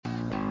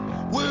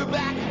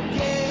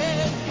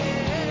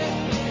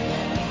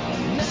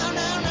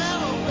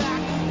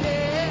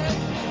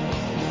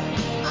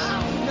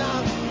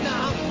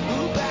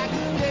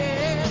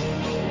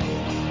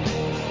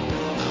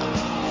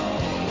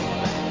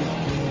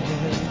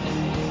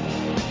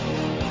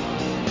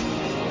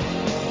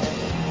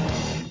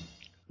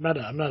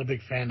I'm not a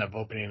big fan of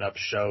opening up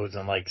shows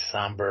and like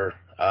somber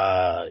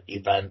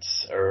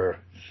events or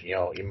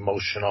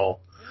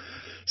emotional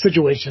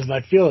situations. And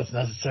I feel it's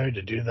necessary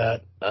to do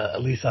that,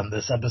 at least on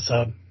this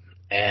episode.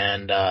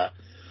 And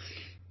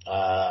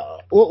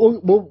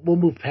we'll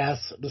move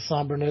past the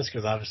somberness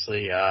because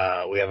obviously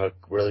we have a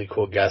really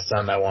cool guest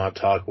on that I want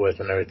to talk with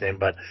and everything.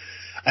 But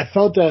I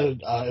felt that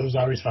it was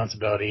our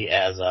responsibility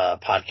as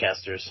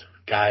podcasters,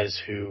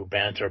 guys who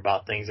banter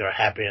about things that are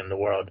happening in the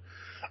world,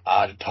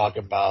 to talk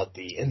about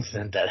the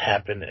incident that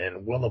happened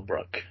in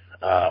Willowbrook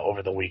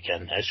over the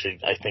weekend. Actually,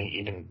 I think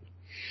even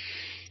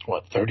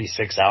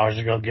 36 hours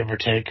ago, give or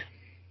take.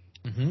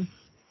 Mm-hmm.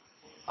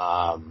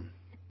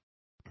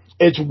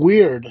 It's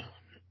weird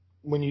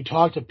when you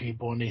talk to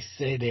people and they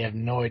say they have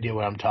no idea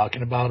what I'm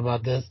talking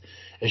about this.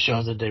 It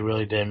shows that they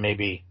really didn't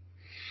maybe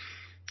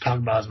talk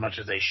about as much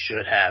as they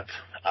should have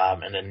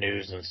in the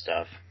news and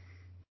stuff.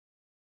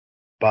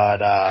 But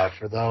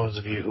for those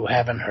of you who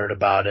haven't heard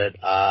about it,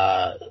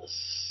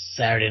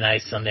 Saturday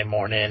night, Sunday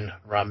morning,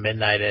 around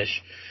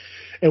midnight-ish,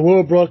 in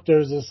Willowbrook,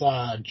 there's this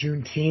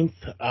Juneteenth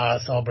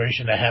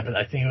celebration that happened.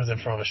 I think it was in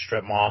front of a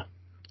strip mall.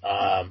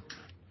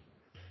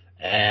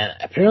 And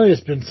apparently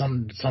it's been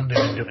something they've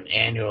been doing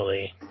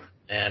annually.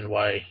 And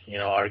why,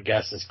 our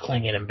guest is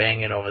clinging and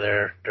banging over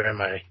there during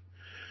my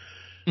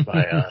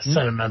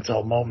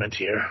sentimental moment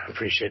here.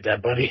 Appreciate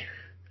that, buddy.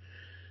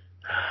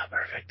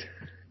 Perfect.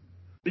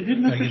 We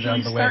didn't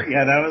officially start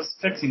yet. I was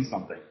fixing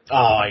something. Oh,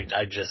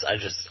 I just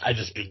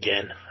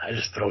begin. I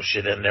just throw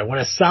shit in there. When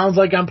it sounds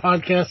like I'm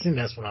podcasting,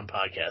 that's when I'm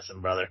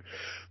podcasting, brother.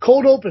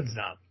 Cold opens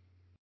now.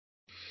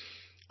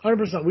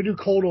 100%. We do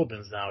cold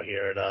opens now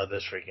here at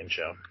this freaking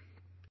show.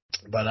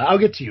 But I'll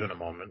get to you in a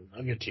moment.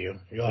 I'll get to you.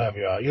 You'll have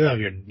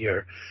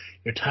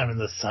your time in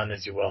the sun,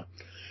 as you will.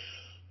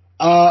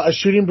 A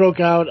shooting broke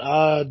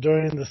out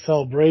during the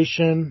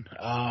celebration.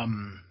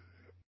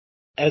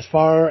 As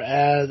far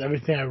as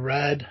everything I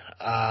read,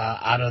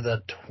 out of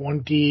the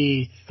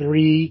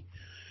 23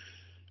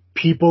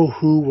 people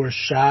who were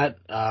shot,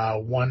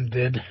 one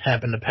did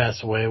happen to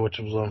pass away, which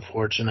was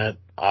unfortunate.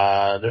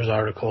 There's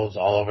articles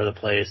all over the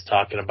place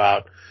talking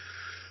about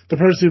the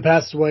person who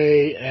passed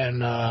away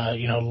and,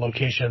 the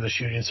location of the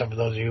shooting. So for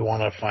those of you who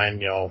want to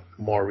find,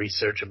 more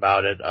research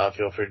about it,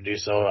 feel free to do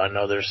so. I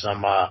know there's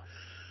some,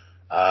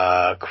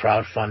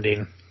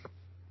 crowdfunding,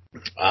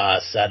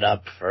 set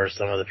up for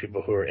some of the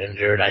people who were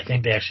injured. I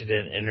think they actually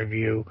did an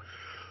interview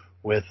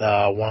with,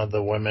 one of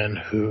the women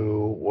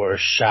who were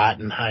shot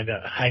and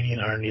hiding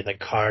underneath a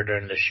car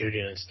during the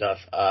shooting and stuff.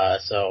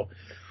 So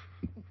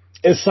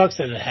it sucks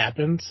that it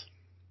happens.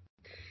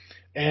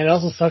 And it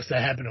also sucks that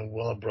it happened in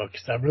Willowbrook,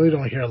 because I really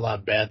don't hear a lot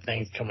of bad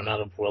things coming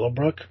out of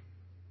Willowbrook.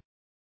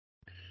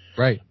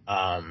 Right.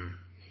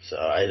 So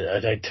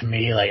to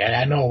me,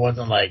 I know it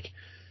wasn't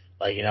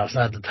it's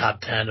not the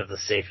top 10 of the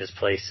safest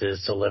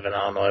places to live in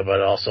Illinois, but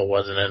it also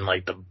wasn't in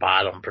the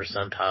bottom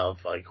percentile of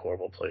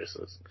horrible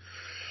places.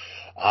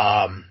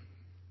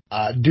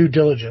 Due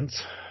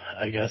diligence,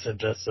 I guess if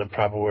that's the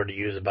proper word to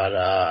use about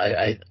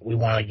it. We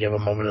want to give a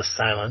moment of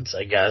silence,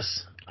 I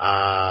guess.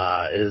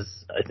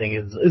 Is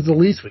the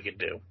least we could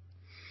do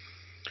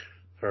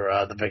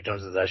for the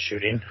victims of that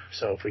shooting.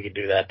 So if we could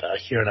do that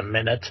here in a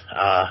minute,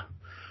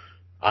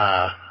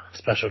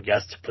 special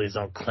guest, please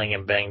don't cling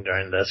and bang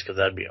during this because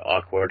that'd be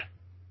awkward.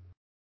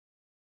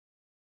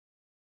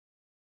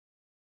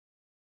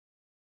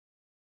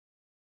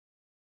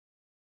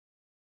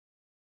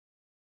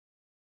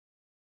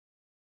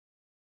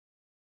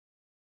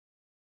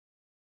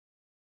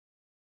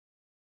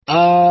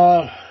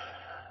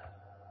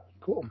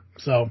 Cool.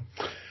 So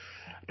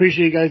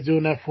appreciate you guys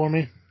doing that for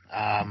me.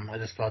 I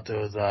just thought it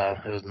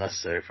was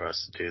necessary for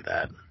us to do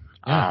that.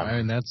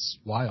 Yeah, that's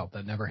wild.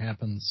 That never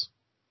happens.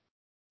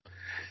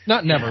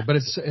 Not never, but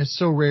it's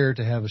so rare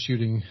to have a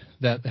shooting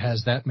that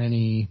has that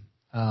many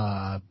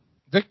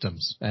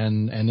victims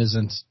and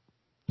isn't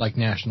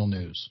national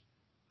news.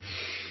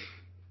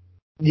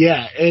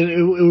 Yeah, and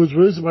it was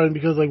really surprising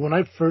because when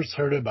I first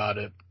heard about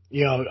it,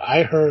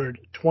 I heard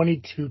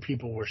 22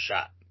 people were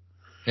shot.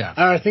 Yeah.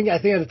 I think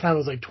at the time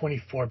it was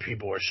 24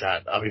 people were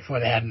shot before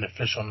they had an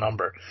official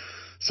number.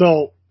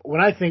 So when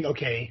I think,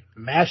 okay,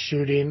 mass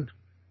shooting,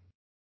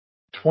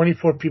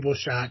 24 people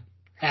shot,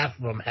 half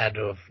of them had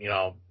to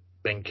have,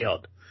 been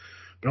killed.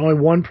 But only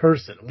one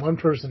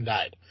person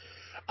died.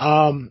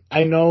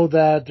 I know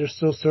that they're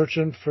still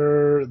searching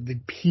for the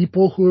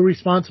people who are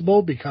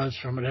responsible because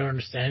from their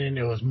understanding,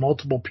 it was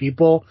multiple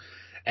people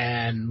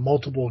and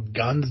multiple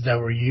guns that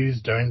were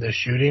used during the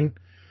shooting.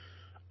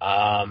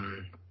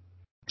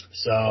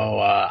 So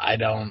I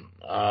don't.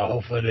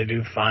 Hopefully, they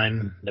do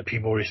find the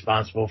people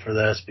responsible for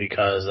this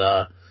because,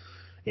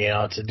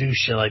 to do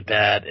shit like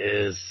that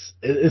is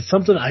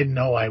something I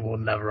know I will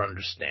never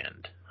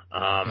understand.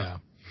 Yeah.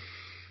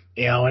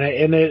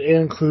 And it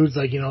includes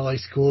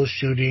school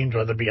shootings,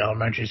 whether it be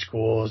elementary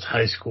schools,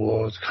 high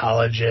schools,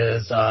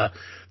 colleges.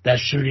 That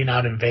shooting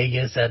out in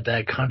Vegas at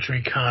that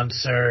country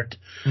concert.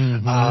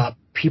 Mm-hmm.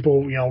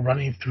 People,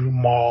 running through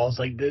malls.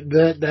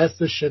 That's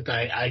the shit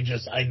that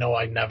I know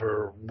I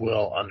never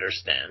will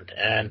understand.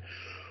 And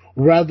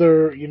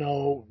whether,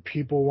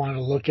 people want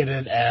to look at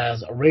it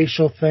as a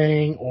racial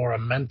thing or a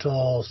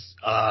mental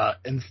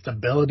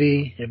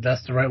instability, if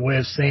that's the right way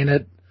of saying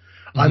it.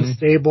 Mm-hmm.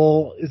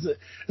 Unstable. Is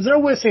there a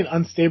way of saying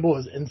unstable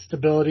is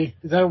instability?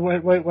 Is that a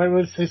right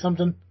way to say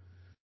something?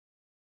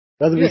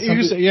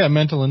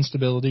 Mental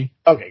instability.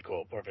 Okay,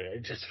 cool,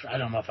 perfect. I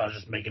don't know if I was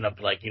just making up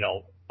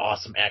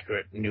awesome,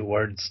 accurate new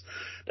words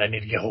that I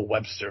need to get whole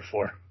Webster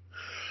for.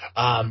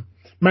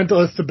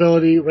 Mental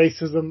instability,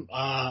 racism,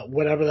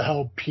 whatever the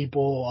hell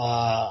people,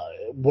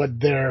 what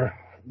their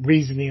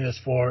reasoning is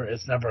for,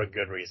 it's never a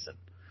good reason.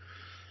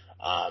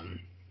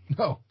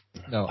 No,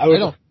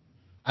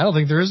 I don't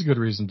think there is a good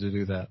reason to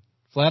do that.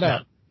 Flat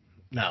out.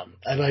 No,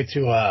 I'd like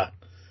to,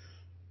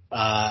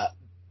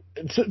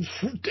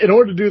 in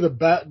order to do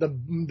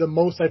the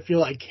most I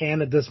feel I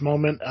can at this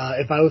moment,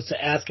 if I was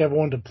to ask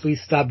everyone to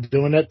please stop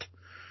doing it,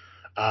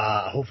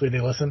 hopefully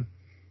they listen.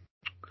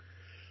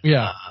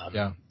 Yeah.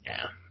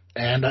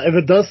 And if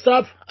it does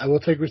stop, I will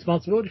take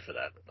responsibility for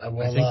that. I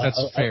think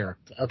that's fair.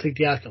 I'll take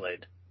the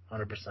accolade,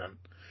 100%.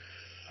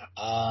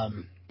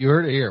 You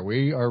heard it here.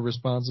 We are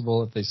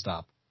responsible if they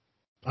stop.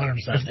 100%.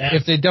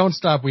 If they don't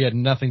stop, we had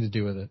nothing to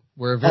do with it.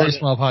 We're a very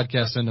small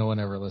podcast and no one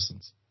ever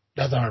listens.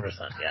 That's 100%.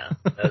 Yeah,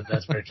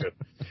 that's very true.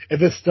 If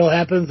this still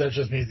happens, that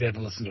just means they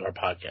haven't listened to our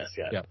podcast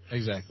yet. Yeah,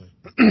 exactly.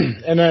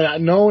 And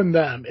then knowing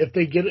them,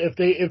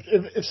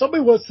 if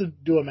somebody was to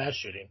do a mass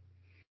shooting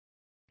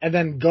and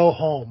then go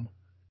home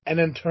and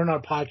then turn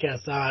our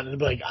podcast on and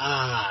be like,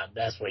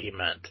 that's what he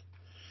meant.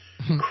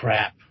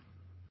 Crap.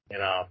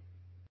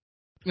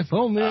 If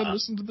only I'd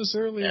listened to this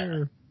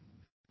earlier.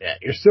 Yeah,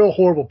 you're still a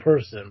horrible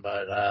person,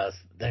 but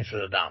thanks for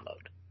the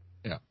download.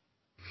 Yeah.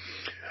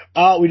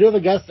 We do have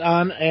a guest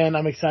on, and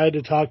I'm excited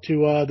to talk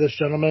to this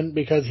gentleman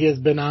because he has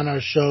been on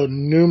our show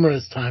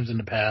numerous times in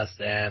the past.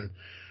 And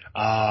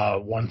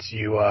once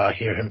you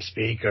hear him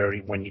speak, or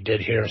when you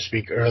did hear him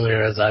speak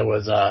earlier, as I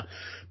was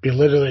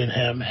belittling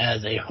him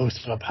as a host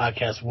of a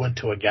podcast would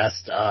to a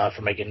guest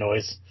for making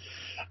noise,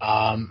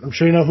 I'm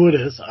sure you know who it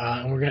is,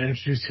 and we're going to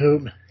introduce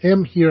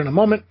him here in a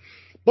moment.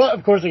 But,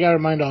 of course, I got to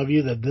remind all of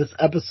you that this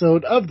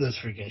episode of This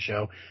Freakin'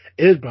 Show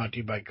is brought to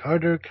you by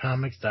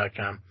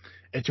CarterComics.com.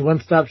 It's your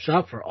one-stop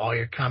shop for all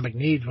your comic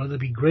needs, whether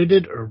it be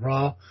graded or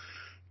raw.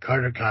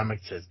 Carter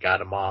Comics has got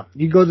them all.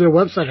 You can go to their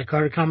website at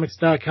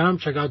CarterComics.com,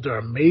 check out their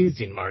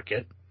amazing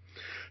market,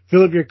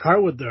 fill up your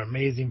cart with their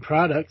amazing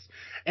products,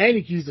 and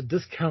you can use the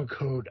discount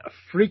code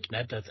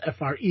FREAKNET, that's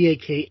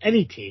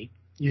FREAKNET.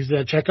 Use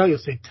that at checkout, you'll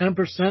save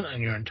 10%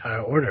 on your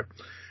entire order.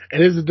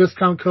 It is a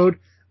discount code,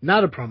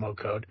 not a promo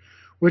code,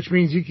 which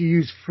means you can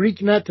use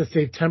FreakNet to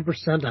save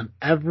 10% on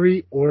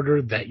every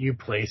order that you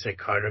place at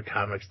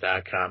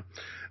CarterComics.com.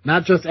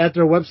 Not just at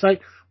their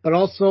website, but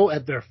also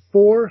at their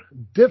 4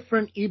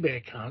 different eBay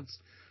accounts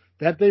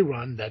that they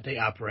run, that they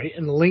operate,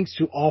 and the links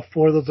to all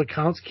 4 of those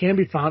accounts can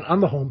be found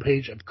on the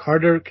homepage of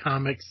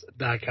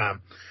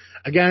CarterComics.com.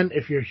 Again,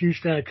 if you're a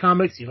huge fan of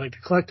comics, you like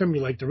to collect them,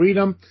 you like to read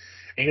them,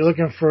 and you're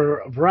looking for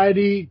a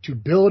variety to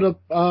build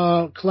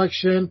a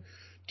collection,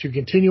 to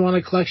continue on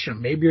a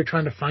collection. Maybe you're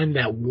trying to find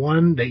that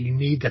one that you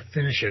need to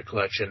finish your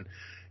collection.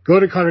 Go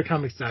to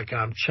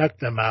CarterComics.com. Check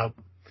them out.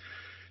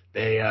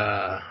 They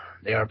are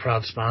a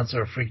proud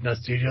sponsor of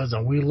Freaknut Studios,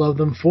 and we love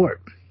them for it.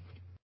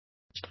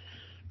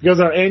 Because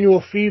our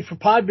annual fee for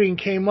Podbean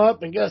came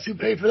up, and guess who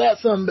paid for that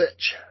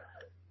sumbitch?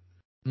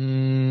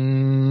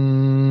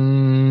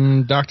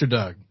 Dr.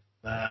 Doug.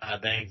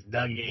 Thanks,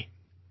 Dougie.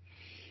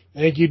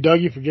 Thank you,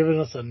 Dougie, for giving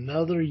us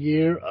another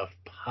year of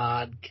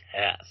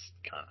podcast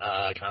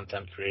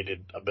content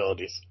created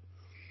abilities.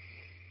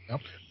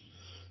 Yep.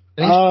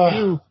 Thanks to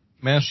you.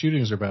 Mass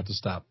shootings are about to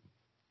stop.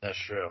 That's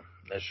true.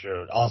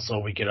 Also,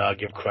 we could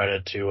give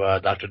credit to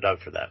Dr. Doug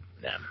for that.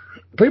 Yeah.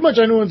 Pretty much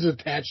anyone who's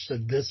attached to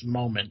this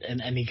moment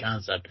in any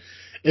concept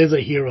is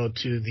a hero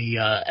to the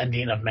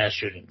ending of mass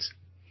shootings.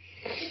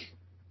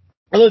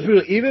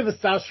 Even if it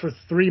stops for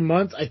 3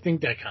 months, I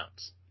think that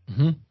counts.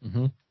 Mm-hmm.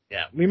 Mm-hmm.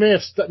 Yeah, we may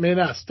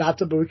not have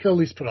stopped it, but we could at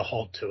least put a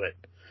halt to it.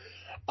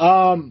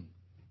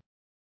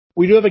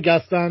 We do have a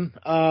guest on.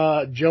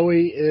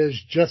 Joey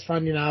is just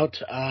finding out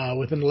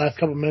within the last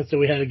couple of minutes that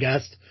we had a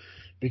guest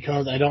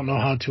because I don't know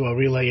how to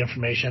relay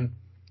information.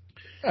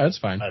 Yeah, that's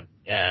fine.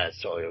 Yeah,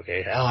 it's totally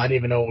okay. Hell, I didn't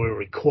even know we were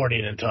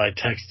recording until I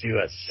texted you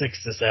at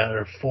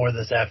 4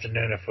 this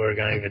afternoon if we were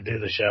going to even do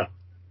the show.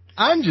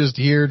 I'm just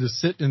here to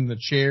sit in the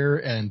chair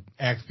and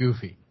act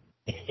goofy.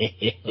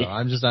 So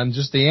I'm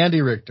just the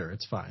Andy Richter.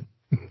 It's fine.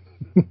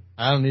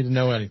 I don't need to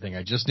know anything.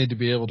 I just need to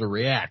be able to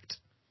react.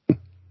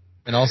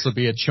 And also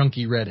be a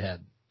chunky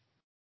redhead.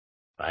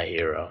 My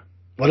hero.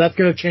 Well, that's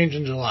going to change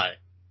in July.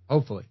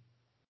 Hopefully.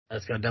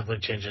 That's going to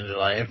definitely change in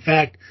July. In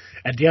fact,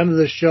 at the end of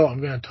this show,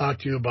 I'm going to talk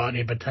to you about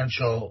a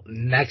potential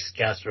next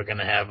guest we're going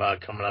to have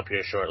coming up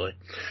here shortly.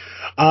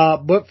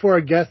 But for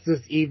our guest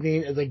this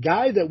evening is a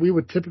guy that we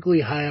would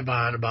typically have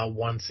on about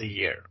once a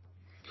year.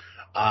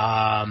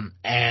 I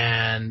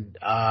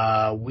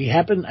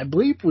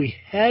believe we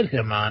had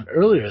him on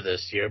earlier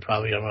this year,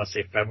 probably, I want to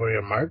say February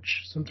or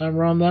March, sometime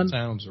around then.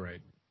 Sounds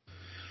right.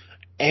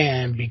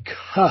 And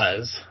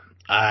because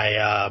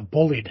I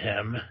bullied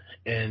him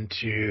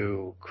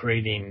into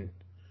creating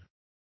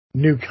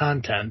new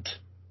content.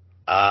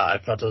 I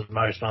felt it was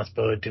my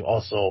responsibility to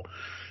also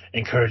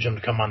encourage him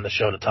to come on the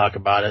show to talk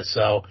about it.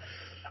 So,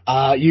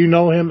 you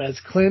know him as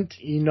Clint.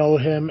 You know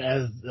him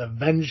as the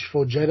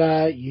Vengeful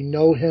Jedi. You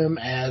know him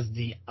as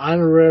the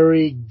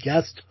honorary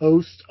guest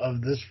host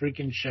of this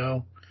freaking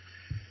show.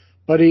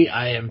 Buddy,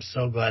 I am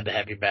so glad to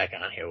have you back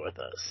on here with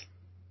us.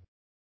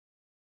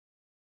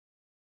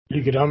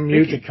 You could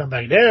unmute and come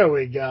back. There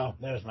we go.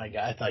 There's my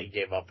guy. I thought you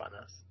gave up on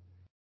us.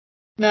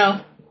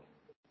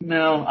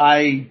 No,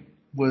 I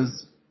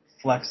was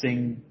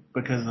flexing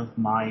because of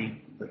my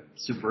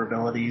super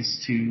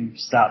abilities to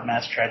stop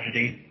mass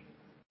tragedy.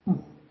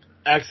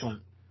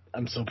 Excellent.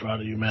 I'm so proud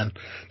of you, man.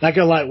 Not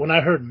gonna lie, when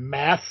I heard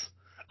mass,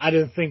 I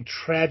didn't think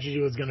tragedy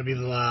was gonna be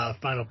the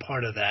final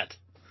part of that.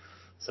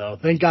 So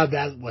thank God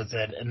that was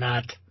it, and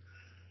not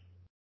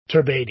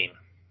turbating.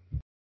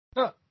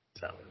 Huh.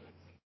 So.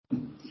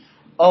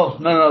 Oh,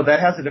 no, that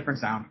has a different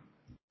sound.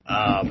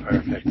 Oh,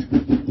 perfect.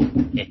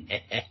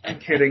 I'm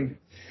kidding.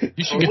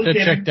 You should get that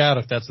checked out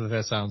if that's what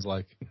that sounds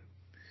like.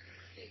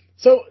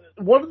 So,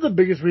 one of the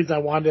biggest reasons I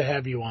wanted to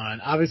have you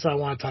on, obviously I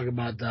want to talk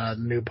about the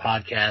new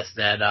podcast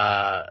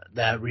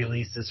that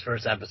released this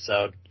first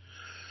episode.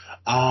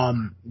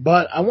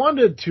 But I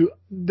wanted to,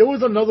 there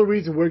was another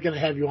reason we're going to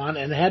have you on,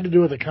 and it had to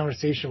do with the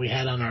conversation we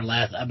had on our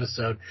last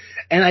episode.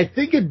 And I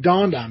think it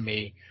dawned on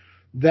me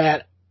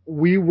that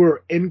we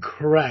were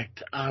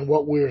incorrect on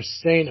what we were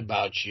saying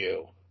about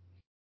you.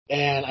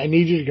 And I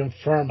need you to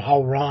confirm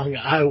how wrong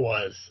I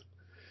was.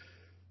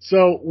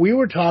 So we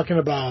were talking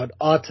about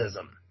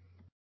autism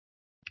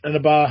and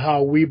about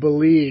how we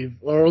believe,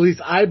 or at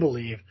least I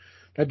believe,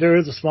 that there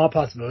is a small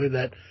possibility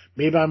that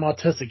maybe I'm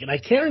autistic. And I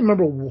can't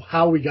remember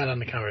how we got on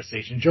the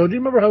conversation. Joe, do you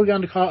remember how we got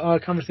on the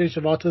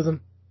conversation of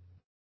autism?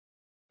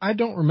 I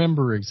don't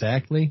remember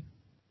exactly.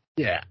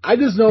 Yeah, I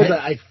just know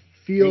that I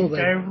feel that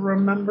I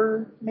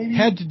remember maybe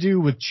had to do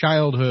with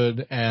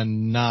childhood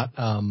and not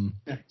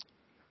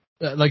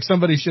like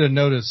somebody should have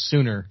noticed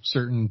sooner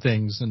certain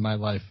things in my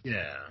life.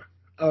 Yeah.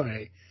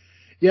 Okay.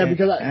 Yeah,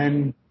 because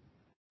and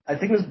I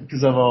think it was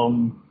because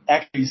of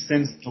actually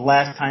since the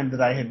last time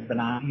that I had been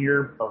on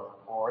here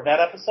before that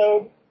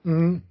episode,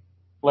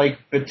 like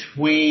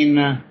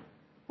between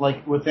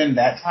within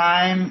that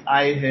time,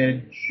 I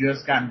had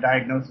just gotten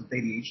diagnosed with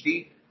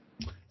ADHD.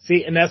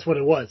 See, and that's what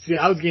it was. See,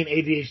 I was getting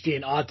ADHD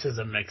and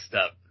autism mixed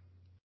up.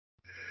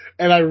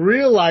 And I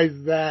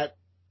realized that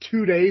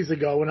 2 days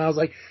ago when I was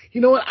like, you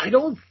know what? I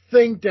don't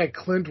think that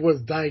Clint was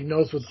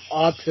diagnosed with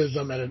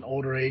autism at an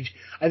older age.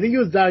 I think he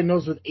was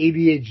diagnosed with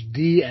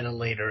ADHD at a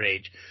later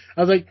age.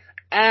 I was like,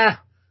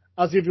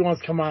 I'll see if he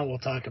wants to come on. We'll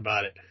talk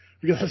about it.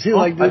 Because I feel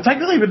like I've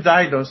technically been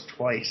diagnosed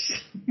twice.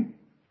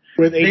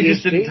 With ADHD? They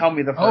just didn't tell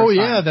me the first time. Oh,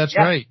 yeah, that's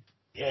right.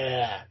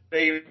 Yeah.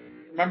 They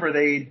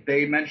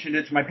mentioned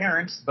it to my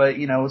parents, but,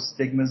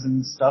 stigmas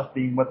and stuff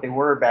being what they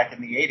were back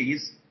in the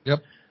 80s.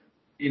 Yep.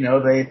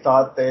 They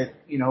thought that,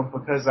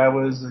 because I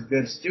was a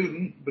good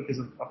student, because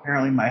of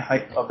apparently my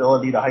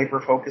ability to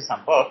hyper-focus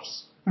on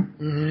books,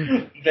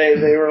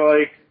 they were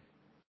like,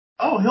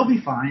 oh, he'll be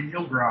fine.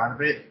 He'll grow out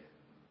of it.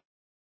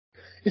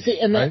 You see,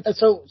 and right.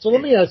 So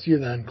let me ask you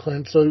then,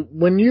 Clint. So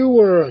when you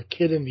were a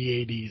kid in the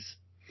 80s,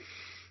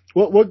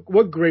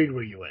 what grade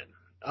were you in?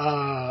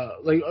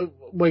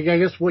 I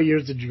guess what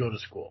years did you go to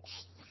school?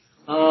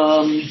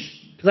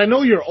 Because I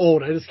know you're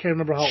old. I just can't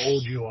remember how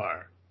old you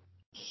are.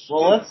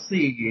 Well, let's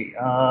see.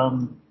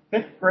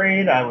 5th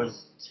grade, I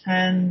was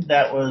 10.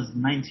 That was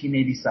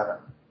 1987.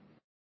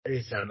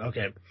 87.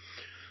 Okay.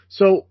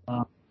 So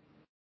 5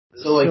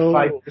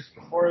 years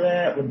before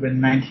that would have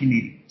been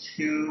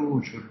 1982,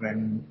 which would have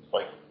been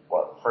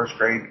first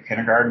grade,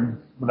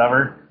 kindergarten,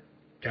 whatever.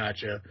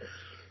 Gotcha.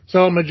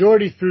 So a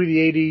majority through the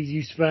 80s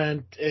you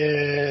spent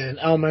in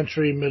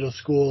elementary, middle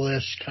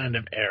school-ish kind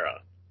of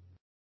era.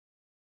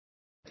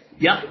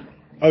 Yep.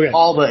 Okay.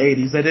 All the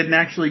 80s. I didn't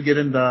actually get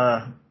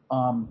into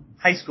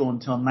high school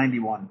until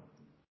 91.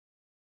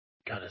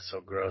 God, that's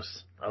so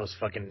gross. I was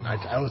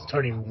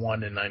turning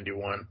 1 in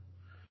 91.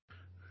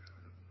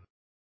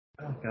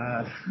 Oh,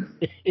 God.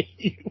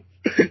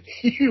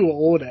 you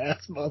old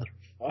ass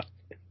motherfucker.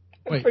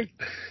 Wait.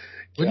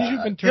 When did you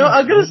been turning?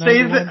 I'm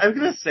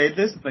gonna say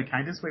this in the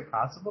kindest way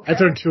possible. I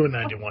turned 2 in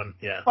 91.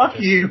 Yeah. Fuck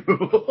you.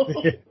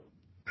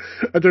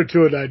 I turned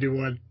 2 in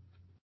 91.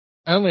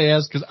 I only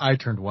asked because I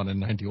turned 1 in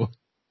 91.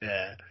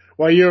 Yeah.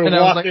 While you're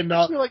walking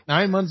up, you're like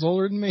 9 months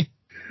older than me.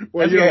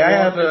 While you're walking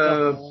up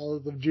the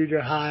halls of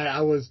junior high,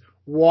 I was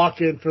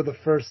walking for the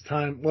first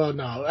time. Well,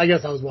 no, I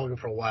guess I was walking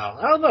for a while.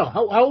 I don't know.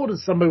 How old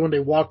is somebody when they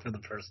walk for the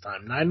first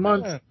time? 9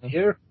 months? A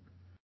year?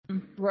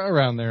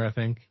 Around there, I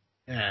think.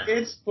 Yeah.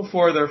 It's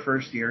before their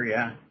first year,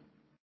 yeah.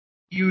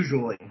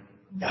 Usually.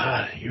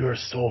 God, you are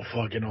so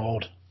fucking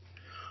old.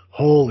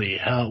 Holy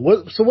hell.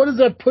 So what does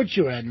that put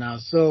you at now?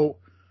 So,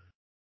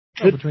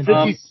 between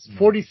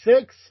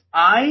 46?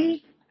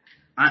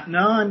 No,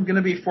 I'm going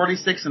to be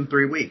 46 in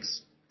 3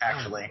 weeks,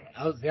 actually.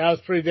 I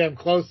was pretty damn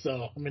close,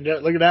 though. I mean,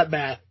 look at that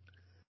math.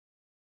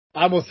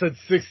 I almost said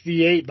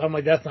 68, but I'm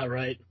like, that's not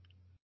right.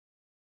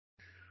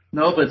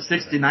 No, but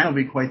 69 will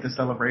be quite the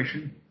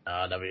celebration.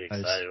 That'd be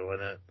Nice. exciting,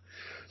 wouldn't it?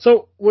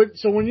 So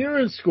when you're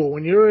in school,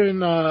 when you're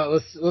in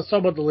let's talk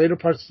about the later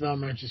parts of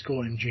elementary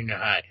school and junior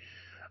high.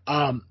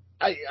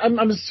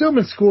 I'm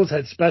assuming schools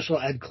had special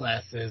ed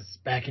classes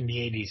back in the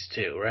 80s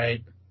too,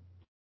 right?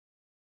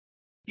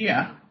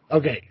 Yeah.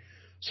 Okay.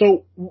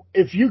 So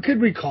if you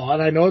could recall,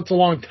 and I know it's a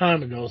long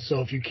time ago, so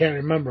if you can't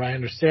remember, I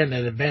understand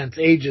that advanced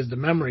ages, the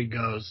memory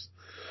goes.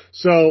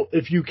 So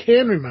if you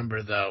can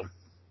remember though,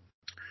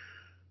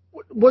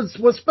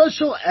 was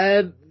special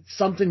ed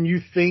something you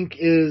think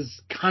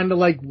is kind of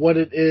like what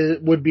it is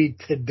would be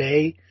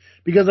today?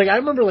 Because like I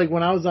remember like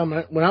when I was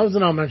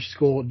in elementary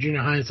school,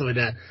 junior high and stuff like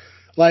that,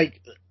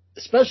 like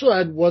special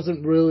ed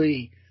wasn't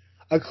really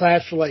a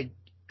class for like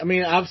I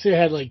mean obviously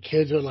I had like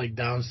kids with like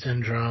Down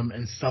syndrome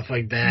and stuff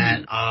like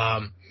that.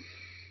 Mm-hmm.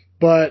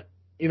 But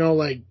you know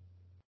like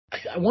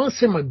I want to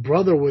say my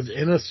brother was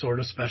in a sort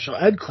of special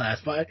ed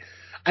class, but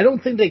I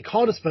don't think they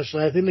called it special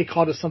ed. I think they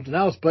called it something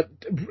else. But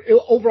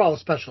overall,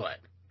 special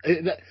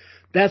ed.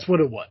 That's what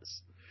it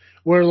was.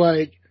 Where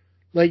like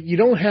you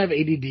don't have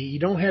ADD, you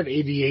don't have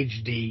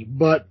ADHD,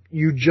 but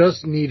you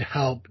just need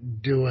help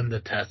doing the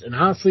test. And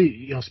honestly,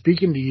 you know,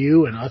 speaking to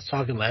you and us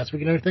talking last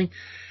week and everything,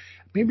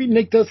 maybe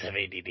Nick does have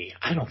ADD.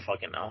 I don't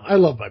fucking know. I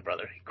love my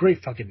brother,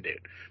 great fucking dude.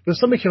 But if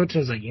somebody came up to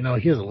me and was like, you know,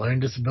 he has a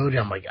learning disability,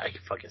 I'm like, I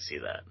can fucking see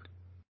that.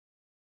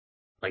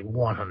 Like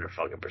 100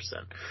 fucking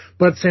percent.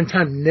 But at the same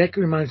time, Nick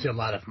reminds me a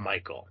lot of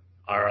Michael,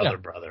 our other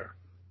brother.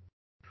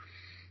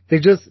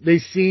 They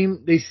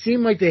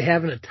seem like they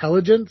have an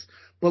intelligence,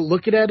 but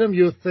looking at them,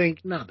 you'll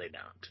think, no, they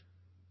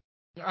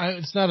don't.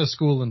 It's not a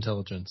school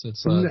intelligence.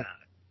 It's No.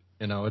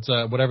 you know, it's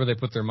whatever they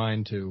put their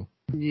mind to,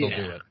 they'll do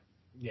it.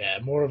 Yeah,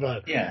 more of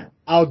a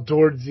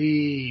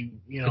outdoorsy,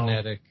 you know.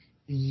 Kinetic.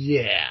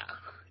 Yeah.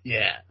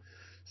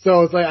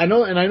 So it's like I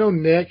know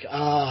Nick,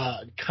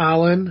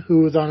 Colin,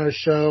 who was on our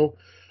show,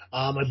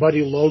 my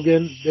buddy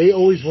Logan, they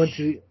always went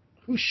to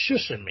who's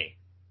shushing me?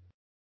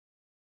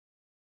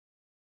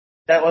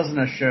 That wasn't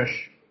a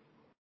shush.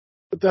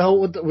 What the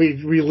hell?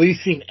 We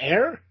releasing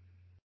air?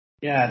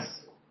 Yes.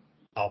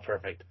 Oh,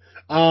 perfect.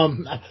 So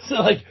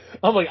like,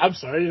 I'm like, I'm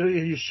sorry, are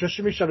you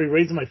shushing me? Should I be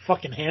raising my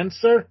fucking hand,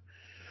 sir?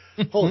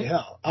 Holy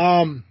hell.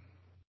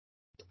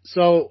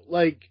 So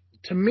like,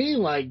 to me,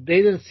 like,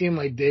 they didn't seem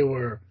like they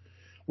were.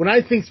 When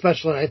I think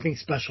special, I think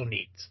special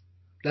needs.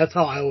 That's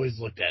how I always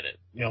looked at it.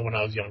 You know, when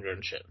I was younger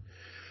and shit.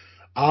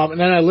 And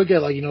then I look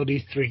at like, you know,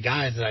 these three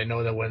guys that I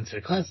know that went into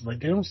the class,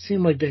 like, they don't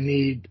seem like they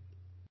need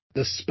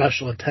the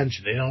special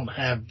attention. They don't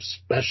have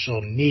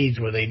special needs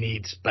where they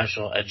need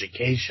special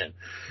education.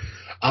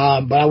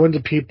 But I went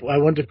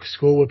to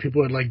school with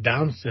people with like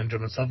Down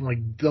syndrome and stuff. I'm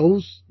like,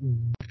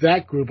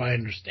 that group I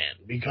understand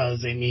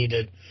because they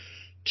needed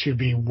to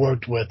be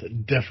worked with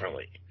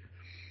differently.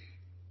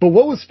 But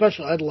what was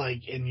special ed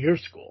like in your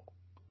school?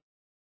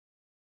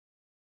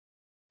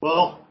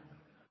 Well,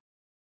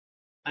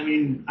 I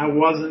mean, I'm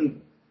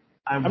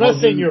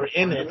not saying you're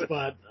in it,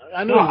 but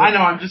I know. No, I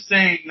know. I'm just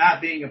saying,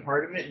 not being a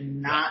part of it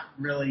and not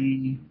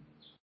really.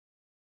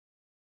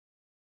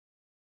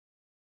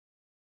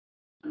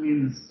 I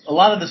mean, a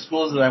lot of the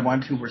schools that I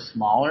went to were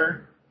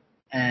smaller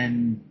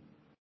and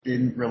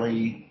didn't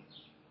really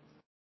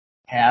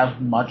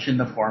have much in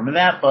the form of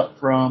that. But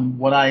from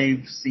what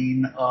I've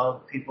seen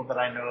of people that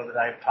I know that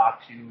I've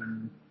talked to,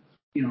 and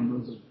you know,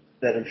 those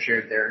that have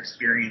shared their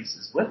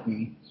experiences with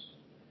me,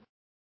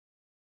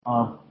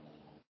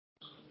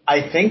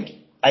 I think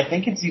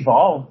it's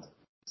evolved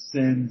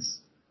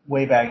since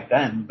way back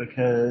then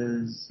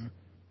because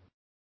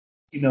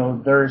you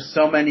know there are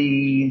so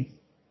many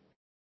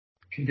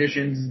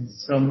conditions and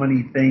so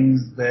many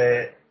things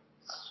that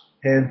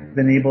have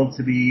been able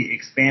to be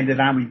expanded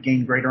on. We've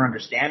gained greater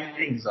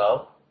understandings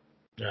of.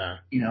 Yeah.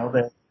 You know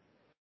that.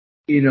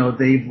 You know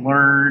they've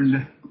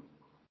learned.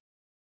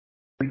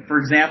 Like for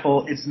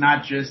example, it's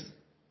not just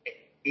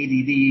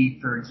ADD.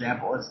 For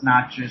example, it's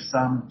not just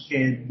some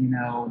kid, you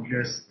know,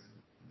 just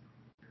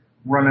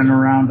running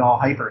around all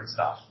hyper and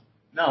stuff.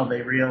 No,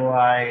 they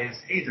realize,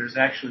 hey, there's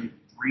actually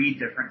 3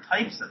 different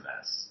types of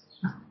this.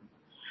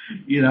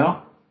 You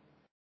know?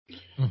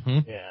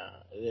 Mm-hmm. Yeah.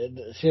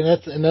 See,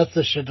 that's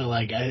the shit that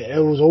like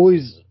it was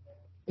always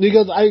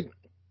because I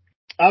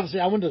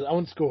went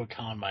to school with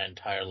Colin my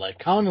entire life.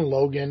 Colin and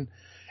Logan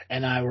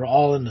and I were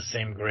all in the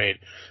same grade.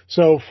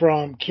 So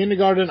from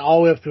kindergarten all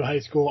the way up through high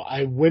school,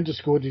 I went to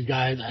school with these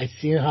guys. I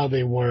seen how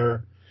they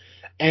were,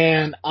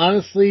 and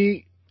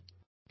honestly,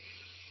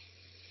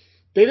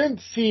 they didn't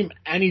seem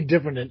any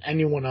different than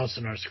anyone else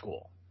in our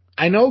school.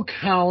 I know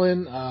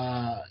Colin,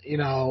 you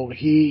know,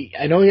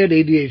 I know he had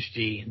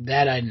ADHD,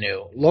 that I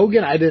knew.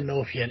 Logan, I didn't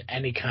know if he had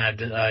any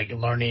kind of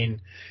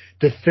learning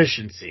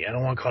deficiency. I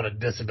don't want to call it a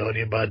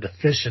disability, but a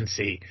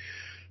deficiency.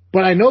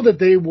 But I know that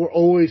they were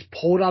always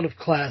pulled out of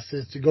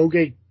classes to go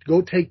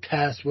take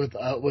tests with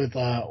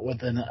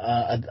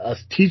a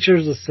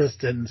teacher's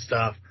assistant and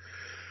stuff,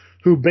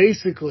 who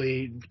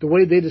basically, the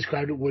way they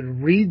described it,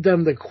 would read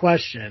them the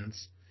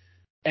questions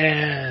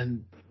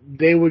and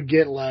they would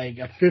get like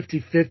a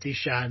 50-50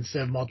 shot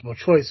instead of multiple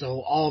choice.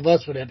 So all of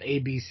us would have A,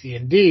 B, C,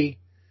 and D.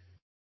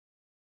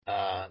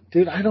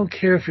 Dude, I don't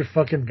care if you're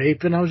fucking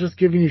vaping. I was just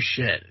giving you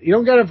shit. You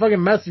don't gotta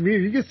fucking message me.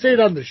 You can say it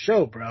on the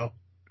show, bro.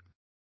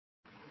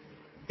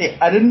 Hey,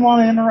 I didn't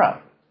want to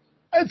interrupt.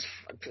 It's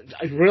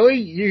really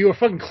you were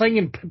fucking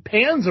clanging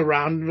pans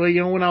around.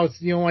 When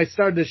I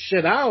started this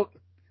shit out.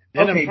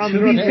 Okay, to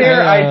be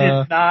fair, I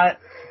did not.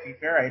 To be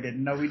fair, I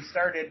didn't know we'd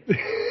started.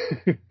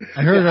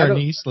 I heard our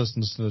niece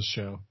listens to this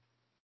show.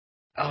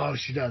 Oh,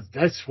 she does.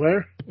 Did I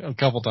swear? A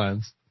couple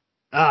times.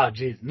 Oh,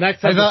 jeez. I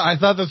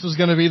thought this was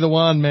going to be the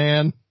one,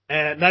 man.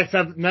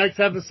 Next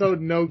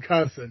episode, no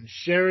cussing.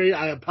 Sherry,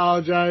 I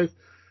apologize.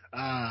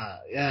 My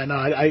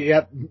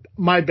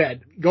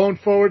bad. Going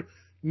forward,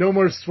 no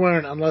more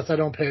swearing unless I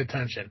don't pay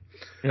attention.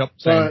 Yep,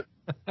 same.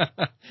 But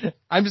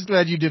I'm just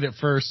glad you did it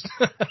first.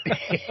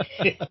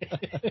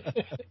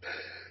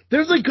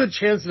 There's a good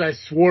chance that I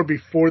swore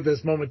before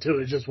this moment too.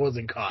 It just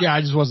wasn't caught. Yeah, I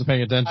just wasn't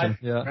paying attention.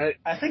 Right?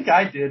 I think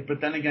I did, but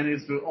then again,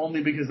 it's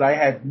only because I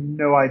had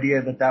no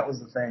idea that was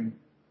the thing.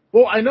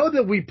 Well, I know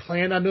that we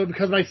planned on doing it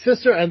because my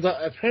sister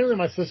apparently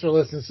my sister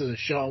listens to the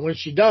show, and when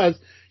she does,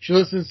 she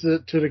listens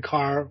to the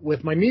car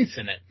with my niece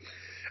in it.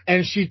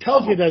 And she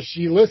tells me that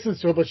she listens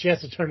to it, but she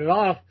has to turn it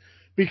off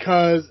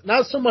because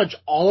not so much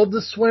all of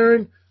the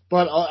swearing,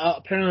 but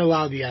apparently a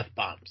lot of the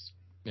F-bombs.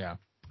 Yeah.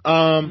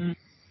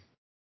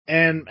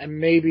 And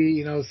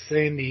maybe,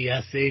 saying the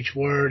SH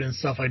word and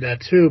stuff like that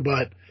too,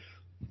 but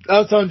I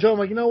was telling Joe, I'm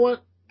like, you know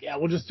what? Yeah,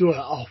 we'll just do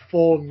a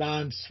full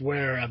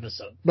non-swear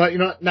episode. But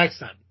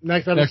next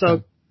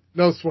episode,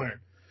 no swearing.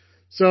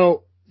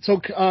 So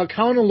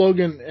Colin and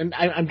Logan, and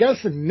I'm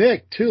guessing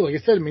Nick too, like I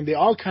said, they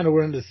all kind of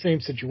were in the same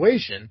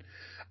situation.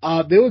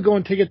 They would go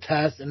and take a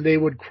test, and they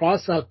would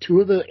cross out two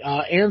of the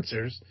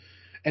answers,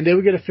 and they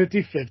would get a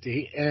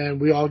 50-50,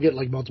 and we all get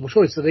like multiple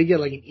choice, so they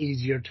get like an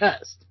easier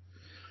test.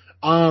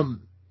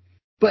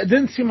 But it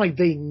didn't seem like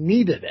they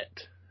needed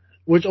it,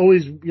 which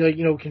always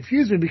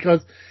confused me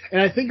because,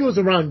 and I think it was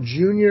around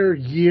junior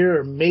year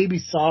or maybe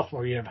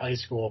sophomore year of high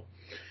school,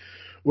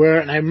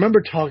 and I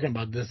remember talking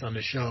about this on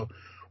the show,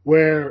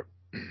 where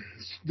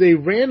they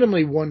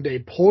randomly one day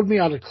pulled me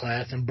out of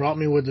class and brought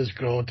me with this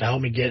girl to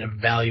help me get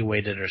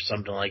evaluated or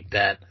something like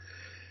that.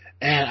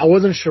 And I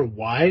wasn't sure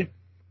why,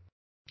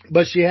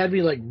 but she had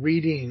me like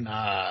reading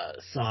what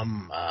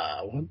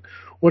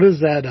is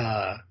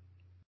that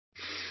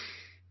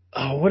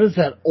what is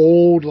that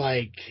old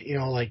like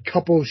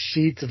couple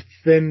sheets of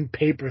thin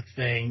paper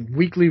thing,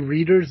 weekly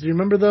readers? Do you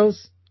remember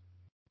those?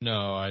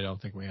 No, I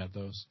don't think we had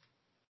those.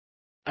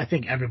 I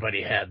think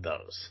everybody had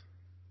those.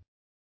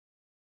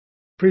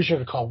 Pretty sure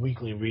they're called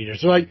weekly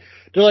readers. They're like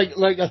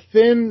a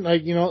thin,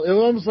 it was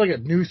almost like a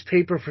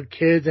newspaper for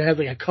kids. It had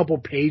like a couple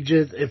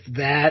pages, if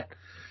that.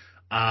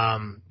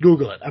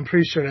 Google it. I'm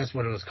pretty sure that's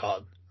what it was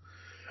called.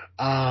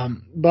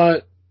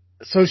 But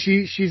so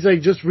she's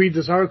like, just read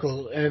this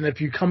article, and if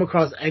you come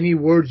across any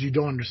words you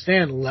don't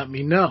understand, let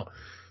me know.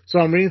 So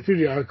I'm reading through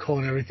the article,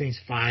 and everything's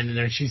fine, and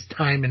then she's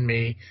timing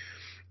me.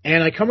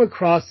 And I come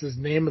across this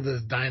name of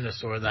this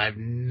dinosaur that I've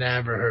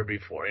never heard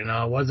before. It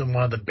wasn't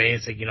one of the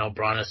basic,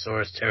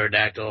 Brontosaurus,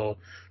 pterodactyl,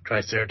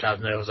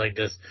 triceratops. It was like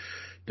this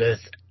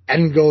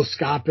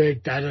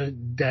endoscopic,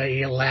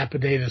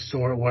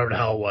 Dilapidatosaur, whatever the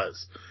hell it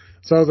was.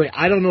 So I was like,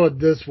 I don't know what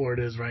this word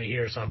is right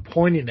here. So I'm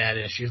pointing at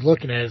it, and she's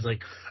looking at it. It's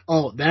like,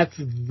 oh, that's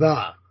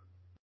the.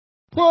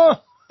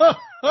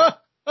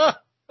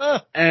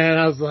 And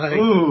I was like,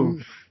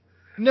 ooh.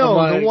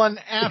 No, the one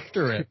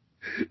after it.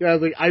 Yeah, I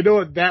was like, I know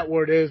what that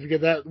word is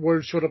because that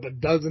word showed up a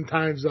dozen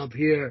times up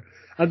here.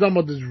 I'm talking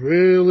about this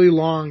really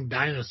long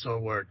dinosaur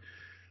word.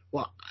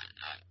 Well,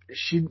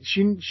 she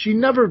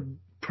never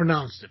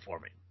pronounced it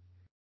for me.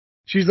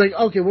 She's like,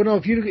 okay, well, no,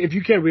 if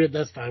you can't read it,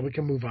 that's fine. We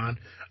can move on.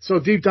 So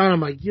deep down, I'm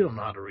like, you don't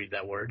know how to read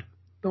that word.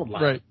 Don't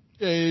lie. Right.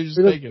 Yeah, you're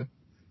just thinking.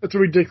 That's a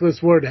ridiculous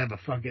word to have a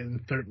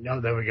fucking there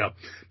we go.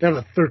 To have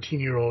a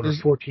 13-year-old or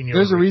 14-year-old.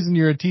 There's a reason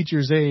you're a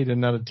teacher's aide and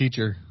not a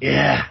teacher.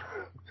 Yeah.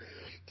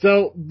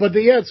 So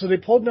they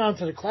pulled me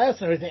onto the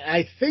class and everything.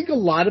 I think a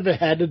lot of it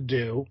had to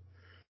do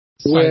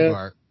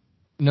Sidebar.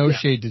 No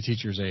shade to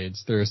teacher's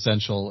aides. They're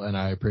essential, and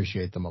I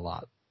appreciate them a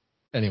lot.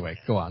 Anyway,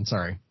 go on.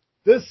 Sorry.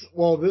 This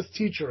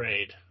teacher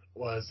aide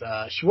was,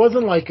 she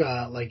wasn't like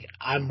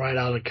I'm right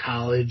out of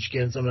college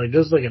getting something like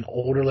this. Was like an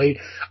older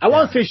lady. I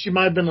want to say she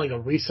might have been like a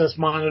recess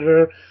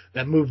monitor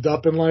that moved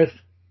up in life.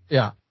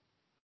 Yeah.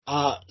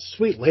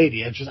 Sweet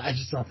lady. I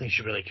just don't think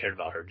she really cared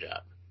about her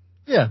job.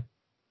 Yeah.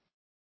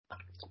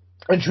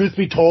 And truth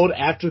be told,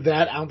 after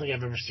that, I don't think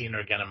I've ever seen her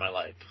again in my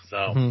life.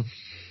 So,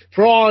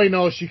 for all I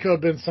know, she could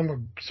have been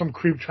some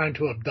creep trying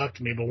to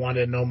abduct me, but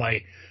wanted to know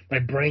my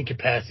brain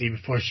capacity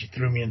before she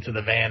threw me into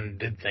the van and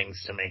did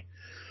things to me.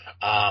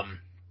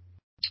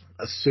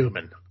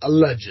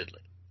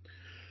 Allegedly.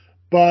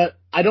 But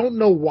I don't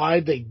know why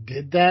they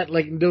did that.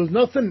 Like, there was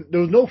no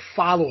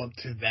follow-up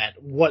to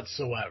that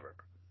whatsoever.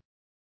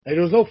 Like,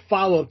 there was no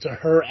follow-up to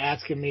her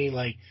asking me,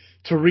 like,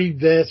 to read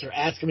this or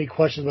asking me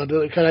questions about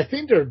it, because I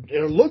think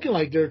they're looking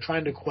like they're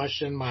trying to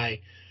question my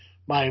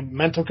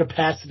mental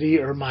capacity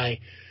or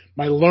my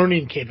my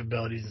learning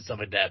capabilities and stuff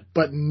like that.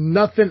 But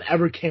nothing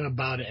ever came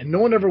about it, and no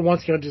one ever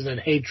once came up and said,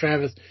 "Hey,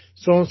 Travis,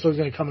 so and so is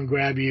going to come and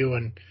grab you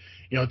and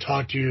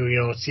talk to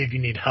you, see if you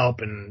need help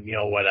and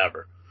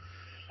whatever."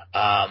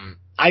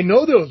 I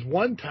know there was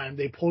one time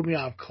they pulled me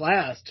out of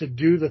class to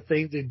do the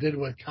things they did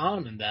with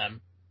Colin and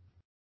them,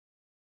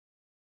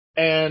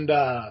 and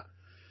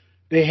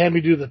they had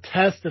me do the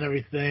test and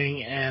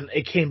everything, and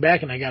it came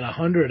back and I got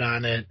 100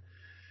 on it.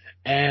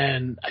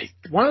 And I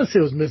want to say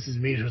it was Mrs.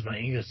 Mead, who was my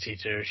English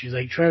teacher. She's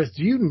like, "Travis,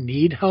 do you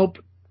need help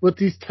with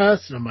these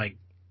tests?" And I'm like,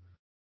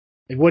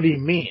 what do you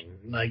mean?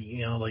 Like,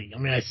 I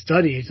mean, I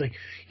study. He's like,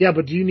 "Yeah,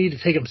 but do you need to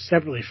take them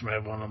separately from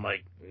everyone?" I'm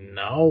like,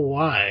 "No,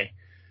 why?"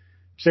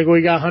 She's like, "Well,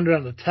 you got 100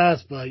 on the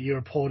test, but you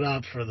were pulled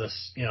out for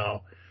this,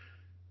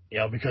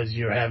 because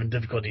you're having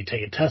difficulty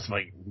taking tests." I'm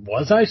like,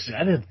 "Was I?" She's like,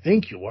 "I didn't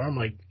think you were." I'm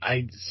like,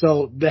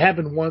 so that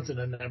happened once and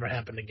it never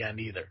happened again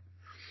either.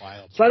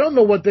 Wild. So I don't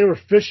know what they were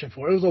fishing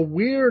for. It was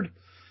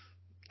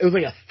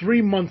like a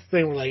 3-month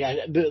thing where they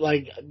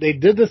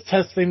did this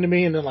test thing to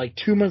me, and then like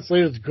 2 months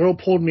later, this girl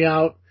pulled me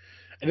out,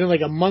 and then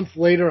like a month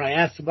later, I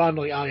asked about it, and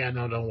like, "Oh yeah,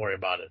 no, don't worry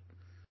about it."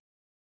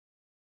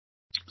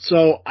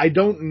 So I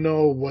don't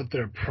know what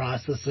their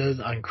process is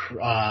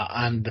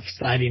on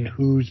deciding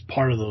who's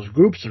part of those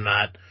groups or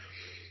not.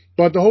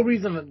 But the whole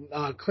reason,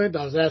 Clint,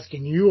 I was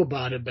asking you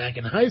about it back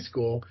in high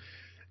school.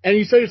 And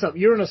you said yourself,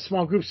 you're in a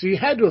small group, so you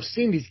had to have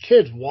seen these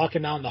kids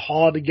walking down the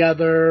hall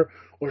together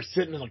or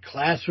sitting in a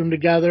classroom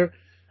together.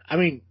 I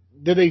mean,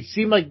 did they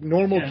seem like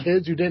normal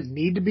kids who didn't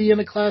need to be in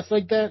a class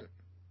like that?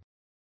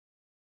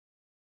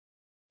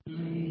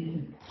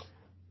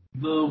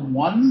 The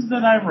ones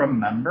that I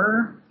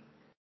remember,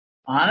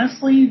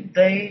 honestly,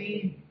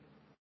 they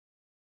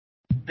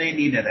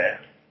needed it.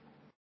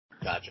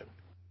 Gotcha.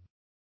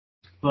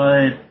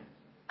 But,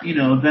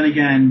 then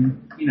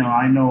again,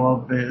 I know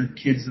of the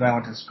kids that I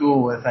went to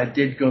school with. I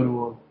did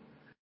go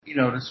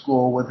to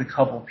school with a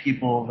couple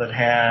people that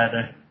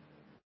had,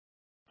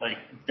 like,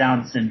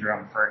 Down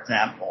syndrome, for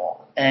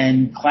example.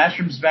 And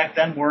classrooms back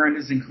then weren't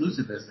as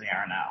inclusive as they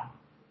are now.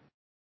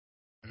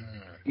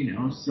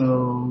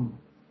 So,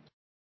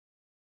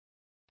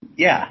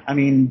 yeah, I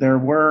mean, there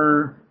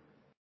were,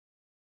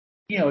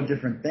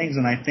 different things.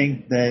 And I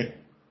think that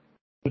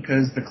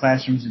because the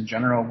classrooms in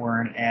general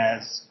weren't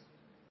as,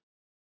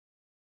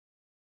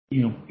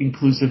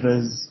 inclusive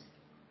as,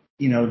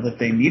 that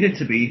they needed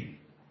to be,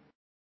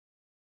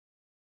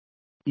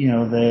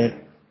 that,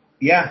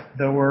 yeah,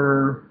 there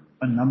were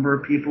a number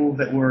of people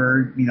that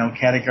were,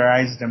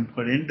 categorized and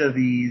put into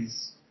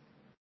these,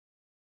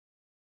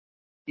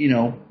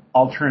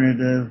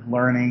 alternative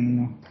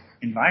learning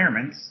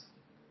environments.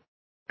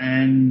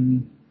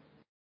 And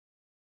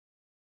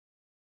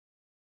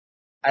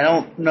I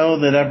don't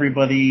know that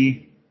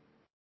everybody,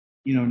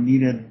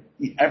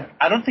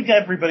 I don't think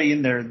everybody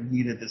in there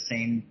needed the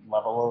same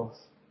level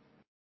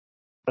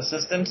of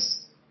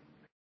assistance.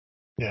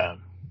 Yeah.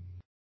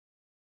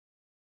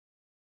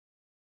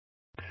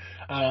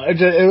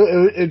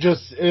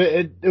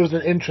 It was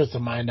an interest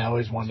of mine. I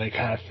always wanted to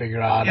kind of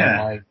figure out,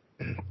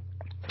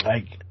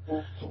 like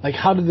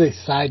how did they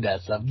decide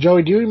that stuff?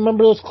 Joey, do you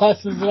remember those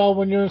classes at all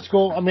when you were in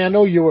school? I mean, I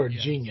know you were a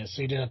genius,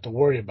 so you didn't have to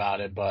worry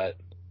about it, but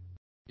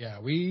yeah,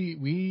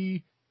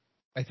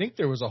 I think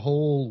there was a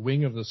whole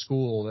wing of the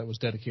school that was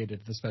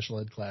dedicated to the special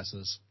ed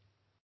classes.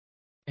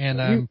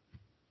 And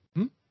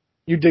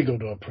you did go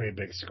to a pretty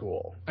big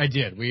school. I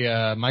did.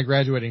 My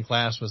graduating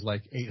class was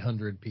like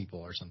 800 people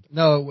or something.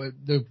 No,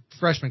 the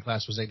freshman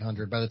class was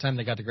 800. By the time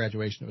they got to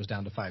graduation, it was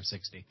down to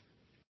 560.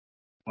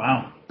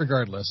 Wow.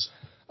 Regardless,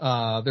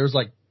 there were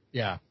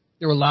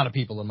a lot of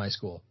people in my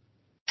school.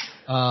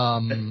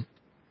 So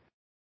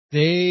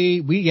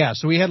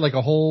we had like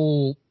a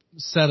whole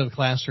set of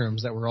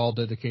classrooms that were all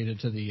dedicated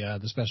to the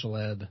special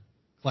ed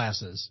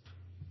classes.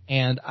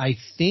 And I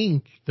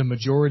think the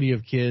majority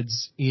of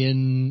kids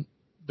in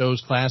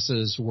those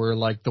classes were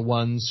like the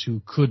ones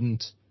who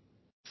couldn't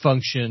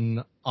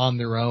function on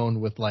their own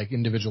with like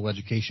individual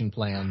education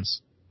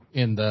plans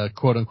in the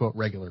quote unquote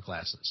regular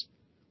classes.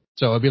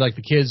 So it'd be like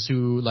the kids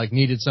who like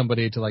needed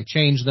somebody to like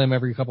change them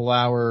every couple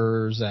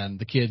hours, and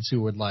the kids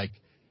who would like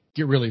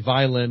get really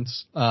violent,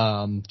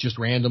 just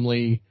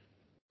randomly,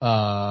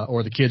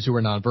 or the kids who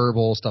were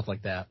nonverbal, stuff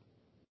like that.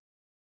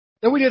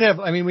 And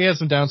we had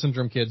some Down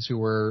syndrome kids who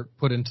were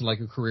put into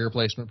like a career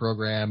placement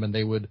program, and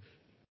they would,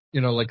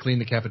 like clean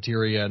the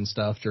cafeteria and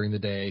stuff during the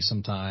day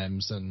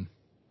sometimes. And,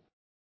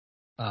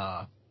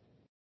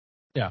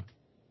 yeah.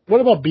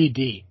 What about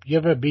BD? You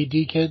ever have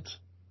BD kids?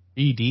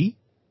 BD?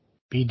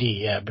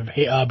 BD, yeah.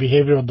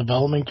 Behavioral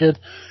development kids.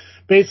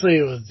 Basically,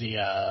 it was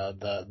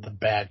the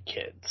bad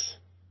kids.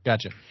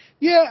 Gotcha.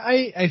 Yeah,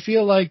 I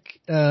feel like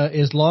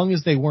as long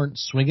as they weren't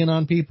swinging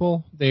on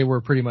people, they were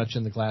pretty much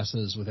in the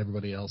classes with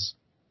everybody else.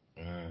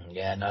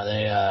 Yeah,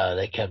 no,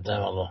 they kept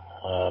them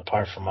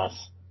apart from us.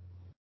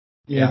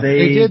 Yeah,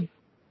 they did.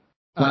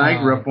 When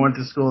I grew up, went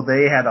to school,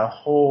 they had a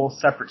whole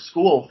separate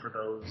school for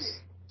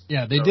those.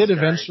 Yeah, they did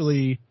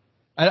eventually.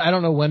 I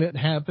don't know when it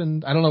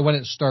happened. I don't know when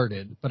it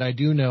started, but I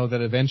do know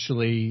that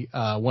eventually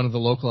one of the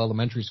local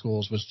elementary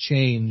schools was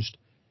changed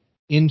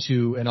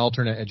into an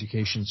alternate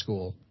education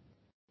school.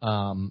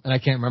 And I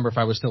can't remember if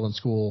I was still in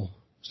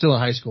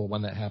high school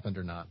when that happened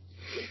or not.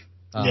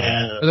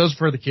 Yeah. But those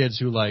were for the kids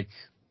who they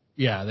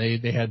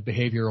had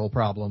behavioral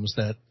problems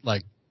that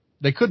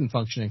they couldn't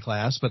function in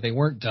class, but they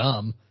weren't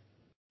dumb.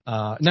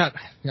 I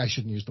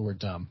shouldn't use the word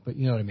dumb, but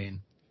you know what I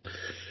mean.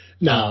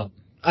 No.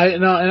 I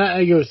get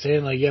what you're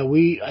saying. I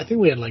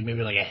think we had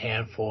maybe a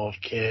handful of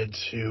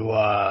kids who,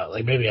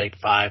 maybe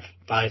five,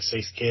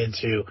 six kids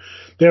who,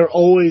 they're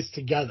always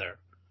together.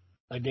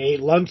 They ate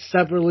lunch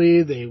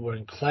separately. They were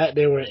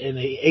in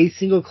a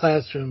single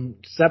classroom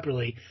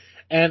separately,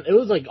 and it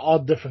was all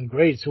different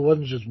grades. So it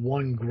wasn't just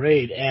one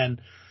grade. And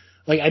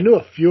I knew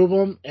a few of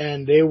them,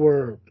 and they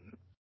were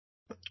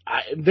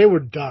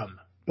dumb.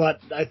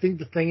 But I think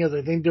the thing is,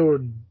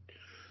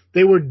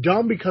 they were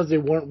dumb because they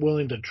weren't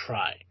willing to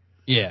try.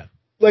 Yeah.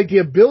 The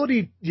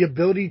ability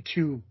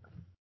to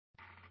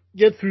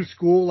get through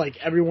school like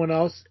everyone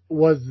else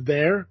was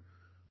there,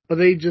 but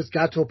they just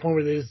got to a point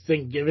where they just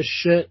didn't give a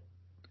shit.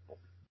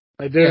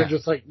 They're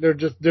just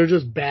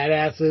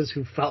badasses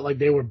who felt like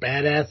they were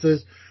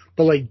badasses,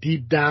 but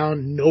deep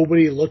down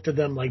nobody looked at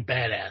them like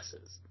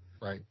badasses.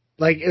 Right.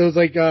 It was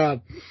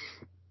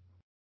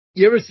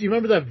you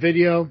remember that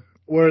video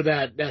where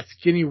that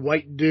skinny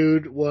white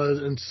dude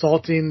was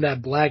insulting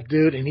that black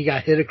dude and he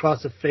got hit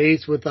across the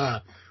face with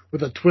a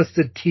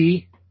twisted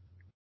T?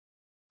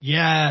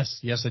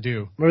 Yes, I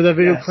do. Remember that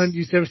video, Yes. Clint?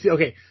 You ever see?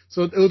 Okay,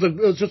 so it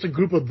was just a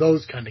group of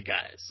those kind of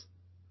guys.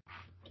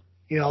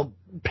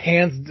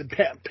 Pants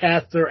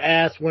past their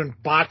ass, wearing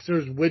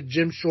boxers with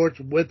gym shorts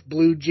with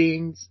blue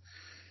jeans,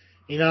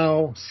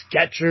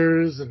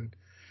 Skechers, and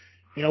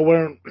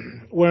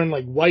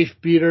wearing wife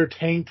beater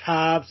tank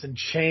tops and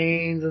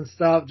chains and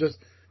stuff. Just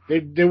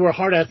they were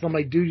hard ass. I'm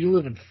like, dude, you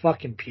live in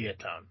fucking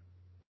Peatown.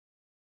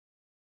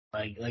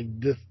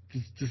 This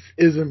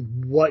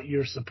isn't what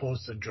you're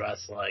supposed to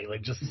dress like.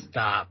 Just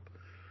stop.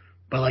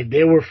 But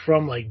they were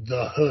from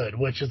the hood,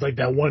 which is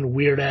that one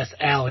weird ass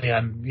alley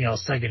on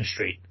 2nd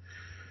Street.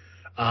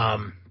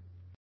 God,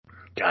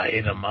 I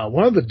hate him.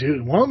 One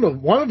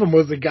of them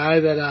was the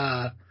guy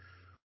that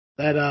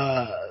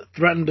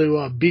threatened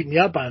to beat me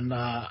up on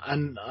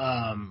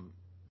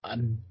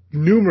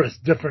numerous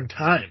different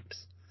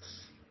times.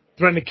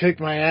 Threatened to kick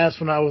my ass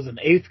when I was an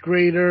 8th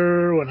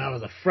grader, when I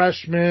was a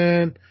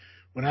freshman,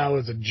 when I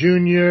was a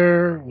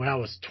junior, when I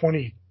was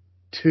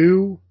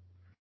 22.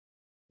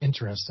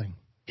 Interesting.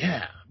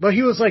 Yeah, but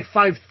he was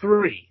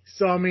 5'3",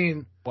 so I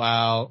mean.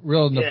 Wow,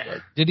 Yeah.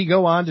 Did he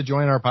go on to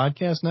join our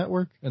podcast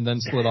network and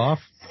then split off?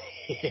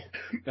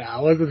 Nah,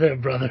 it wasn't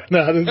him, brother.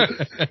 No,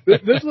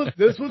 this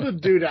was a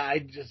dude.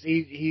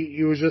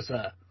 He was just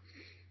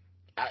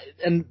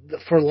and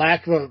for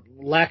lack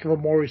of a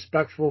more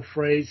respectful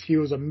phrase, he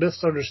was a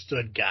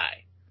misunderstood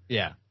guy.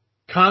 Yeah.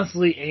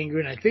 Constantly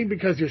angry, and I think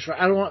because he was,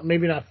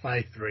 maybe not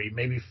 5'3",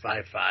 maybe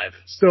 5'5".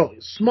 Still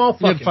small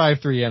fucking. He had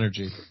 5'3"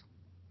 energy.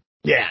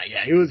 Yeah,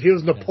 he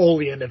was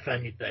Napoleon, if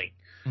anything.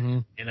 Mm-hmm.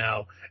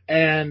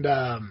 And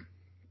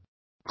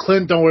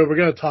Clint, don't worry, we're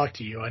gonna talk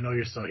to you. I know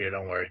you're still here.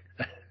 Don't worry.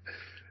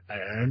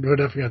 We're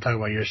definitely gonna talk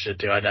about your shit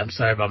too. I'm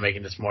sorry about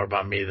making this more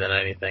about me than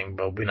anything,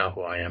 but we know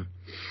who I am.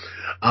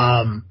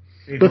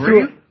 But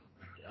were you?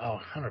 Oh,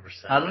 100%.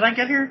 How did I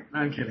get here? No,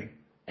 I'm kidding.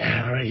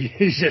 All right,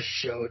 he just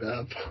showed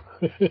up.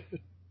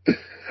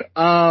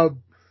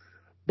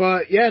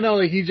 But yeah, no,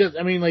 he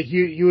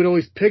would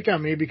always pick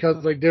on me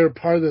because they were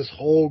part of this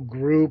whole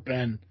group,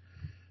 and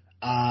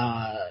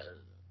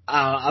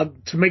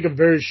to make a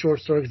very short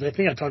story, because I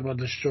think I talked about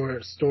this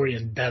short story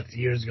in depth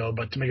years ago,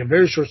 but to make a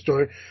very short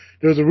story,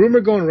 there was a rumor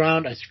going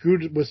around I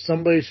screwed with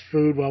somebody's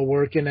food while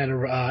working at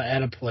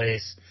a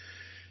place.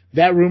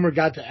 That rumor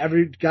got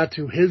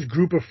to his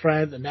group of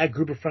friends, and that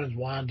group of friends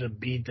wanted to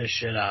beat the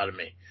shit out of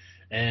me.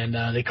 And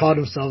they called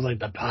themselves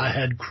the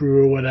Pothead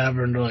Crew or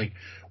whatever, and they're like,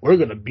 we're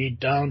gonna beat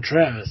down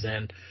Travis.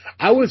 And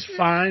I was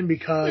fine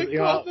because they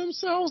called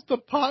themselves the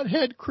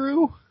Pothead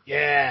Crew.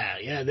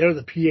 Yeah, they're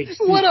the PhD.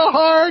 What a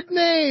hard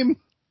name!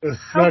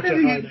 How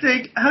can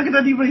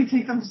anybody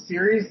take them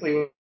seriously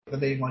with a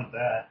name like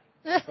that?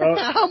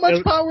 How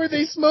much pot were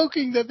they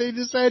smoking that they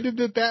decided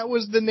that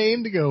was the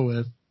name to go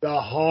with? The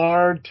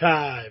hard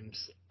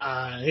times,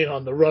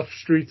 on the rough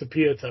streets of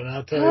Peatown,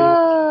 I'll tell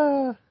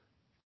you.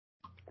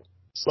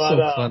 So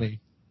funny.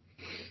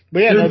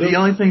 But yeah, the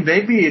only thing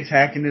they'd be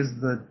attacking is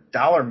the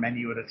dollar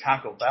menu at a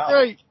Taco Bell.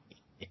 Right.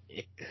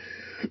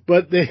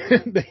 But there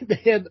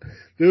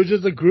was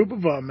just a group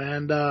of them,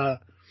 and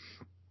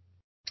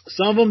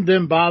some of them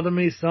didn't bother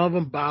me, some of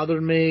them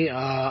bothered me.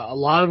 A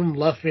lot of them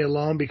left me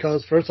alone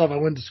because, first off, I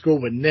went to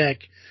school with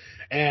Nick,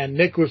 and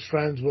Nick was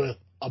friends with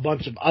a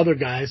bunch of other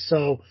guys.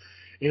 So,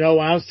 when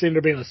I was sitting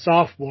there being a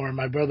sophomore, and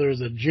my brother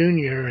is a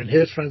junior, and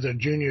his friends are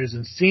juniors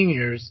and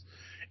seniors,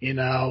 and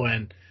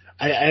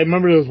I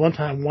remember there was one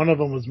time one of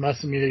them was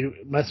messing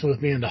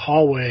with me in the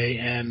hallway,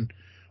 and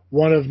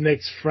one of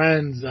Nick's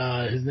friends,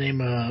 his name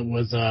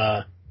was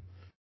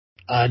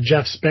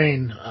Jeff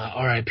Spain,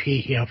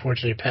 R.I.P. He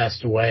unfortunately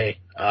passed away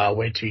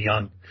way too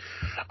young.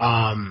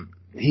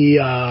 he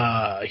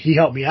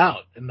helped me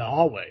out in the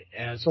hallway.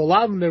 And so a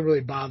lot of them didn't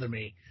really bother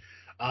me,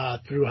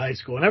 through high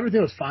school, and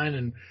everything was fine.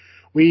 And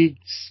we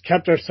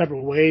kept our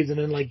separate ways. And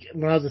then, like,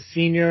 when I was a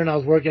senior and I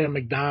was working at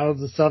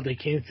McDonald's and stuff, they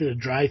came through the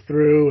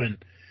drive-through,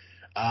 and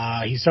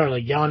he started,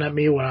 like, yelling at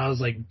me when I was,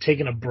 like,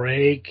 taking a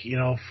break,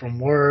 from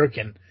work.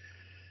 And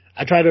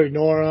I tried to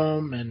ignore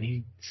him, and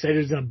he said he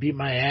was going to beat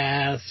my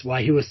ass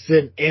while he was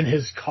sitting in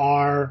his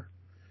car.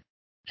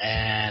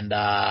 And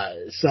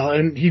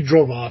and he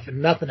drove off,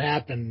 and nothing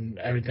happened,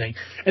 everything.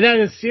 And then I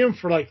didn't see him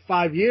for like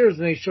 5 years,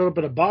 and then he showed up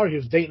at a bar. He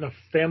was dating a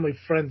family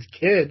friend's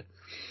kid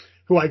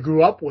who I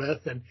grew up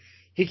with, and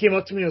he came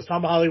up to me and was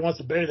talking about how he wants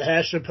to bury the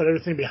hatchet and put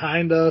everything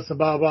behind us and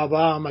blah, blah,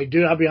 blah. I'm like,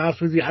 dude, I'll be honest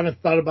with you, I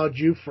haven't thought about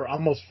you for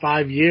almost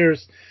 5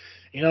 years.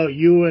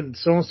 You and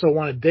so-and-so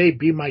want to date,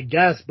 be my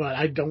guest, but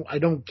I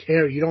don't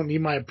care. You don't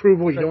need my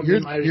approval. You don't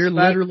need my respect. You're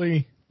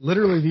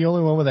literally the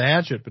only one with a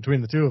hatchet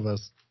between the two of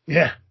us.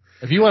 Yeah.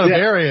 If you want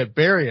to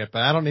bury it,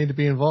 but I don't need to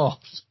be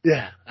involved.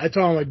 Yeah. I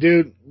told him, like,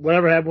 dude,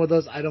 whatever happened with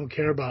us, I don't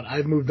care about.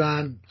 I've moved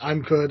on.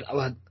 I'm good.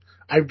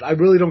 I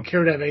really don't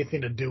care to have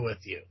anything to do with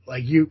you.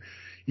 Like, you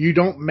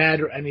don't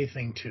matter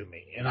anything to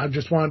me. And I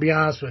just want to be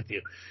honest with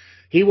you.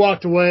 He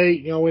walked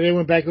away, when they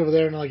went back over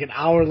there, and like an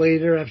hour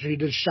later, after he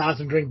did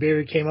shots and drink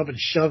beer, he came up and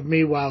shoved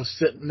me while I was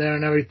sitting there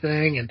and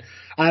everything. And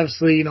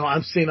obviously,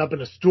 I'm sitting up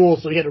in a stool,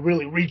 so he had to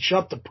really reach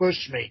up to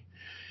push me,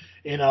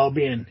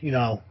 being,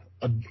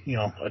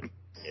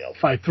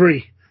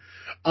 5'3".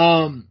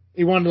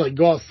 He wanted to, like,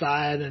 go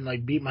outside and,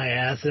 like, beat my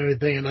ass and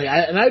everything. And, like,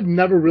 I've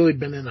never really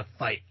been in a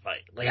fight.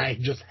 Like, I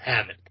just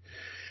haven't.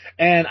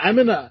 And I'm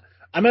at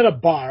a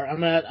bar.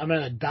 I'm at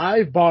a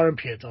dive bar in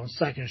Pietro on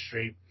 2nd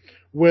Street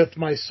with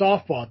my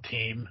softball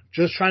team,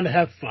 just trying to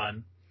have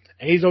fun.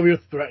 And he's over here,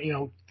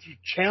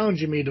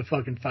 challenging me to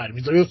fucking fight him.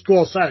 He's like, let's go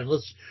outside.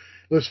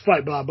 Let's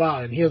fight, blah,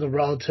 blah. And he has a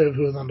relative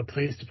who was on the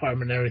police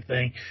department and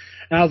everything.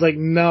 And I was like,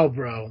 no,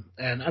 bro.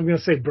 And I'm going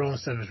to say bro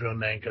instead of his real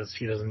name because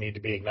he doesn't need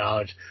to be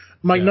acknowledged.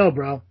 I'm like, no,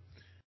 bro.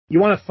 You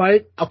want to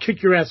fight? I'll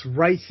kick your ass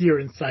right here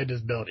inside this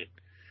building.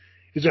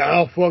 He's like,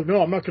 oh, fuck,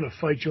 no, I'm not going to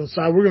fight you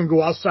inside. We're going to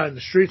go outside in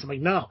the streets. I'm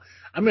like, no,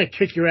 I'm going to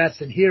kick your ass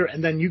in here,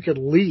 and then you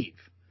can leave.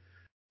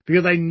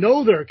 Because I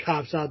know there are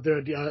cops out there,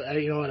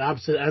 at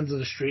opposite ends of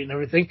the street and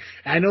everything.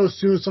 And I know as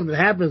soon as something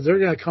happens, they're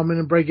going to come in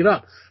and break it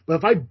up. But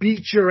if I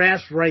beat your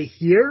ass right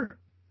here,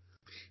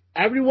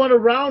 everyone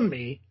around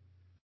me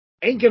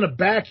ain't going to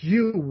back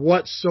you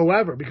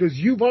whatsoever because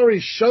you've already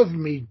shoved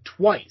me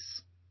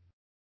twice.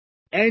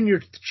 And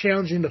you're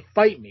challenging to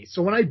fight me.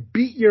 So when I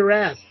beat your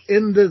ass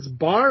in this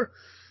bar,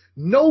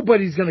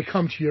 nobody's going to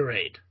come to your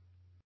aid.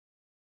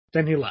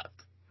 Then he left.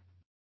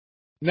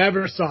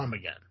 Never saw him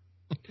again.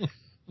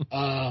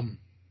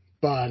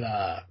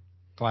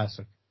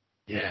 Classic.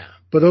 Yeah.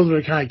 But those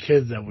were the kind of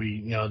kids that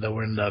that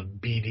were in the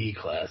BD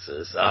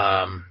classes.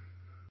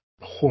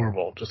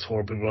 Horrible. Just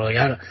horrible people.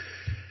 Like,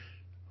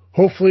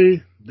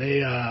 hopefully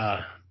they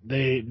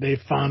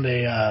found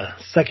a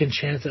second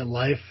chance at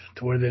life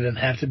to where they didn't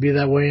have to be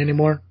that way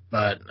anymore.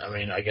 But,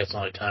 I guess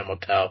only time will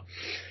tell.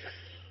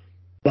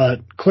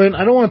 But, Clint,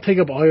 I don't want to take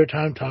up all your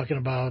time talking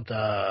about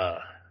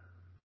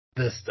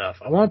this stuff.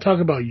 I want to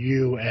talk about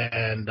you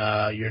and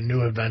your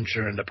new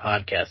adventure into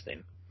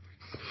podcasting.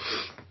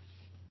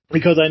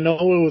 Because I know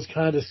it was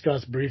kind of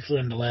discussed briefly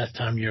in the last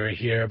time you were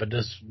here, but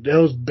that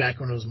was back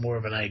when it was more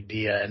of an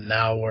idea, and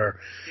now we're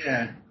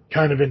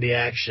kind of in the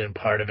action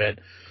part of it.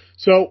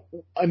 So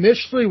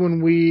initially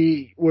when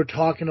we were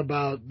talking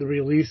about the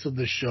release of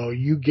the show,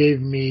 you gave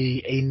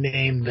me a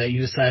name that you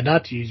decided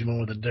not to use. You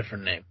went with a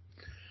different name.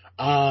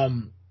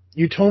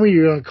 You told me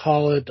you were going to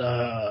call it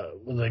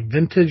like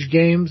Vintage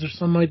Games or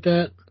something like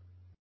that.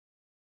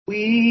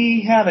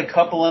 We had a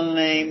couple of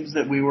names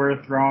that we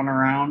were throwing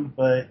around,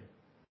 but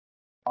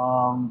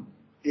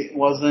it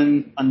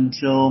wasn't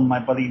until my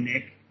buddy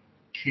Nick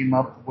came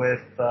up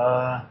with,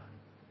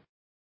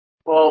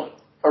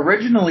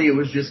 originally it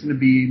was just going to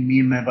be me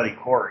and my buddy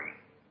Corey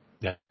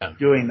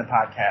doing the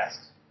podcast.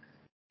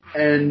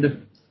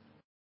 And,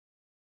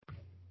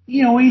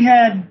 we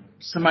had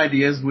some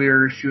ideas we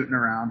were shooting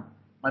around.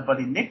 My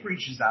buddy Nick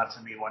reaches out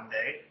to me one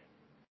day,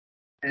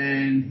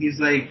 and he's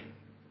like,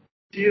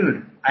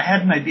 dude, I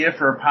had an idea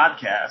for a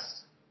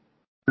podcast.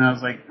 And I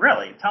was like,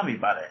 really? Tell me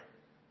about it.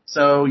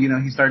 So,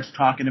 he starts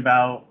talking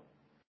about,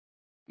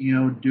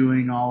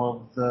 doing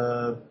all of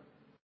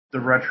the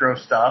retro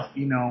stuff.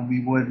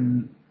 We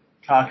wouldn't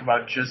talk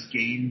about just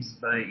games,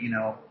 but,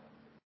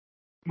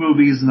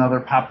 movies and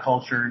other pop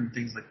culture and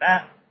things like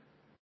that.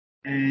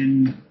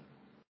 And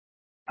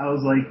I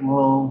was like,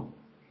 well,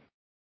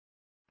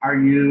 are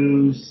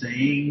you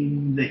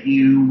saying that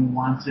you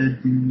want to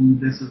do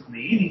this with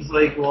me? And he's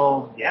like,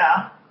 well,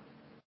 yeah.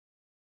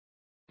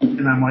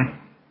 And I'm like,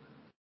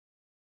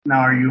 now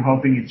are you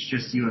hoping it's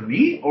just you and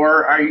me?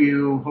 Or are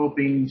you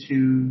hoping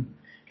to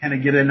kind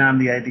of get in on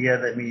the idea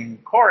that me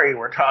and Corey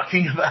were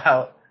talking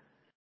about?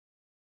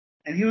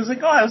 And he was like,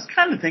 oh, I was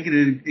kind of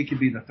thinking it could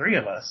be the three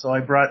of us. So I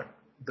brought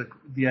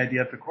the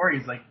idea up to Corey.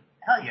 He's like,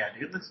 hell yeah,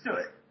 dude, let's do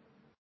it.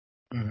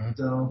 Mm-hmm.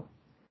 So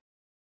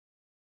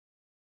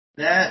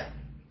that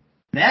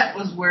that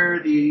was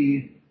where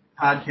the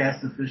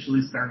podcast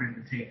officially started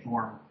to take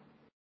form.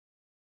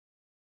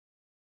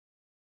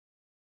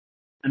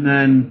 And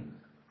then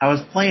I was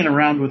playing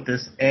around with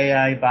this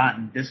AI bot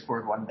in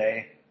Discord one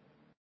day,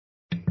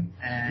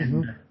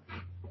 and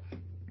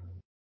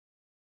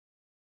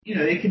you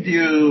know, it could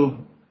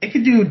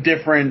do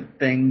different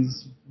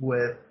things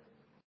with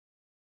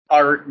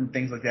art and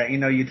things like that. You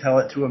know, you tell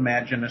it to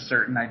imagine a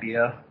certain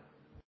idea,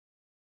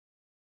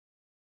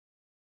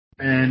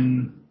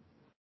 and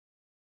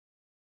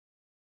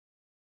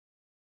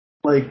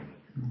like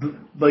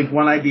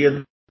one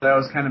idea that I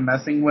was kind of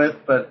messing with,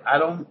 but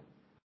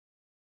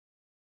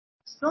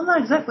still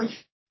not exactly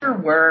sure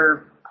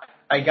where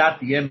I got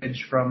the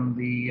image from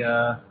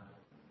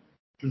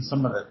from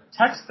some of the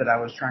text that I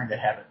was trying to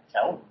have it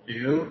tell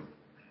to.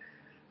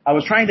 I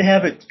was trying to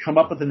have it come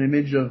up with an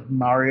image of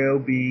Mario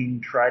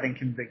being tried and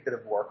convicted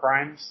of war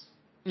crimes.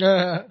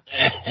 But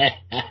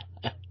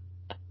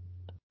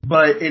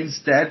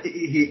instead,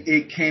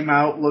 it came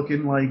out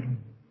looking like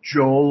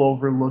Joel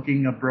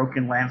overlooking a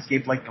broken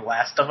landscape like The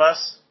Last of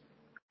Us.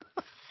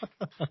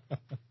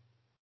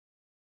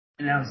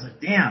 And I was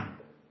like, damn.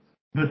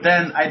 But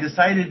then I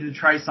decided to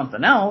try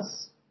something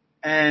else,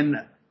 and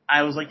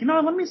I was like, you know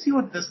what, let me see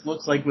what this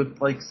looks like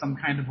with like some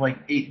kind of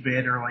like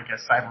 8-bit or like a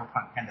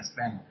cyberpunk kind of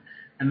spin.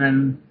 And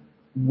then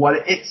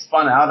what it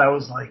spun out, I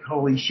was like,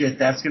 holy shit,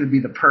 that's going to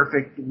be the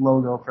perfect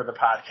logo for the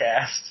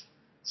podcast.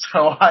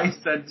 So I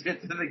sent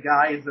it to the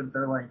guys, and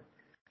they're like,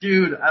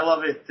 dude, I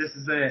love it. This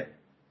is it.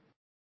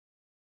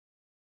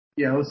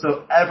 You know,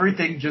 so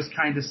everything just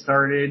kind of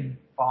started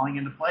falling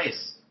into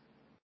place.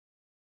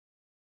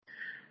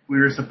 We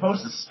were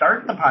supposed to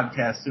start the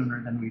podcast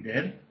sooner than we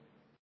did.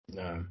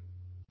 No.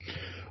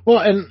 Well,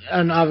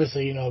 and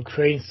obviously, you know,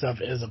 creating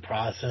stuff is a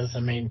process. I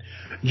mean,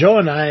 Joe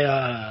and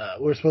I,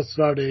 we're supposed to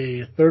start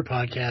a third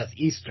podcast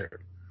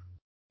Easter.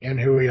 And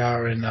here we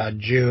are in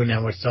June,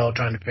 and we're still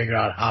trying to figure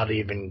out how to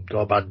even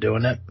go about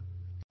doing it.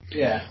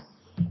 Yeah.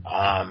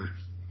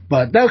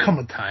 But that'll come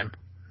with time.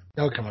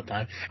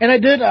 And I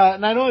did,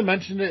 and I know I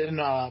mentioned it in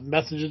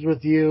messages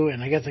with you,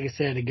 and I guess I can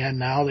say it again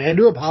now. I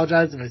do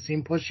apologize if I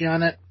seem pushy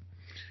on it.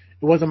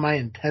 It wasn't my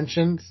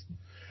intentions.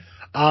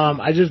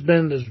 I just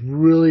been this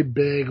really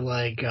big,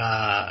 like,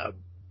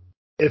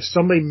 if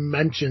somebody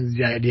mentions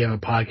the idea of a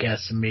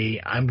podcast to me,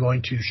 I'm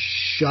going to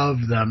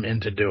shove them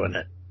into doing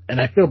it.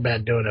 And I feel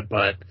bad doing it,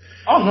 but...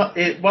 Oh, no,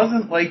 it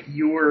wasn't like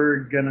you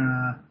were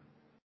gonna,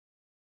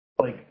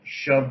 like,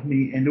 shove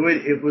me into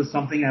it. It was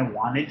something I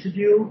wanted to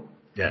do.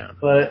 Yeah.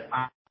 But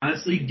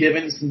honestly,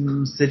 given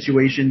some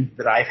situations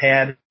that I've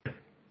had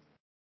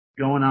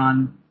going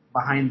on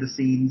behind the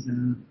scenes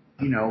and,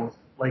 you know,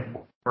 like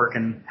work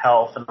and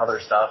health and other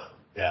stuff.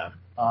 Yeah.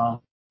 I've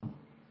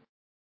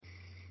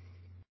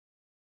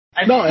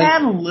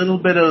had a little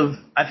bit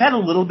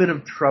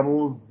of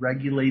trouble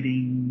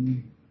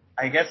regulating,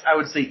 I guess I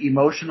would say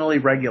emotionally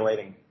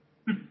regulating.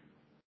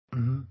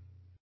 Mm-hmm.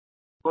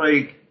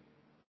 Like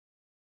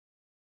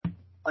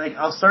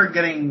I'll start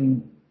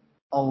getting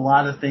a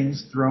lot of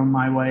things thrown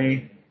my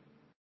way,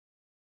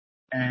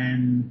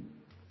 and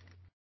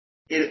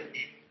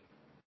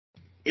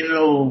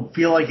it'll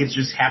feel like it's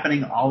just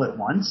happening all at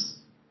once.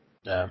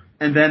 Yeah.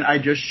 And then I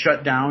just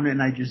shut down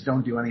and I just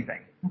don't do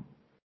anything.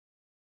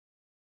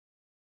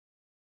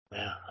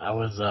 Yeah, I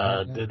was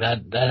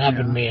that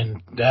happened to me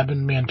in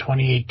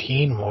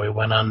 2018 when we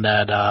went on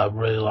that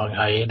really long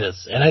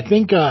hiatus. And I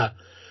think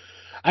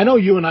I know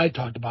you and I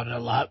talked about it a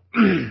lot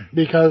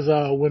because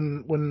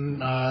when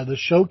the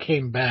show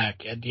came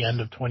back at the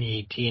end of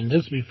 2018,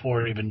 this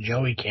before even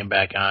Joey came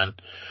back on.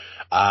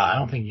 I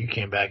don't think you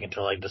came back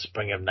until like the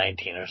spring of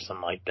 19 or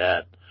something like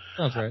that.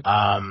 That's right.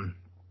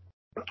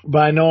 But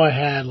I know I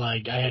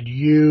had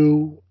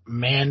you,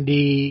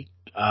 Mandy,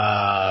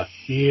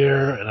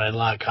 Fear, and I had a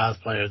lot of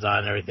cosplayers on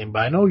and everything.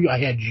 But I know I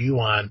had you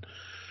on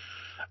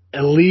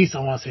at least, I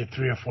want to say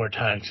 3 or 4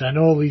 times. Cause I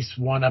know at least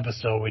one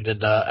episode we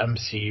did the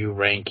MCU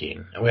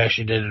ranking, and we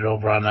actually did it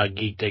over on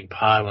Geek Dig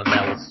Pod when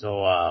that was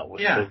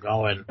still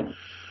going.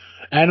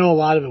 And I know a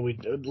lot of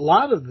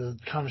the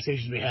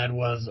conversations we had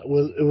was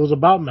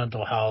about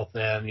mental health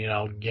and, you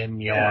know,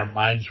 getting, you know, our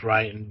minds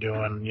right and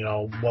doing, you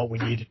know, what we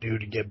need to do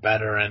to get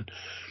better. And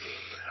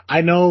I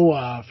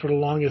know, for the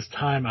longest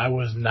time I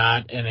was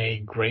not in a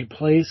great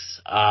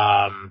place.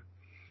 A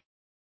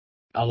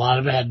lot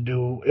of it had to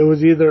do, it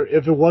was either,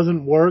 if it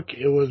wasn't work,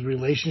 it was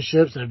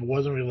relationships. And if it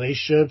wasn't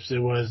relationships, it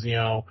was, you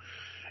know,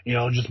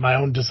 just my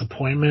own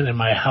disappointment in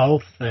my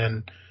health.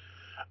 And,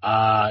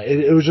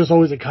 it was just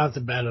always a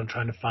constant battle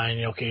trying to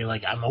find, okay,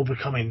 like I'm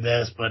overcoming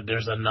this, but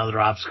there's another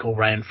obstacle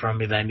right in front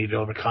of me that I need to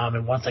overcome.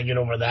 And once I get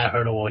over that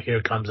hurdle, well,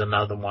 here comes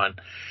another one.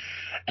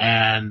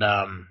 And,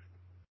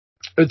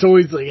 it's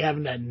always like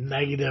having that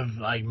negative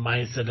like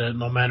mindset that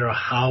no matter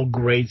how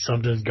great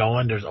something's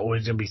going, there's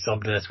always going to be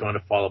something that's going to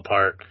fall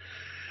apart.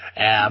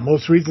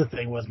 Most recent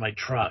thing was my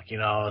truck. You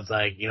know, it's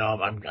like, you know,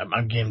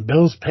 I'm getting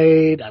bills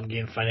paid. I'm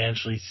getting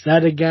financially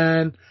set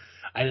again.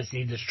 I just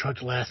need this truck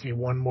to last me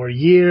one more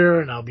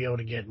year, and I'll be able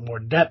to get more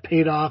debt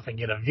paid off and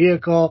get a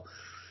vehicle.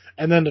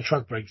 And then the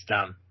truck breaks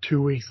down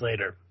 2 weeks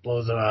later,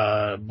 blows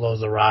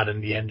a rod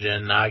in the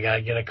engine. Now I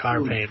gotta get a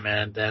car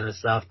payment and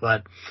stuff.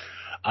 But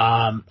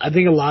I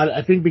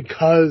think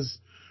because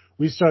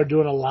we started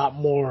doing a lot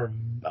more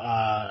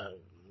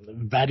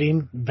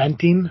venting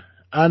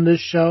on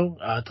this show,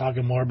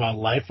 talking more about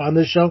life on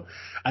this show,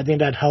 I think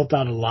that helped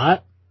out a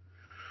lot.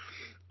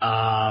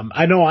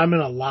 I know I'm in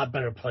a lot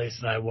better place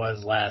than I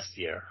was last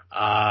year.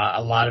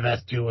 A lot of it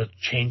has to do with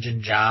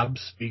changing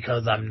jobs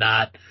because I'm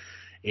not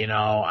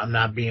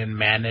being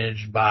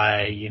managed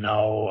by,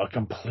 a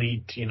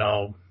complete,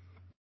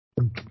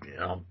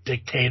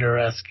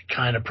 dictator-esque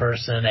kind of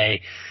person,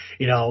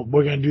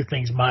 we're going to do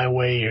things my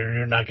way or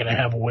you're not going to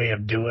have a way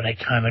of doing it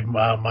kind of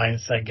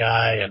mindset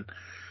guy. And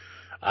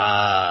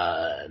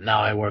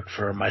now I work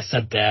for my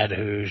stepdad,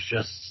 who's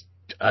just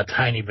a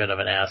tiny bit of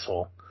an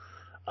asshole.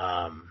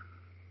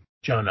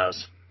 Joe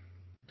knows.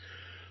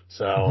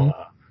 So,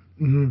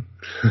 you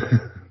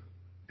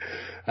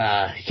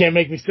can't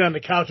make me sit on the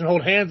couch and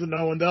hold hands with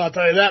no one, though, I'll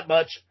tell you that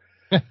much.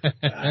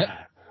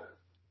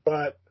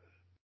 But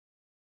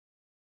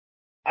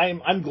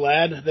I'm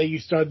glad that you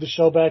started the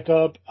show back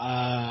up.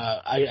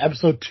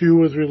 Episode 2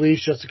 was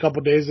released just a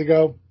couple days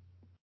ago.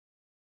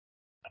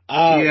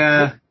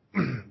 Yeah.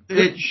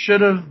 It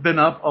should have been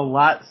up a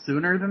lot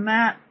sooner than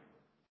that.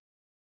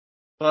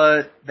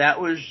 But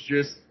that was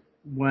just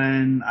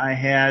when I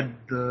had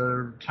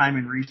the time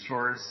and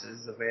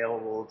resources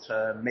available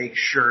to make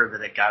sure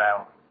that it got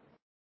out.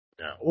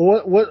 Yeah.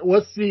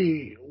 What's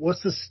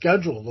the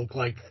schedule look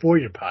like for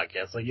your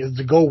podcast? Like, is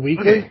it go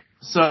weekly? Okay.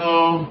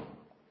 So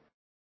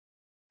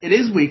it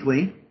is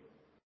weekly.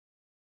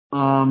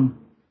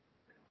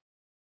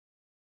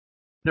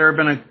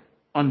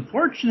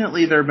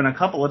 Unfortunately, there have been a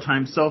couple of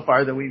times so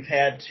far that we've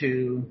had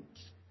to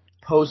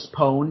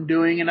postpone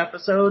doing an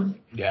episode.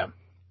 Yeah.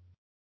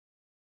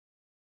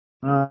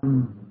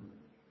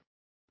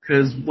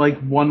 Because like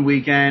one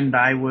weekend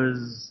I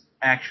was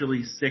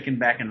actually sick and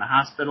back in the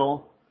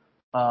hospital.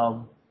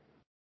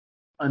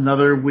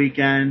 Another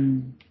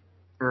weekend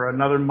or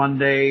another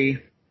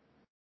Monday,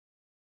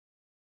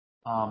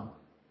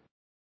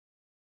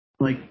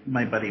 like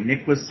my buddy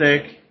Nick was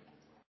sick,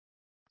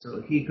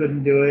 so he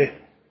couldn't do it.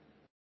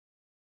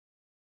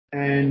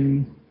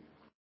 And,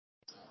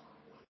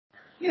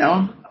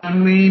 it's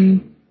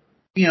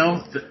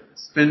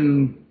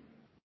been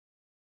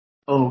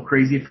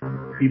crazy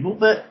for people,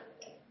 but,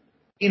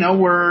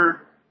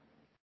 we're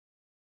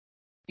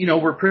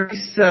pretty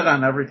set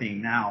on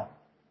everything now.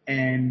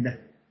 And,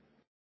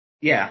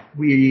 yeah,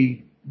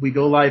 we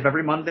go live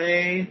every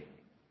Monday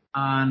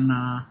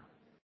on,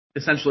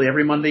 essentially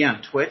every Monday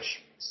on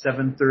Twitch,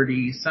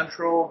 7:30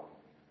 Central.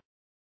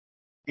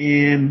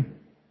 And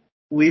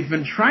we've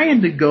been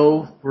trying to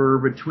go for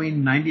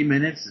between 90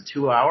 minutes to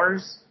 2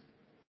 hours.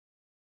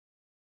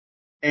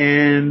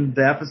 And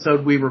the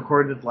episode we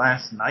recorded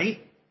last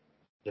night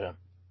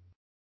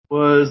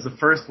was the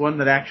first one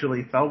that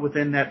actually fell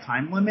within that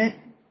time limit.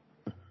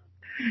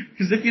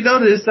 Because if you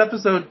notice,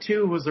 episode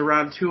 2 was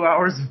around 2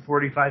 hours and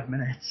 45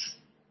 minutes.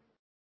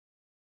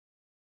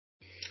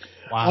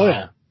 Wow. Oh,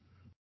 yeah.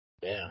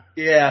 Yeah.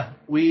 Yeah.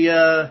 We,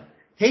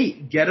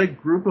 get a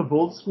group of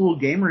old school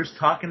gamers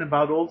talking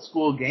about old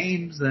school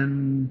games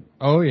and...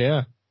 Oh,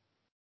 yeah.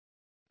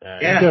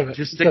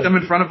 Just stick them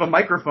in front of a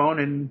microphone,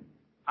 and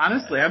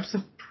honestly, I'm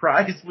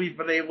surprised we've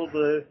been able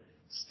to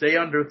stay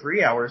under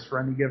 3 hours for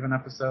any given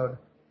episode.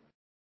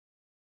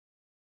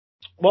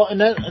 Well, and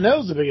that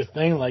was the biggest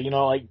thing. Like,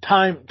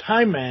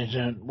 time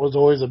management was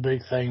always a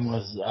big thing.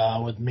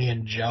 With me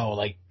and Joe,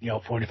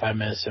 45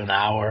 minutes to an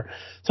hour.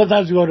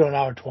 Sometimes we go to an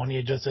hour 20.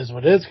 It just is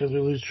what it is because we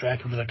lose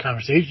track of the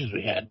conversations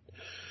we had.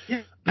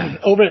 Yeah.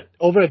 Over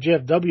at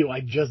JFW, I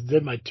just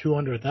did my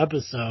 200th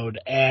episode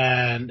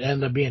and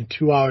ended up being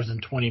 2 hours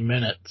and 20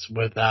 minutes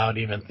without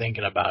even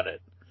thinking about it.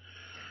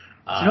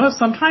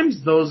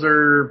 Sometimes those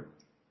are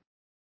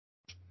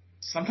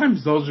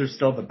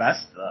still the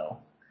best though,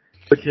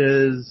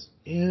 because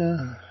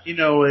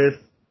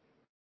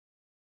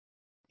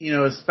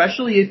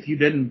especially if you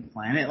didn't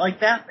plan it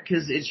like that,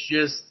 because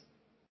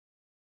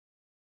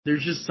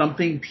there's just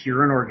something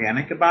pure and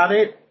organic about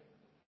it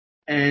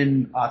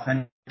and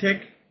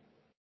authentic.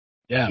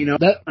 Yeah.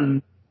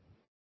 And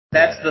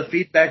that's the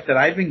feedback that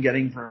I've been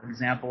getting, for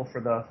example,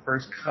 for the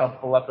first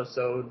couple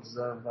episodes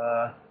of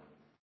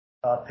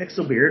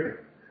Pixelbeard.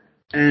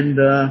 And,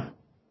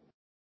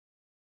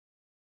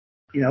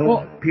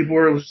 people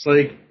were just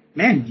like,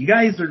 man, you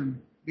guys are,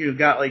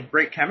 got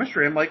great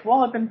chemistry. I'm like,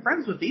 well, I've been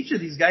friends with each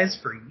of these guys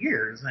for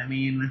years. I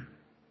mean,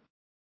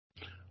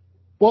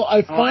 well,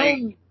 I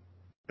found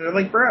they're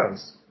like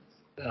bros.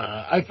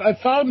 I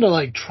found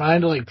that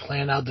trying to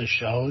plan out the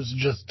shows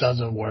just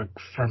doesn't work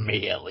for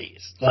me, at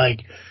least. I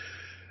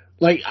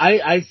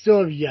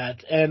still have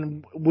yet,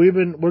 and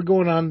we're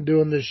going on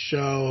doing this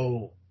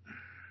show,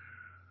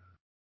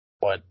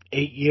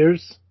 8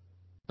 years?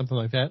 Something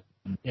like that.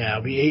 Yeah,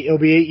 it'll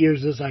be 8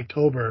 years this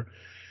October,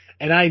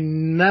 and I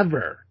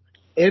never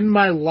in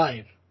my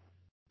life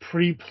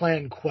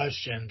pre-planned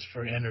questions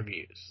for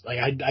interviews.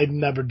 I'd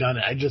never done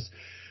it. I just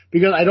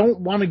because I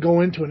don't want to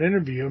go into an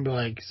interview and be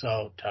like,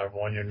 so tell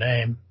everyone your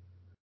name,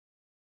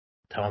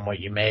 tell them what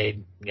you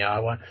made. You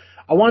know,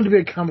 I want it to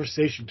be a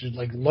conversation to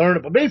like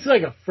learn, but basically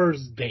like a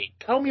first date.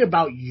 Tell me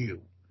about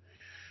you.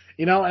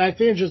 You know, and I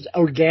think it just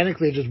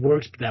organically it just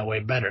works that way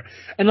better.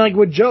 And like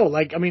with Joe,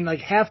 like I mean, like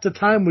half the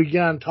time we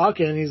get on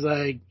talking, and he's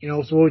like, you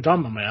know, so what are we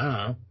talking about? I'm like, I don't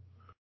know.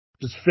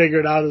 Just figure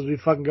it out as we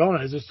fucking go.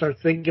 And I just start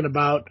thinking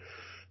about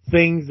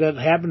things that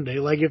happened today.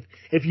 Like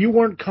if you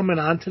weren't coming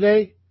on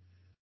today,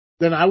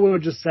 then I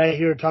would just sit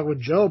here and talk with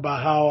Joe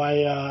about how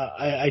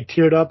I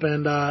teared up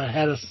and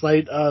had a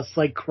slight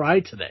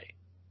cry today.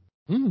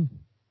 Mm.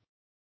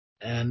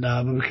 And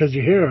but because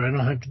you're here, I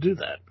don't have to do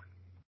that.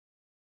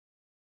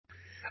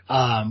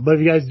 But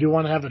if you guys do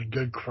want to have a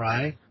good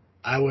cry,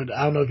 I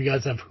don't know if you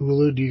guys have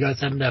Hulu. Do you guys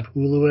happen to have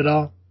Hulu at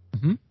all?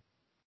 Mm-hmm.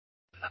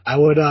 I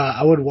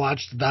would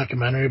watch the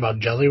documentary about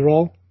Jelly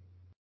Roll.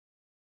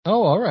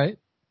 Oh, all right.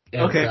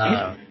 Okay.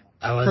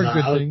 Heard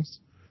good things.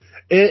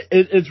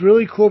 It's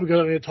really cool because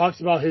I mean, it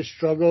talks about his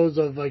struggles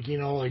of like, you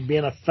know, like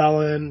being a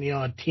felon, you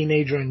know, a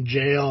teenager in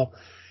jail.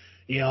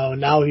 You know,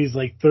 now he's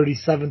like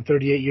 37,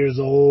 38 years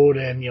old,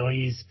 and, you know,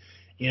 he's,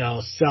 you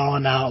know,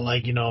 selling out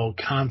like, you know,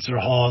 concert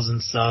halls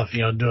and stuff,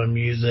 you know, doing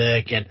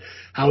music, and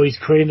how he's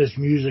creating this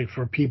music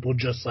for people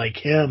just like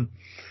him.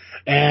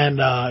 And,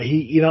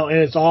 he, you know, and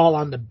it's all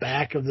on the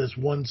back of this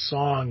one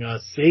song,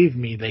 Save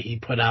Me, that he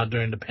put out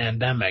during the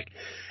pandemic.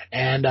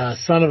 And,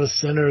 Son of a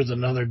Sinner is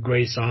another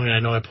great song, and I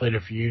know I played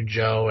it for you,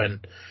 Joe.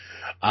 And,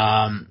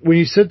 when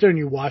you sit there and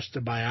you watch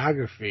the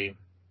biography,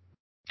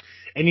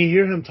 and you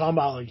hear him talking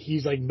about like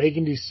he's like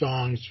making these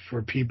songs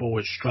for people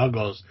with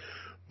struggles,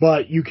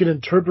 but you can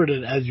interpret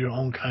it as your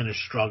own kind of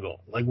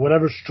struggle. Like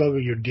whatever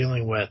struggle you're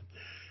dealing with,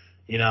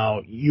 you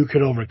know, you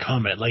could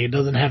overcome it. Like it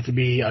doesn't have to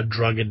be a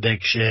drug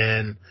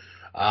addiction,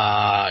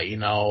 you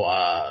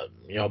know,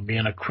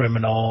 being a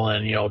criminal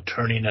and, you know,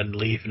 turning a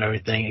leaf and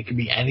everything. It could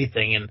be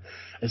anything. And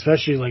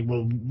especially like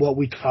what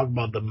we talk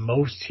about the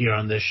most here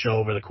on this show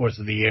over the course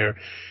of the year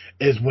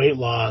is weight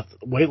loss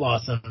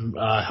and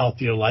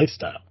healthier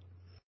lifestyle.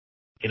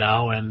 You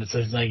know, and it's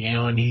just like, you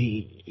know, and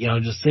he, you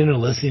know, just sitting there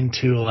listening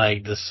to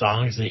like the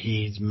songs that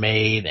he's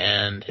made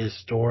and his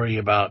story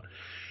about,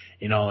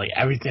 you know, like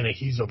everything that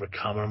he's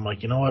overcome. And I'm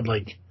like, you know what,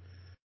 like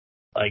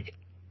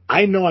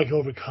I know I can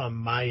overcome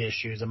my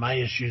issues, and my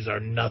issues are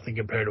nothing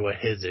compared to what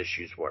his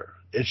issues were.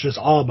 It's just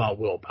all about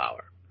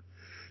willpower.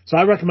 So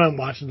I recommend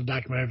watching the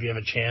documentary if you have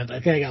a chance. I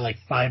think I got like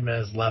 5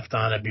 minutes left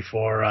on it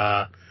before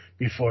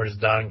it's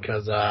done,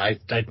 because I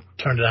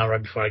turned it on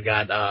right before I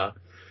got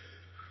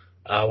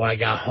when I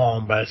got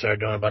home, but I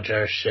started doing a bunch of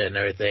other shit and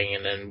everything,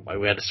 and then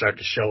we had to start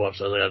the show up,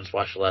 so I was like, I'll just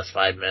watch the last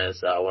 5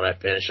 minutes when I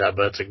finish up.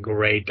 But it's a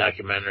great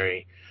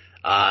documentary.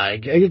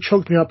 It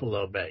choked me up a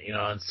little bit, you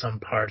know, in some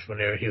parts when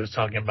he was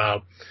talking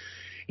about,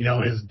 you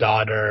know, his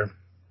daughter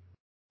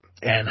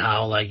and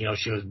how, like, you know,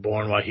 she was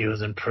born while he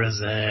was in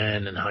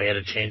prison, and how he had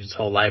to change his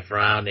whole life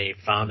around, and he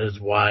found his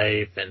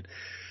wife, and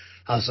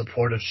how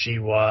supportive she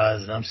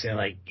was. And I'm saying,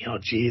 like, you know,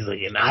 geez,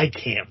 like, and I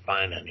can't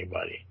find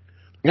anybody.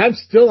 And I'm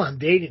still on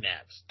dating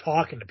apps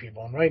talking to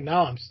people, and right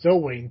now I'm still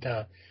waiting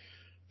to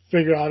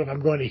figure out if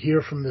I'm going to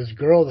hear from this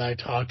girl that I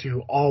talked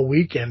to all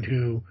weekend,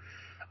 who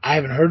I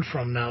haven't heard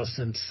from now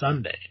since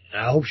Sunday.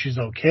 And I hope she's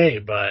okay,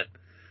 but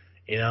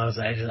you know,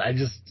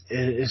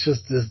 it's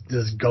just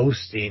this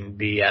ghosting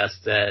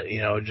BS that,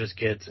 you know, just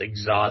gets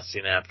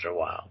exhausting after a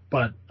while.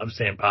 But I'm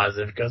staying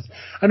positive because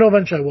I know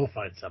eventually I will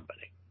find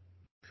somebody.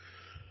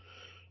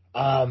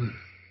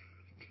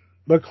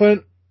 But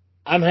Clint,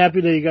 I'm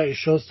happy that you got your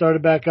show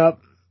started back up.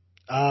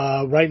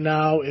 Right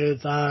now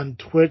it's on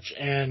Twitch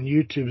and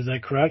YouTube. Is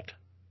that correct?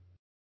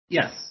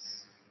 Yes.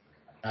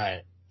 All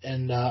right.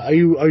 And are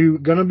you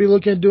gonna be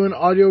looking at doing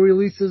audio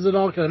releases at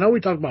all? Because I know we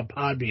talked about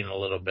Podbean a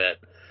little bit.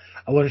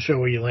 I wasn't sure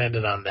where you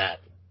landed on that.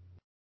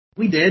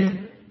 We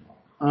did.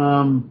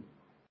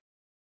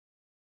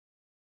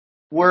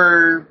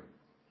 We're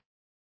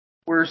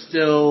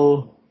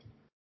still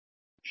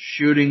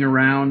shooting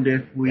around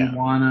if we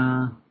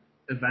wanna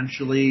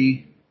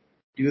eventually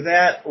do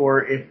that,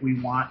 or if we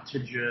want to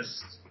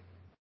just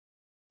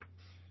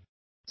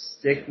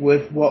stick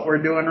with what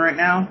we're doing right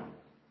now.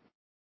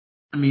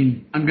 I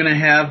mean, I'm going to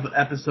have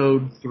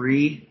episode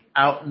 3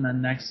 out in the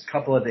next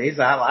couple of days.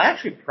 I'll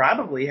actually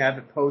probably have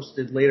it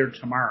posted later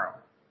tomorrow.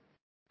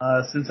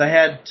 Since I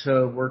had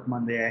to work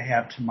Monday, I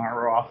have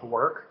tomorrow off of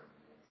work.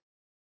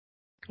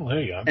 Oh,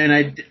 there you go.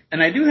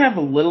 And I do have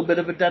a little bit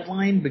of a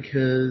deadline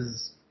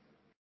because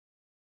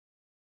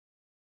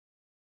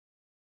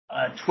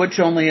Twitch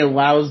only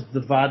allows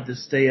the VOD to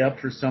stay up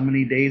for so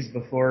many days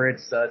before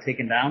it's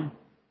taken down.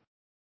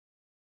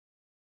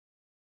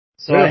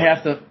 So really?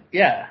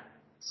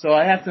 So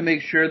I have to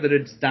make sure that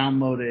it's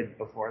downloaded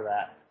before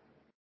that.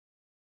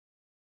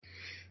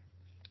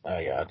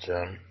 I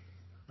gotcha.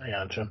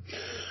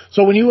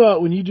 So when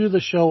you do the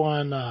show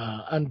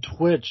on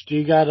Twitch, do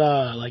you got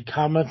like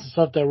comments and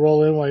stuff that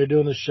roll in while you're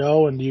doing the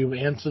show, and do you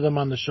answer them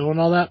on the show and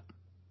all that?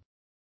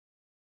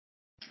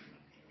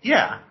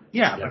 Yeah,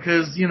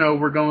 because, you know,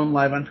 we're going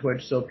live on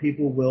Twitch, so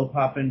people will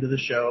pop into the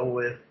show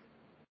with,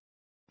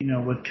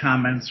 with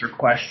comments or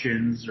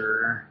questions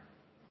or,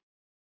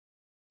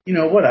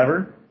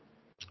 whatever.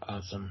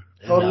 Awesome.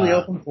 Totally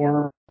open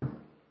forum.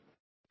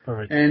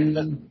 Perfect.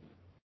 And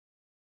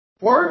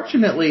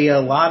fortunately,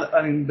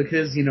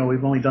 because,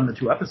 we've only done the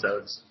 2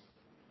 episodes.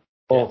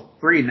 Well,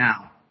 3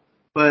 now.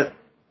 But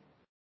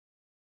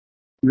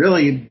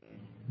really,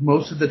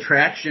 most of the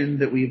traction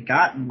that we've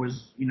gotten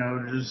was,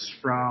 just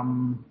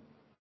from,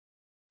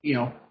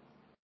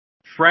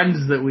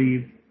 friends that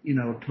we've,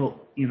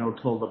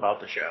 told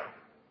about the show.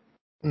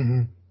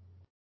 Mm-hmm.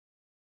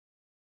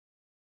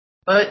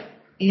 But,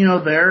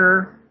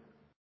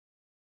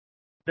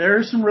 there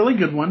are some really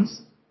good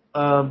ones.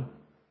 Our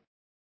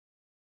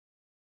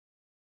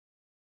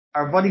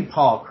buddy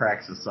Paul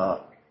cracks us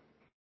up.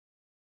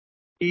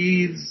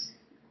 He's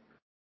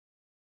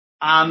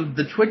on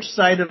the Twitch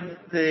side of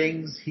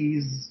things.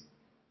 He's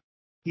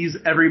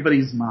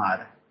everybody's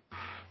mod.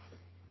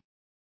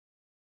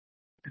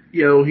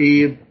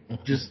 He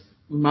just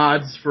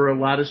mods for a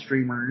lot of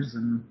streamers,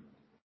 and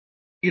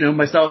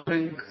myself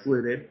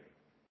included.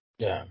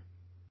 Yeah.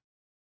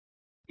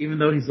 Even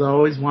though he's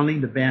always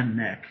wanting to ban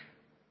Nick.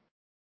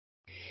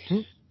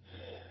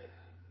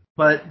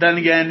 But then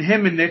again,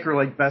 him and Nick are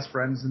like best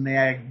friends, and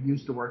they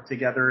used to work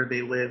together.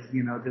 They live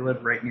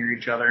right near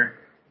each other.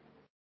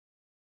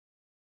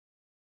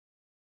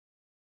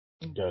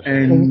 Gotcha.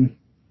 And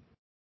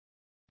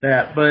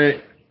that,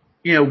 but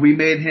we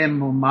made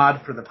him a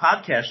mod for the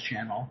podcast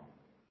channel.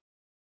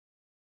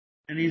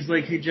 And he's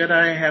like, "Hey Jedi,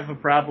 I have a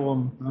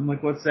problem." I'm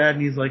like, "What's that?"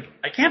 And he's like,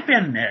 "I can't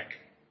ban Nick."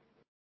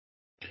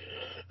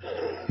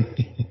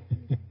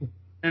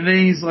 And then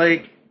he's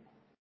like,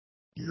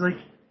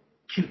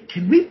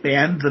 "Can we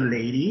ban the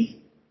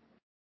lady?"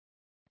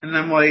 And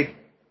I'm like,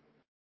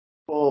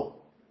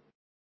 "Well,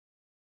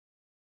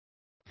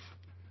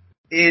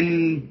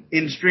 in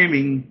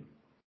streaming,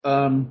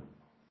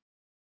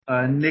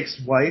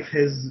 Nick's wife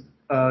has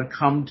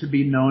come to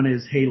be known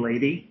as Hey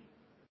Lady."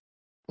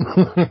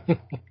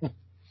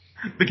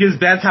 Because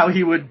that's how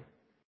he would,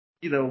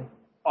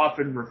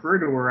 often refer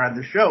to her on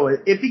the show.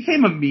 It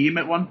became a meme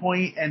at one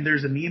point, and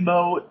there's an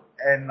emote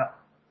and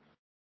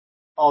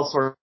all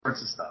sorts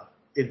of stuff.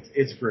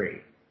 It's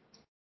great.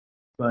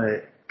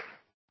 But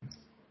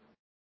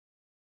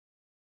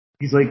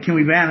he's like, "Can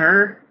we ban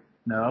her?"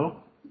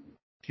 No.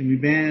 "Can we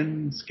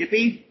ban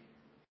Skippy?"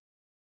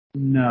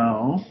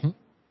 No.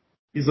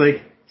 He's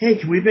like, "Hey,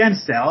 can we ban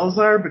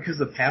Salazar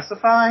because of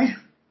Pacify?"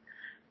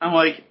 I'm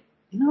like,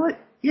 "You know what?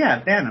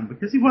 Yeah, ban him,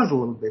 because he was a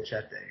little bitch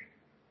that day."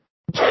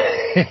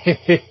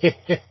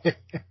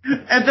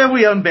 And then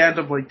we unbanned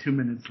him like 2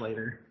 minutes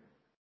later.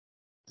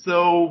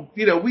 So,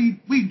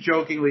 we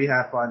jokingly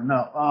have fun.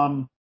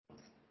 No,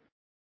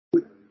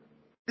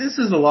 this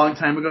is a long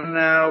time ago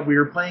now. We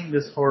were playing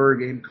this horror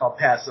game called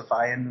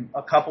Pacify, and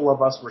a couple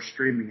of us were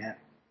streaming it.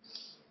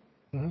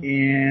 Mm-hmm.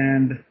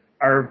 And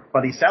our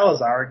buddy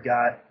Salazar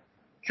got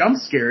jump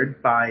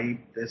scared by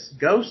this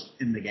ghost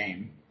in the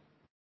game.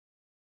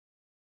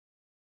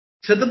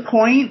 To the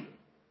point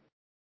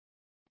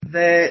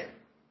that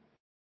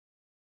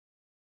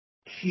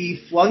he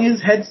flung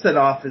his headset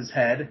off his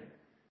head,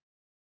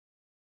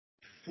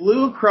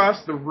 flew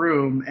across the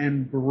room,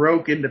 and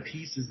broke into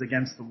pieces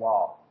against the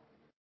wall.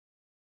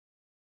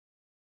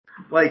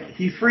 Like,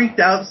 he freaked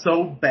out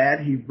so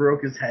bad he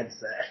broke his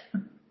headset.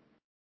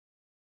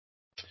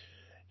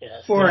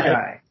 Yes, Poor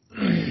guy.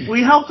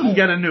 We helped him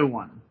get a new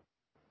one.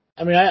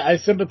 I mean, I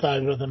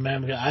sympathize with him,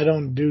 man, because I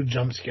don't do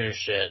jump scare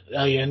shit.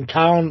 And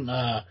Colin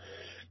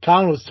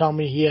was telling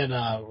me he had,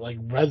 like,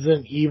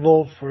 Resident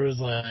Evil for his,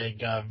 like,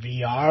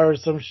 VR or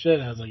some shit,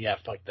 and I was like, yeah,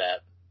 fuck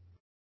that.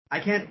 I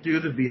can't do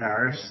the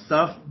VR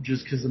stuff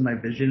just because of my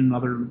vision and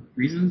other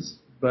reasons,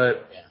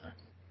 but yeah.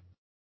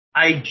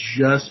 I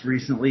just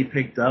recently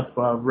picked up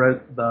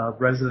the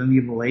Resident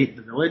Evil 8,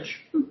 The Village,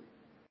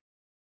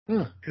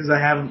 because I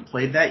haven't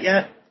played that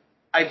yet.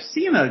 I've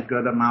seen a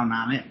good amount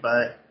on it,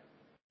 but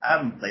I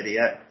haven't played it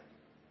yet.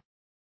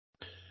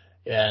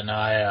 Yeah, no,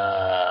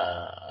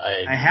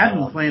 I have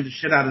been playing the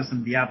shit out of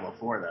some Diablo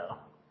 4, though.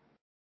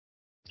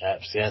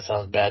 See, that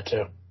sounds bad,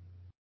 too.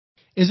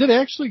 Is it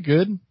actually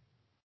good?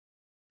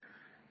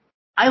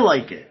 I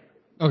like it.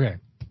 Okay.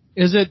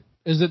 Is it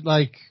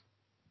like...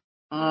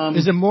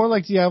 is it more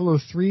like Diablo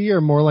 3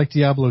 or more like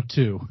Diablo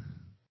 2?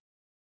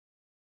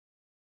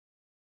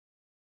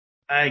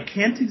 I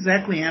can't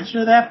exactly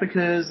answer that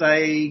because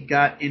I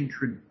got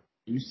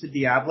introduced to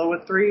Diablo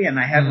with 3 and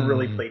I haven't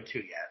really played 2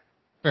 yet.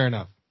 Fair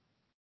enough.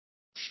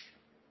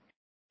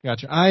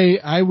 Gotcha.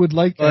 I would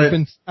like...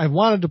 I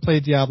wanted to play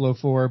Diablo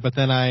 4, but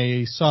then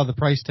I saw the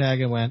price tag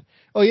and went,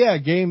 oh yeah,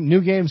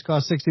 new games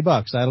cost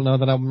 $60. I don't know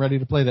that I'm ready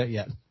to play that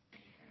yet.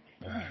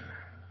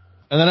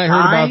 And then I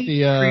heard about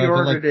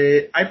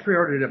I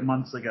pre-ordered it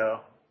months ago.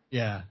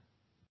 Yeah.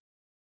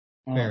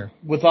 Fair.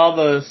 With all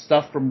the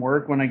stuff from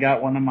work, when I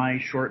got one of my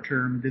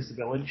short-term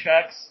disability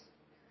checks,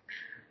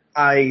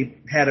 I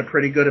had a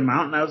pretty good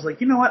amount, and I was like,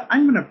 you know what?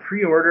 I'm going to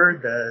pre-order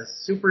the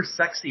super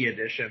sexy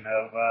edition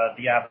of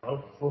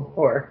Diablo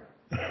 4.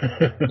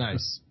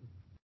 Nice.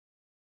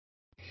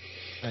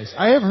 Nice.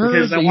 I have heard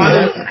because I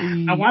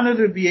wanted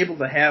to be able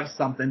to have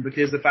something,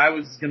 because if I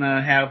was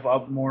gonna have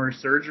more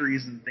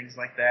surgeries and things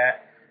like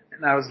that,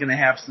 and I was gonna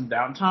have some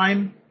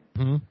downtime,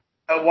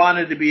 I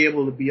wanted to be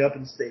able to be up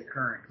and stay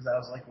current, because I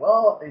was like,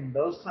 well, in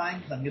those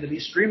times I'm gonna be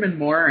streaming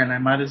more, and I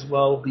might as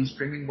well be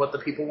streaming what the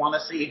people want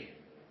to see.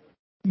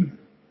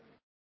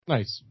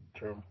 Nice.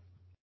 True.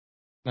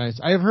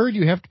 Nice. I have heard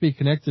you have to be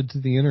connected to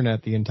the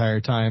internet the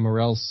entire time, or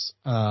else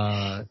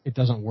it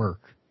doesn't work.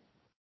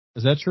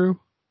 Is that true?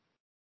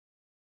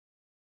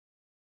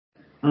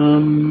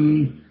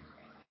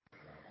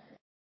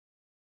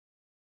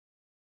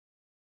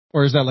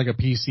 Or is that like a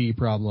PC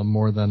problem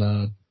more than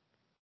a...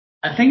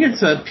 I think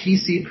it's a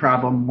PC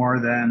problem more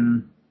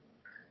than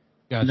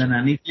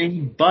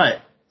anything,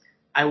 but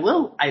I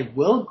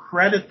will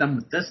credit them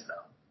with this though.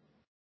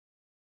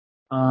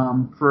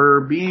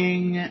 For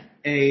being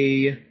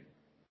a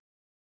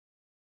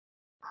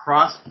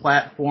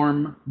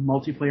cross-platform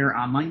multiplayer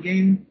online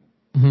game,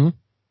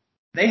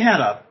 they had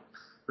a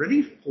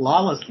pretty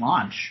flawless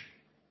launch.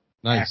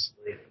 Nice.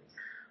 Actually.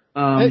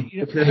 I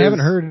haven't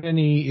heard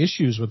any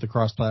issues with the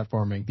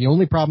cross-platforming. The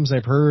only problems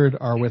I've heard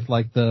are with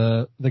like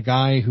the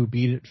guy who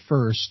beat it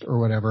first or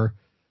whatever.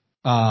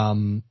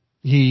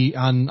 He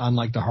on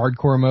like the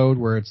hardcore mode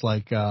where it's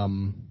like a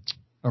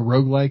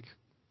roguelike.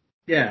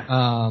 Yeah.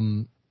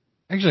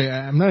 Actually,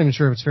 I'm not even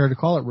sure if it's fair to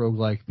call it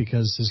roguelike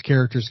because his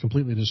character is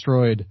completely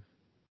destroyed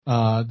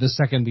the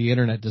second the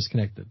internet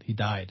disconnected. He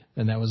died,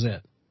 and that was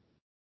it.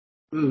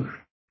 Oof.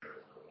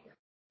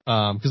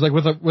 Because like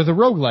with a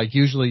roguelike,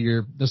 usually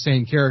you're the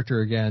same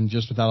character again,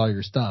 just without all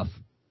your stuff.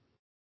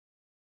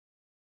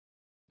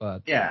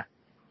 But yeah.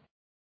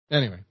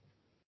 Anyway.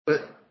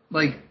 But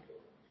like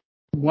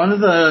one of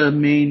the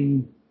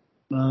main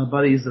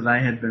buddies that I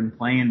had been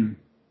playing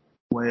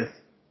with,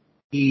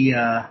 he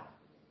has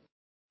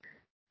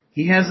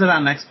it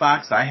on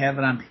Xbox. I have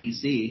it on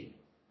PC,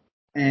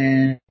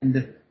 and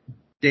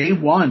day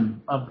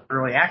one of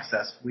early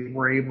access, we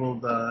were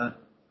able to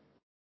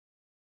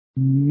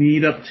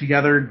meet up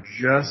together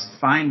just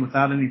fine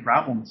without any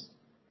problems.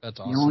 That's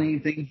awesome. The only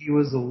thing he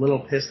was a little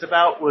pissed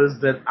about was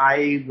that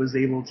I was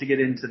able to get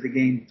into the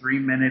game 3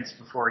 minutes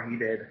before he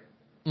did.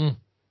 I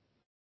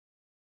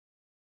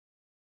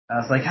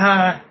was like,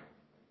 I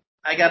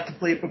got to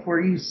play it before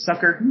you,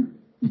 sucker.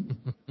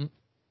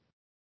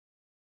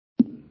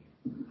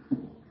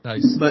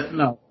 Nice. But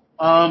no.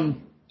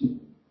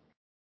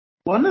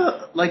 One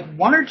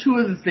or two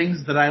of the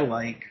things that I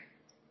like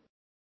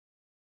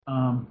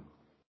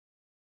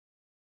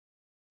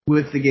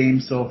with the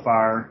game so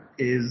far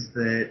is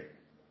that,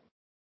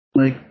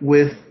 like,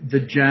 with the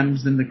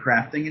gems and the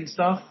crafting and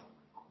stuff,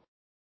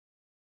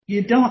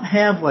 you don't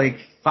have like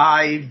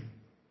 5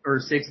 or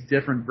 6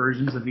 different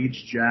versions of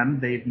each gem.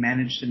 They've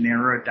managed to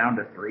narrow it down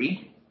to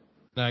 3.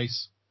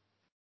 Nice.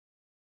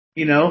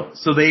 You know,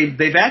 so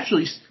they've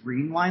actually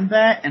streamlined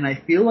that, and I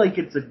feel like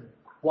it's a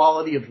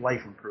quality of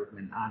life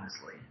improvement,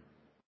 honestly.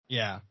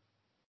 Yeah.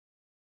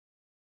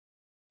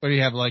 What do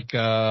you have, like,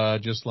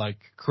 just like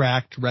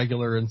cracked,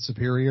 regular, and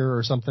superior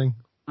or something?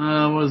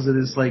 What was it?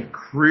 It's like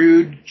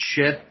crude,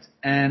 chipped,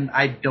 and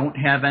I don't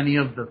have any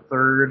of the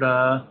third,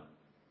 of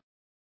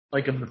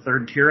the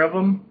third tier of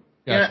them.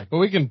 Gotcha. But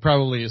we can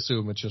probably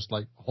assume it's just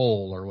like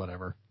whole or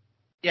whatever.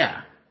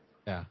 Yeah.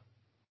 Yeah.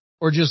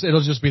 Or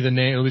it'll just be the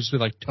name. It'll just be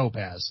like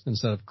topaz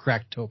instead of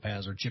cracked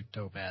topaz or chipped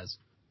topaz.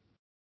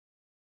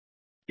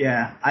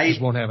 Yeah.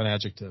 Just won't have an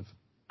adjective.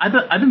 I've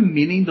been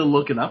meaning to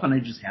look it up, and I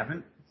just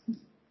haven't.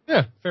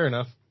 Yeah, fair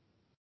enough.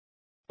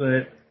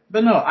 But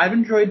no, I've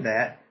enjoyed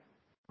that.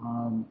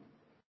 I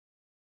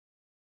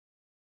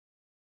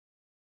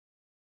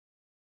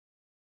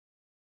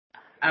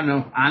don't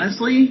know.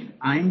 Honestly,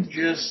 I'm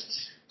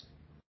just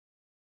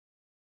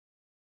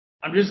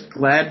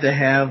glad to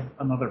have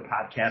another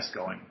podcast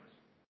going.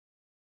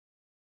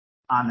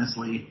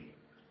 Honestly,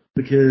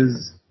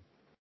 because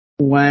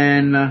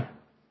when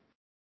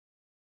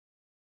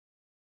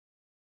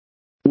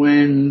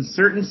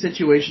certain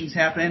situations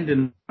happened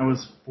and I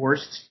was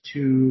forced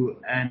to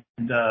end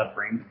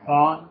Brain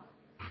Paw,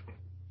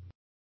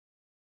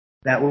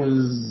 that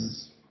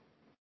was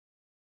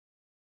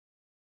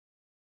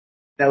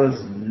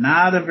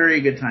not a very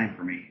good time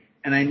for me.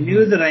 And I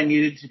knew that I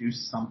needed to do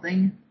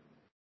something,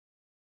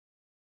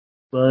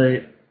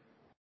 but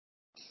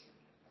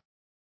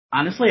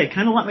honestly, I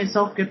kind of let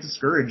myself get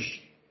discouraged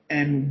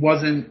and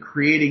wasn't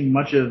creating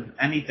much of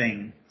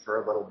anything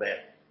for a little bit.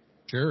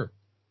 Sure.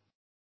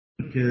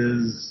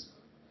 Because,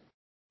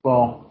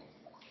 well,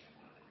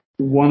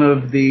 one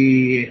of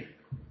the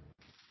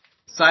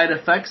side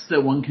effects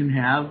that one can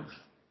have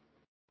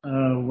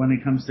when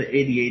it comes to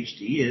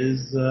ADHD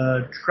is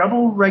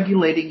trouble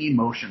regulating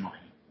emotionally.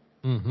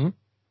 Mm-hmm.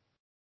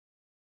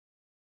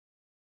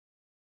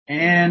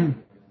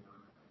 And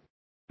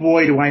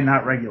boy, do I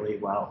not regulate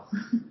well.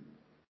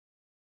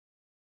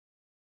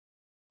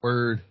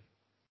 Word.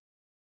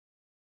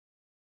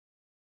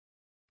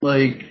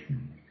 Like,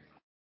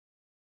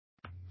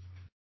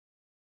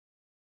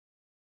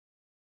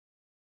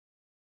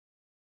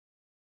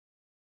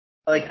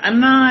 I'm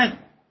not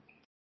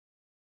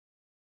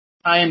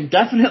I am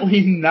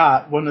definitely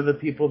not one of the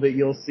people that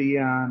you'll see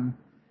on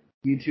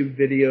YouTube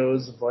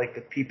videos of like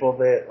the people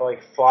that like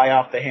fly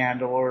off the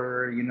handle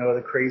or, you know,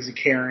 the crazy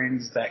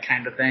Karens, that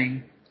kind of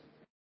thing.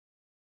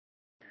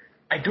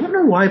 I don't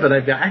know why, but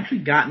I've actually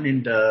gotten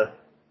into,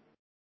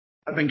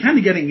 I've been kind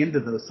of getting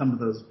into some of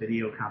those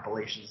video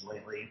compilations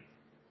lately.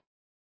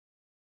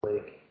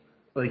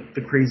 Like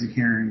the crazy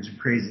Karens and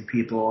crazy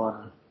people.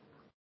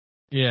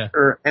 Yeah.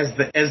 Or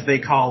as they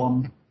call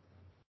them.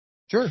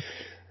 Sure.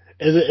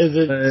 Is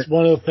it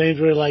one of those things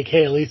where you're like,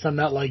 hey, at least I'm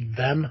not like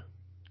them?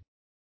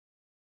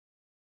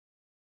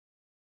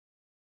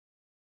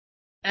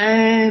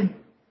 And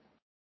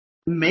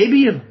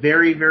maybe a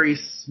very, very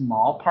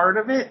small part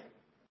of it.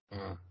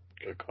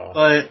 Good call.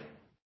 But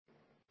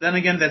then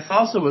again, that's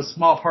also a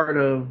small part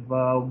of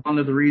one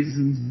of the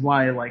reasons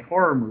why I like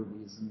horror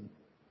movies and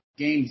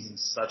games and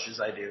such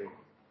as I do.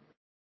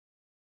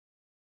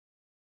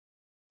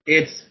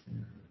 It's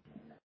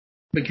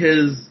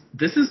because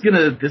this is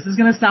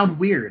gonna sound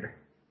weird,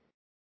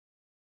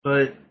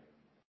 but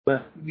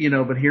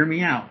hear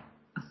me out.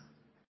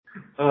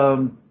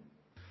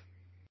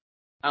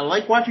 I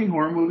like watching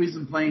horror movies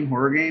and playing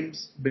horror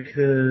games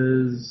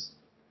because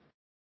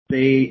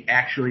they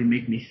actually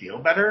make me feel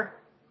better.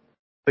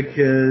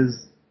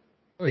 Because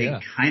they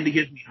kind of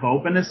give me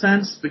hope in a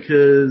sense.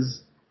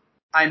 Because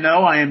I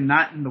know I am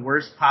not in the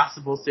worst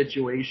possible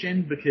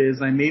situation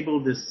because I'm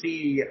able to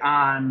see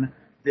on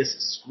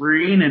this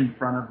screen in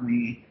front of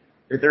me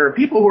that there are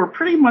people who are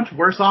pretty much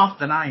worse off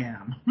than I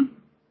am.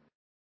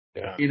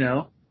 Yeah. You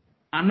know,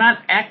 I'm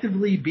not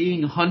actively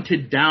being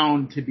hunted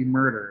down to be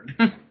murdered.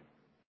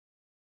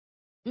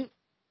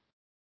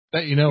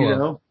 That you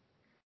know.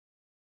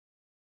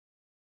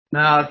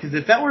 No, because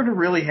if that were to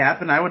really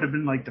happen, I would have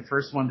been like the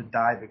first one to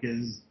die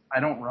because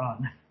I don't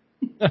run.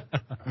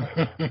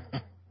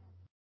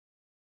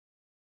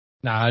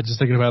 Nah, just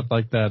thinking about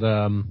like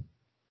that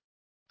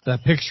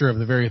picture of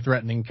the very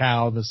threatening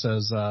cow that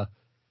says,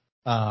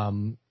 the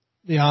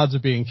odds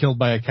of being killed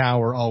by a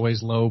cow are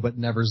always low but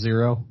never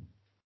zero.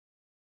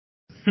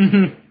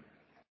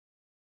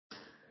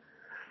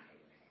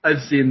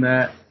 I've seen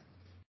that.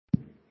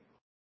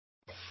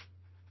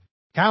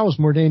 Cows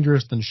more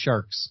dangerous than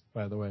sharks,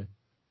 by the way,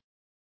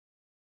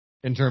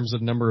 in terms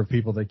of number of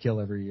people they kill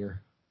every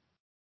year.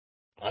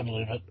 I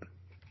believe it.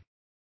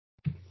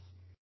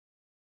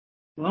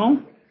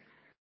 Well,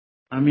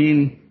 I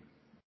mean,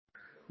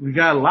 we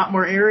got a lot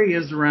more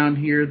areas around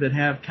here that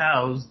have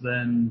cows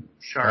than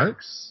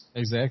sharks.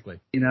 Right? Exactly.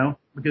 You know,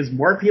 because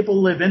more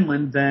people live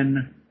inland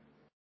than,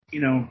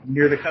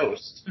 near the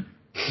coast.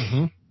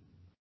 Mm-hmm.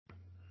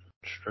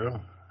 It's true.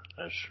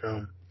 That's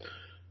true.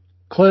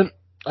 Clint,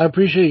 I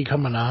appreciate you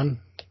coming on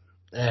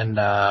and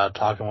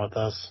talking with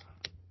us.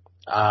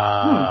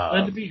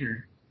 Glad to be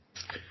here.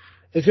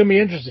 It's going to be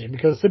interesting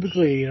because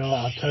typically,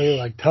 I'll tell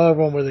you, tell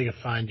everyone where they can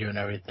find you and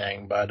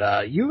everything,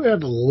 but you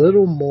have a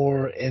little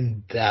more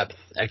in-depth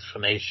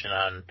explanation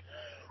on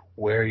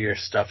where your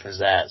stuff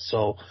is at.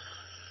 So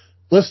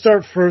let's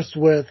start first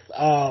with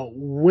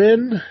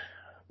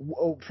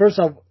first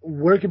off,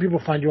 where can people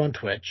find you on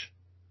Twitch?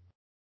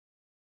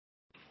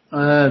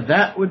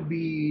 That would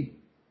be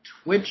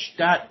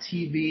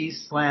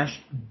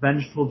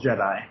twitch.tv/Vengeful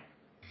Jedi.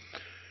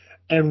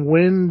 And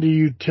when do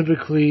you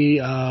typically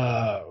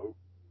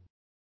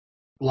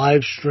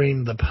live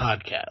stream the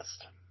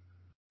podcast?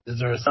 Is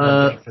there a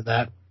date for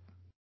that?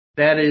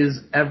 That is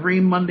every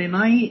Monday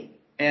night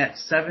at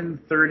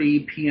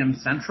 7:30 p.m.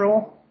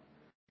 Central.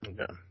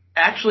 Okay.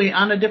 Actually,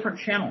 on a different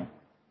channel.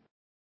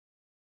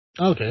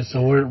 Okay,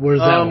 so where's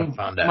that one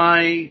found at?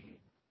 My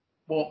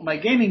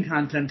gaming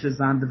content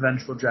is on the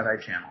Vengeful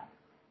Jedi channel.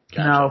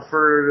 Gotcha. Now,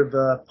 for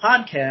the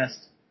podcast,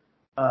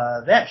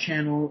 that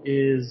channel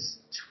is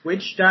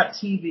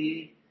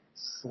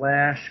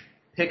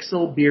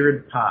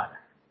twitch.tv/PixelBeardPod.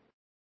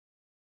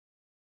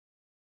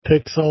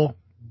 Pixel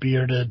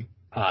Bearded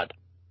Pod.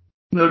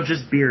 No,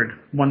 just beard.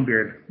 One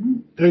beard.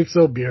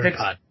 Pixel Beard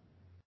Pod.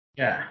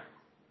 Yeah.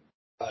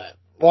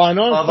 Well, I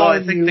know. Although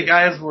I think the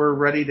guys were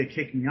ready to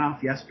kick me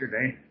off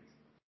yesterday.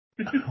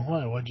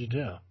 Why? What'd you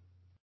do?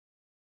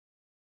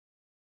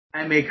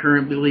 I may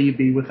currently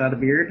be without a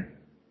beard.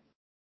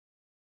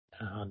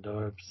 Oh,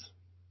 Dorbs.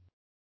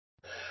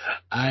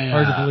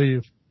 Hard to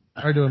believe.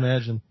 Hard to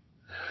imagine.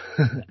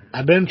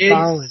 I've been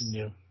following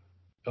you.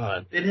 Go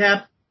ahead.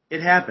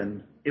 It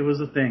happened. It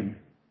was a thing.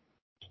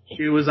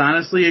 It was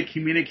honestly a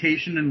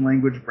communication and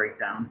language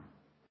breakdown.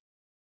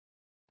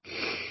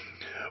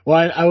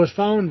 Well, I was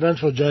following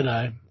Vengeful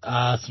Jedi,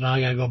 so now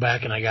I gotta go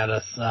back and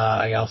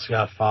I also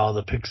gotta follow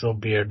the Pixel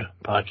Beard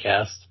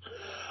podcast.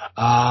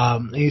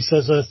 He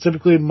says it's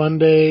typically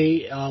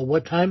Monday,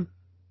 what time?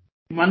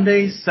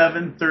 Monday,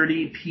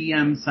 7:30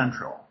 p.m.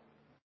 Central.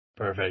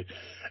 Perfect.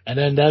 And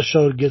then that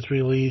show gets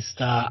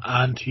released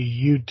onto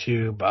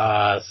YouTube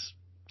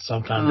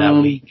sometime that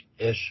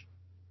week-ish.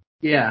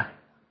 Yeah.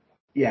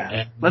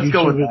 And let's YouTube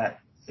go with that.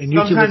 And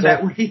YouTube sometime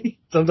that week.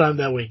 Sometime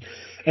that week.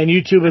 And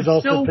YouTube is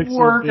also still Pixel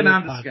working Beard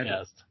on the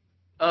podcast.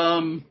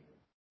 Schedule.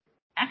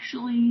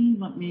 Actually,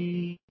 let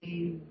me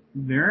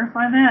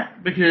verify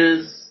that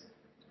because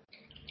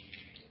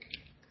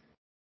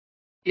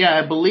Yeah,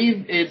 I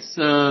believe it's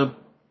Pixel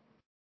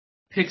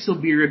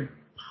Beard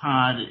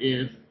Pod.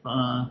 If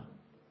yeah,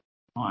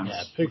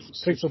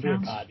 Pixel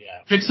Beard Pod.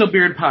 Yeah, Pixel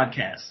Beard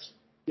Podcast.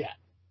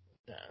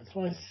 yeah, that's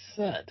what I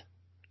said.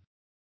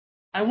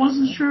 I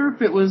wasn't sure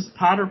if it was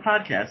pod or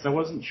podcast. I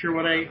wasn't sure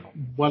what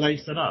I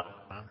set up.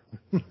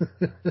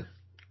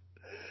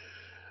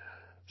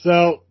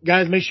 So,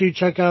 guys, make sure you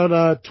check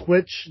out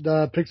Twitch,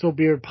 the Pixel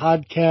Beard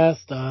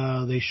Podcast.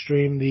 They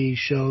stream the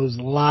shows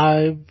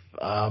live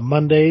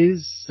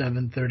Mondays,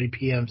 7:30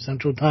 p.m.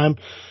 Central Time.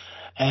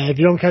 And if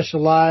you don't catch the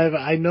live,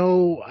 I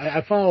know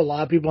I follow a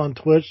lot of people on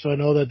Twitch, so I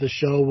know that the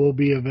show will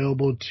be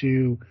available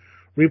to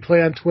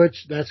replay on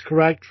Twitch. That's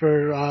correct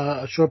for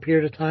a short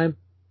period of time.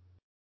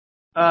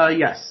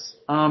 Yes.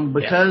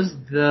 Because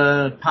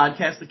the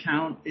podcast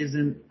account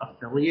isn't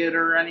affiliate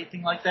or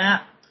anything like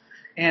that,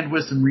 and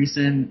with some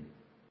recent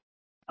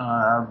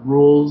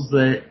rules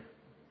that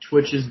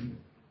Twitch has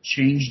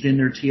changed in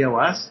their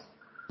TOS,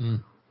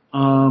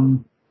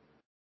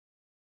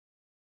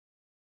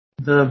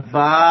 the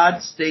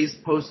VOD stays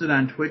posted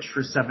on Twitch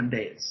for 7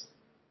 days.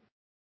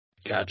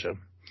 Gotcha.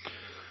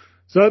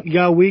 So you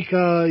got a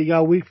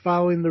week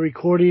following the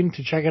recording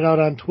to check it out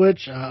on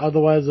Twitch.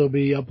 Otherwise, it'll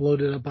be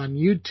uploaded up on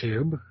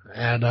YouTube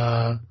at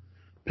Pixel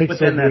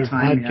within Beard that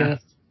time,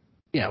 Podcast.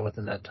 Yeah,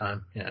 within that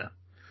time. Yeah.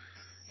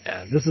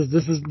 Yeah. This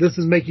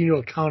is making you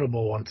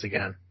accountable once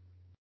again.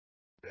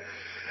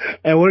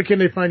 And where can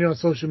they find you on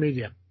social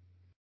media?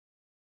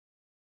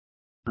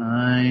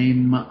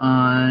 I'm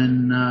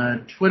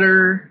on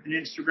Twitter and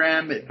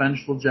Instagram at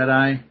Vengeful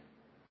Jedi.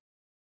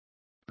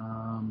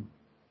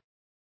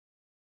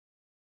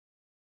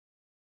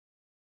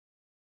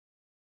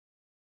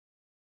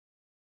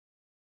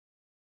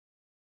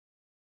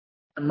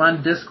 I'm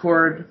on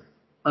Discord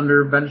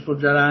under Vengeful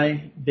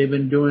Jedi. They've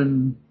been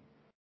doing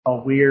a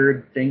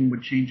weird thing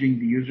with changing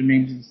the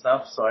usernames and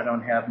stuff, so I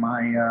don't have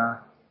my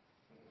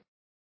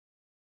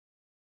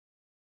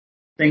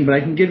thing, but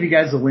I can give you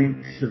guys a link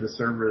to the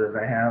server that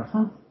I have.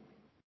 Huh?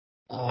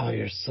 Oh,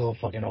 you're so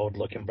fucking old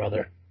looking,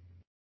 brother.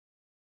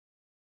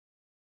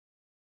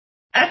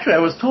 Actually,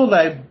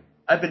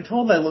 I've been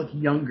told I look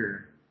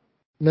younger.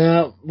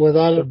 No,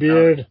 without a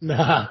beard,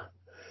 nah.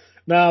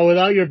 No,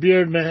 without your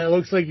beard, man, it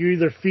looks like you're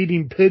either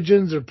feeding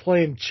pigeons or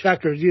playing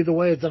checkers. Either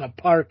way, it's in a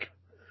park.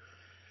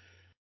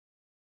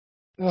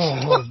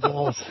 Oh,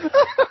 balls.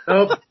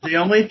 Oh, the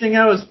only thing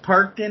I was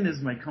parked in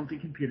is my comfy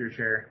computer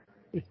chair.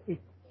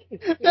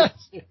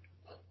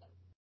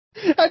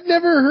 I've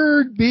never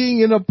heard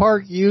being in a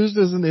park used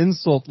as an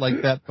insult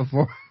like that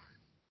before.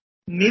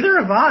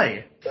 Neither have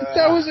I.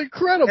 That was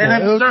incredible.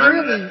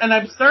 And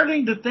I'm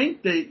starting to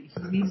think that he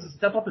needs to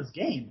step up his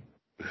game.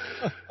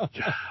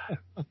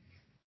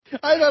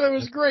 I thought it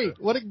was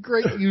great. What a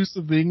great use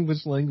of the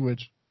English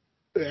language.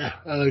 Yeah,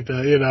 I like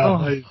that. You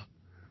know,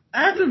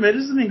 I have to admit,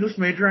 as an English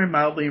major, I'm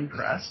mildly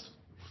impressed.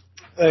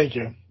 Thank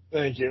you.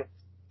 I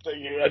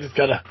just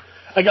gotta.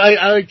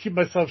 I like to keep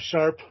myself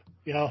sharp.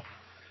 You know,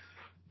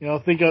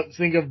 think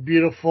of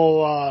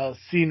beautiful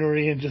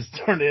scenery and just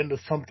turn it into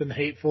something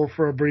hateful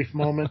for a brief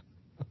moment.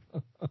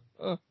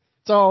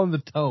 It's all in the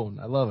tone.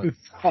 I love it.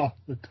 It's all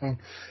in the tone.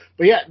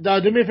 But yeah,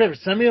 do me a favor.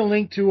 Send me a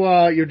link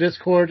to your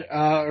Discord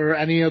or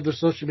any other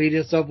social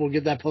media stuff. We'll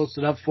get that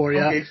posted up for you.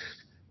 Okay.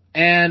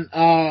 And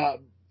I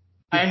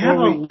have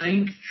a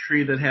link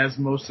tree that has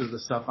most of the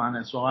stuff on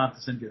it, so I'll have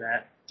to send you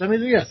that. Send me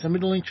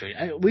the link tree.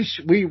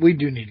 We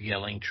do need to get a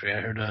link tree.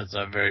 I heard that's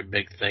a very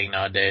big thing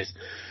nowadays.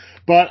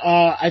 But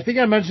I think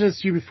I mentioned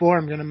this to you before.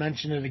 I'm going to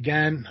mention it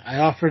again. I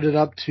offered it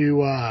up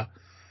to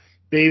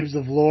Babes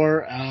of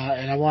Lore,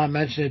 and I want to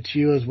mention it to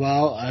you as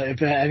well.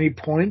 If at any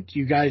point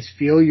you guys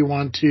feel you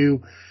want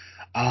to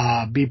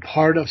be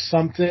part of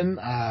something,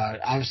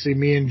 obviously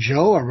me and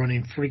Joe are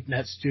running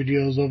FreakNet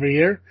Studios over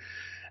here,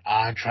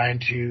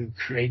 trying to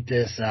create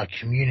this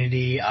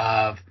community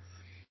of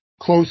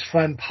close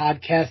friend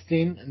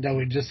podcasting that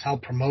we just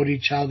help promote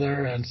each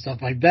other and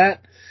stuff like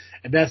that.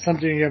 If that's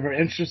something you're ever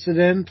interested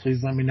in,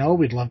 please let me know.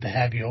 We'd love to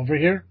have you over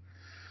here.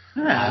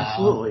 Yeah,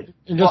 absolutely.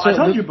 Well, I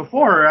told you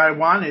before I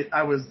wanted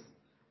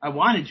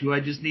to. I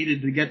just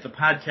needed to get the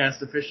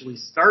podcast officially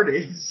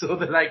started so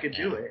that I could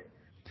do it.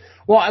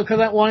 Well, because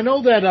I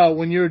know that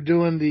when you're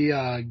doing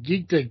the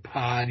Geek Dig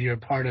Pod, you're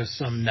part of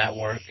some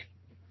network,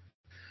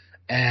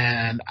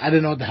 and I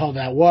didn't know what the hell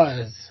that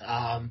was.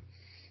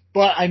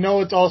 But I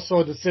know it's also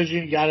a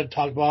decision you got to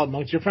talk about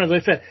amongst your friends.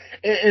 Like I said,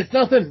 it's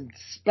nothing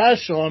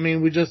special. I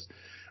mean, we just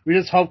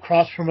help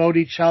cross promote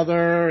each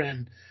other,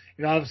 and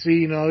obviously,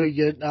 you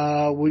get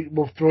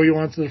we'll throw you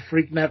onto the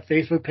FreakNet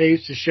Facebook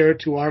page to share it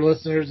to our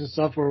listeners and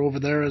stuff. We're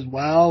over there as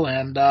well,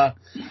 and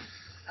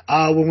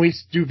when we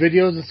do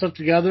videos and stuff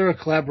together, a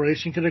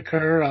collaboration could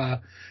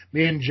occur.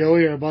 Me and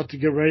Joey are about to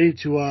get ready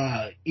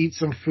to eat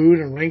some food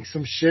and rank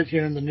some shit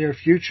here in the near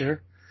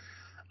future.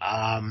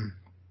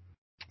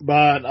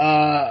 But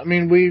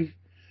we've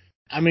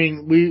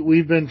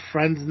been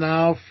friends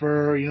now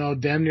for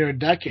damn near a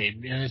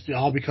decade, and it's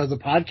all because of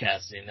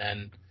podcasting.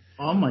 And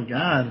oh my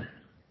god,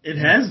 it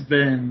has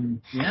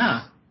been,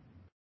 yeah.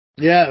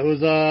 Yeah, it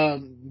was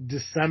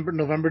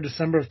November,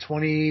 December of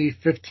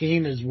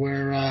 2015 is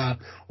where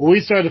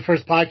we started the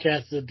first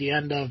podcast at the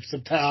end of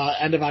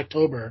end of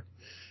October.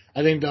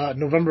 I think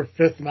November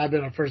 5th might have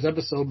been our first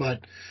episode,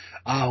 but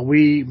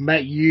we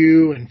met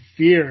you and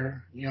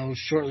Fear,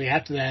 shortly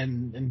after that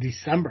in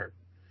December.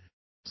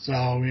 So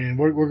I mean,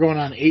 we're going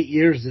on 8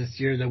 years this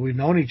year that we've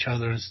known each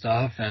other and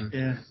stuff. And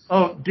yeah.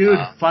 Oh, dude,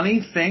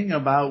 funny thing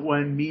about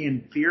when me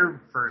and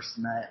Fear first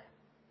met.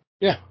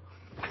 Yeah.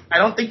 I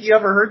don't think you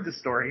ever heard the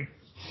story.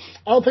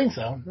 I don't think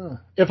so. No.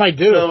 If I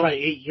did, it was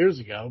probably 8 years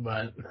ago.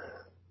 But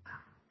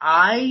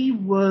I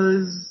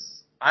was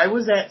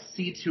at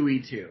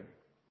C2E2,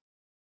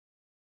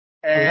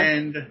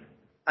 and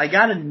I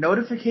got a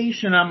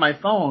notification on my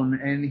phone,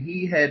 and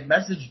he had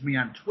messaged me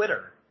on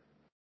Twitter.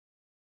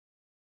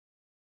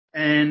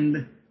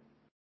 And,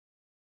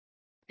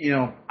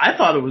 I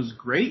thought it was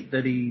great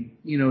that he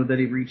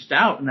reached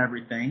out and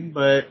everything,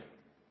 but,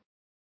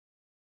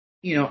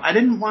 I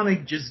didn't want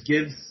to just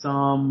give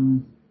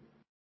some,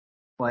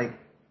 like,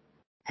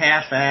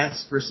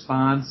 half-assed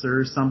response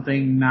or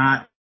something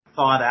not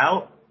thought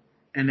out.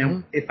 And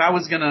then if I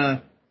was going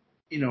to,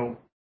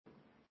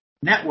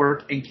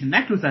 network and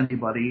connect with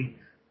anybody,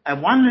 I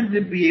wanted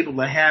to be able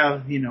to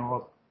have,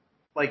 to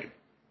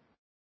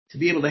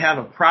be able to have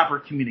a proper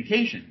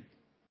communication.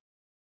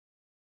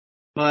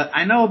 But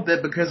I know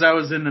that because I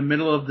was in the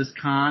middle of this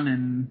con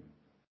and,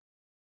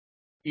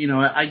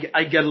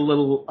 I get a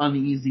little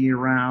uneasy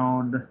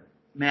around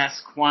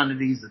mass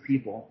quantities of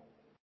people.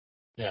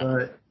 Yeah.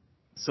 But,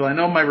 so I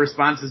know my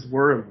responses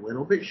were a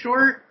little bit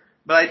short,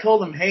 but I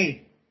told him,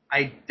 hey,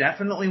 I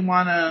definitely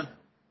want to,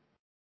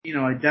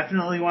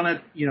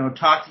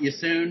 talk to you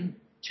soon.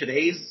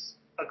 Today's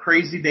a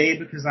crazy day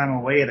because I'm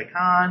away at a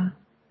con.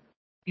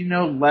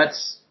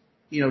 Let's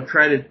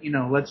try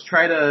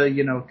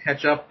to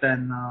catch up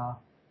then,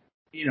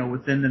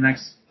 within the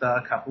next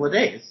couple of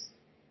days.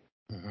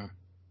 Mm-hmm.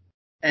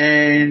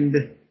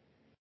 And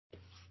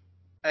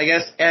I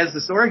guess as the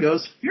story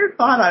goes, Fear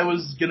thought I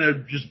was going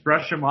to just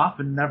brush him off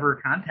and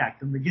never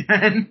contact him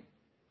again.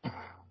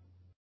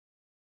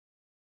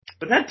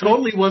 But that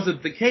totally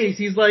wasn't the case.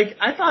 He's like,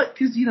 I thought,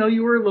 because,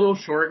 you were a little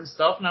short and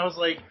stuff, and I was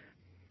like,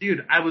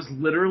 dude, I was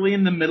literally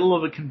in the middle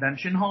of a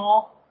convention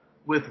hall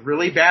with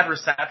really bad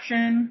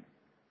reception.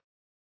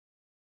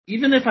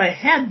 Even if I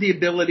had the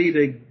ability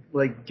to,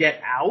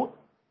 get out,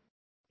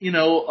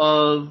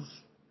 of,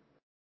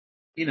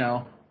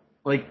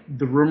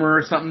 the rumor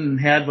or something and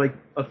had,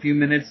 a few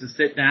minutes to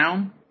sit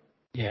down.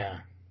 Yeah.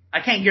 I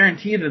can't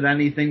guarantee that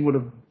anything would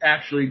have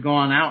actually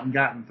gone out and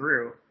gotten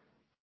through.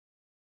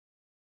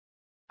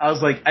 I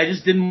was like, I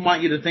just didn't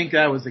want you to think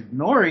I was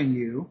ignoring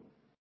you.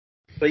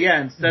 But yeah,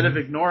 instead of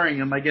ignoring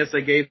him, I guess I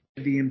gave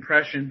the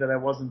impression that I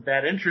wasn't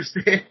that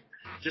interested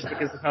just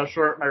because of how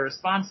short my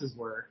responses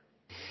were.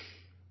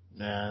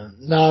 Yeah.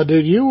 No,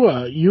 dude,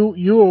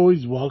 you're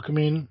always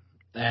welcoming,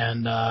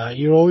 and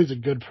you're always a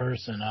good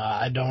person.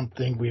 I don't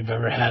think we've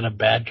ever had a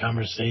bad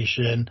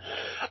conversation.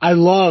 I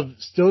love,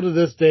 still to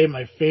this day,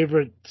 my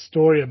favorite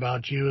story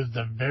about you is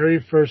the very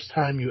first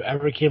time you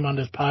ever came on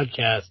this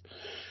podcast,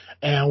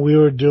 and we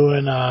were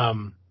doing, I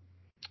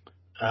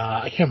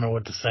can't remember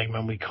what the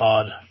segment we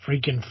called,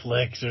 Freakin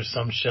Flicks or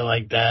some shit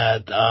like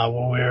that,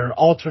 where we were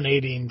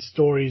alternating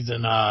stories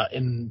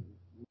in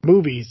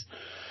movies.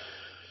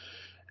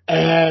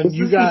 And was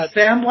this the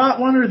Sandlot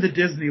one or the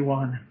Disney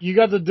one? You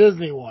got the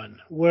Disney one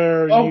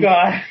where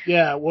God.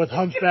 Yeah, with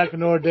Hunchback of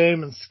Notre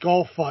Dame and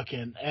skull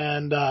fucking.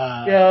 And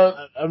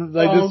I'm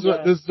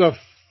like, this is the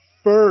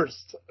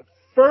first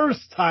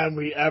time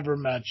we ever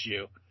met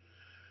you.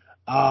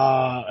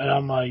 And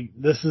I'm like,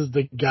 this is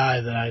the guy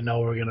that I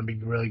know we're gonna be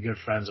really good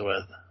friends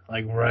with.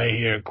 Like right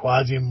here,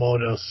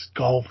 Quasimodo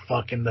skull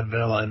fucking the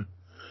villain.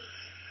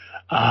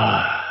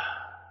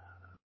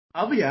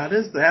 I'll be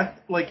honest,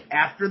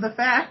 after the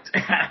fact,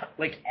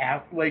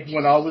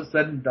 when all was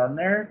said and done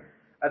there,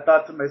 I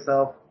thought to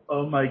myself,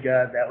 oh my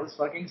god, that was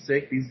fucking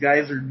sick. These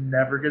guys are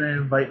never gonna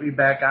invite me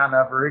back on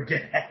ever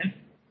again.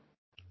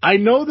 I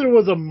know there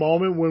was a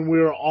moment when we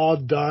were all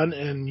done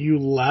and you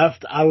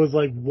left. I was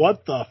like,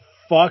 what the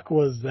fuck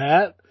was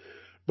that?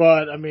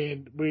 But I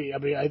mean,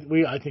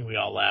 I think we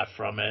all laughed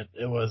from it.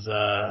 It was,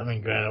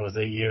 granted, it was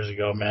 8 years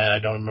ago, man. I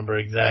don't remember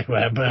exactly,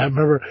 but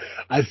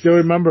I still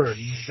remember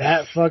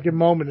that fucking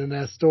moment in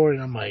that story,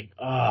 and I'm like,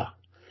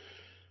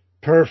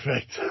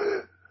 perfect.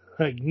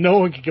 Like, no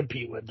one can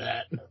compete with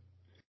that.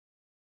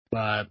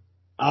 But,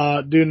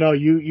 dude, no,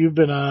 you've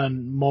been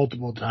on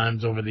multiple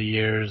times over the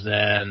years,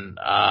 and,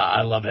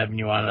 I love having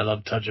you on. I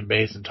love touching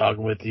base and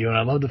talking with you, and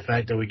I love the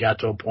fact that we got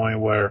to a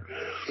point where,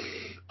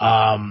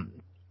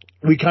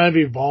 we kind of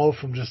evolved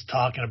from just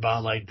talking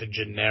about like the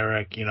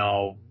generic,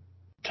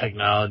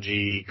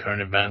 technology,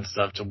 current event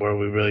stuff to where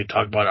we really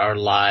talk about our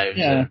lives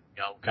and,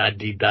 kind of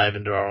deep dive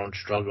into our own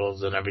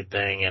struggles and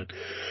everything and,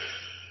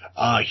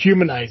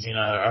 humanizing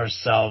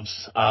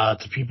ourselves,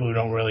 to people who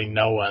don't really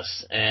know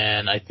us.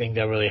 And I think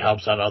that really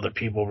helps out other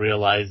people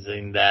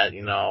realizing that,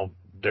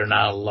 they're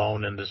not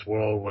alone in this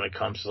world when it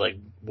comes to like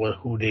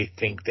who they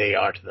think they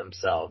are to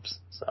themselves.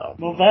 So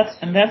well,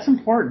 that's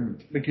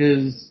important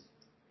because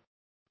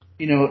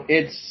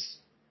it's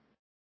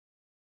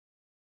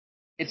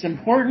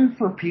important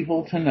for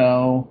people to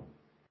know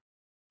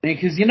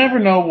because you never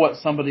know what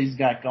somebody's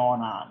got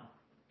going on.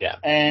 Yeah,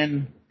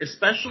 and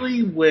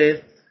especially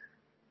when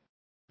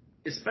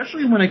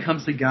it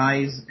comes to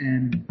guys,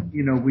 and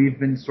we've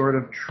been sort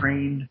of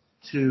trained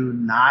to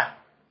not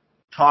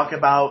talk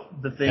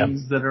about the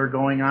things that are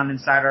going on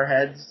inside our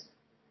heads.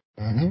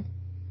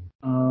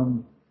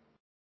 Mm-hmm.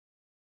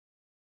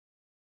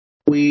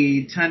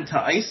 We tend to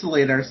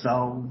isolate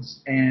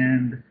ourselves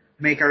and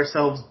make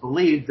ourselves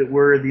believe that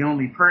we're the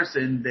only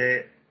person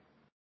that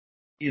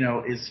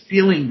is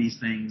feeling these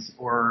things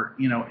or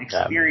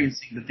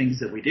experiencing the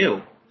things that we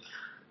do.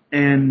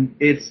 And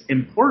it's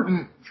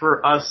important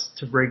for us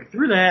to break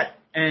through that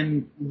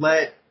and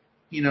let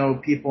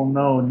people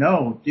know,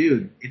 no,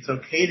 dude, it's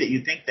okay that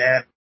you think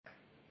that.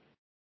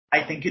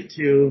 I think it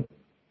too.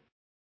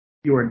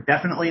 You are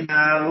definitely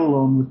not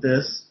alone with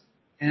this.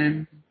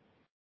 And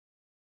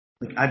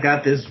I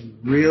got this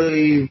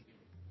really,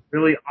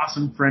 really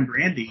awesome friend,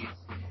 Randy,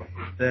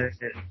 that,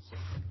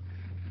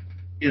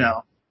 he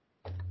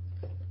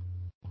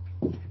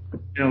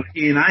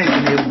and I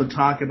have been able to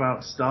talk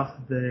about stuff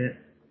that,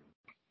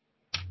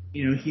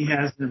 he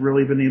hasn't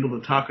really been able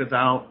to talk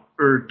about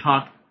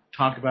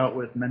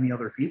with many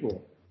other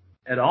people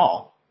at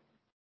all.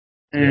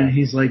 And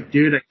he's like,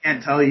 dude, I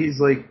can't tell you.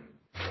 He's like,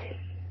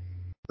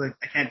 I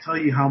can't tell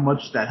you how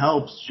much that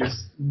helps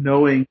just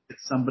knowing that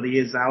somebody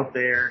is out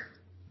there.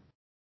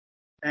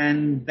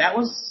 And that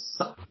was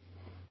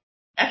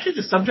actually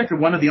the subject of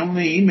one of the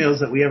only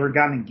emails that we ever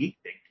got in Geek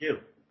Day, too.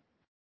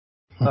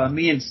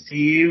 Me and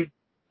Steve,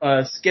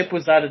 Skip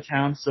was out of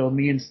town, so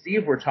me and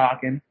Steve were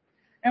talking.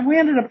 And we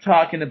ended up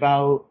talking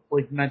about,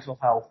 like, mental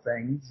health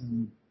things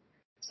and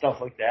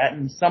stuff like that.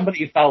 And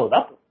somebody followed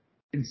up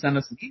and sent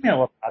us an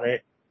email about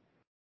it,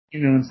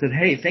 and said,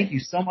 hey, thank you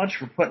so much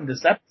for putting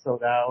this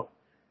episode out.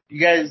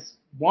 You guys,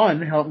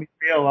 one, helped me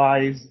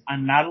realize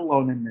I'm not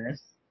alone in this.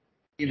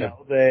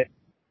 That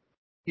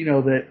you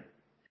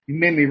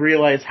made me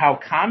realize how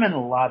common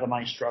a lot of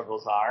my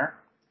struggles are.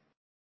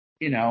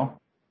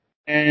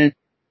 And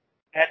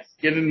that's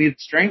given me the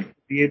strength to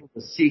be able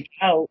to seek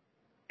out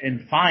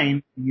and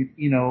find,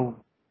 the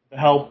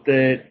help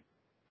that,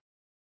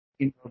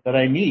 that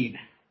I need.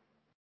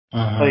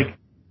 Uh-huh. Like,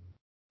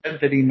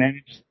 that he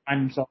managed to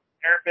find himself a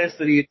therapist,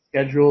 that he had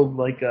scheduled,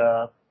 like,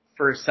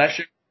 for a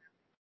session.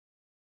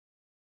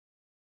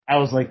 I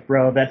was like,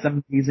 bro, that's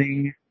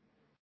amazing.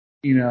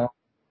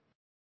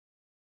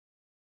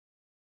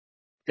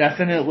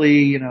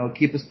 Definitely,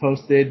 keep us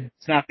posted.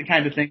 It's not the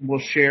kind of thing we'll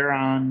share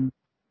on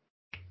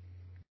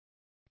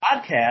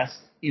podcast,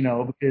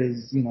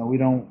 because, we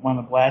don't want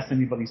to blast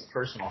anybody's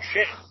personal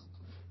shit.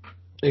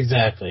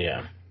 Exactly,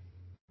 yeah.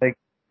 Like,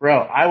 bro,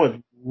 I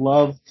would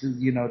love to,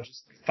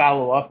 just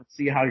follow up and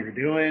see how you're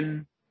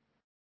doing.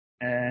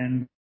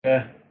 And,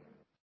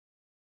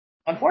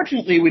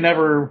 unfortunately, we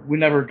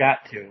never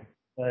got to,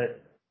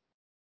 but,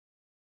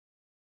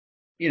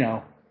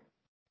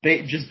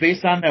 just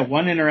based on that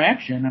one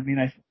interaction, I mean,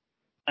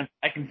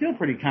 I can feel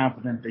pretty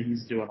confident that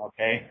he's doing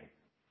okay.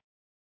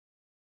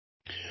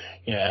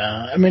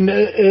 Yeah, I mean,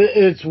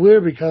 it's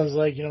weird because,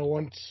 like,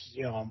 once,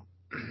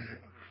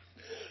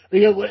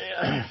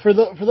 for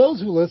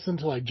those who listen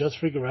to, like, Just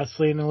Freaking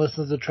Wrestling and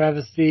listens to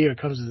Travesty, or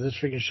comes to this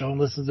freaking show and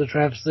listens to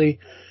Travesty,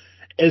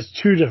 it's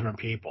two different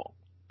people.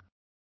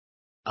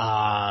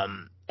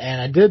 And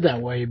I did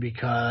that way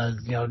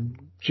because,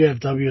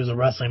 JFW is a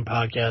wrestling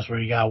podcast where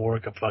you gotta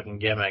work a fucking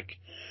gimmick.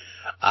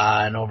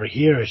 And over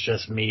here, it's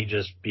just me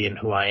just being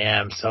who I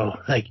am. So,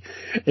 like,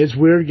 it's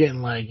weird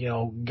getting, like,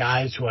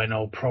 guys who I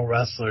know, pro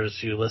wrestlers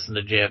who listen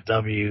to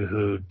JFW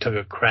who took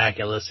a crack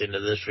at listening to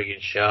this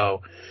freaking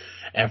show.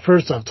 And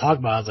first off, talk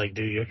about it, I was like,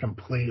 dude, you're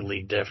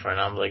completely different.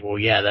 I'm like, well,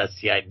 yeah, that's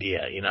the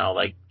idea.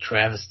 Like,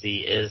 Travesty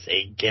is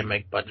a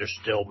gimmick, but they're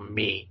still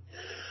me.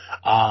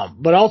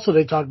 But also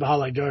they talked about how,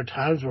 like, there are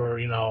times where,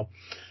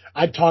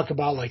 I talk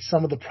about, like,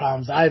 some of the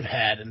problems I've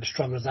had and the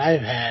struggles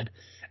I've had.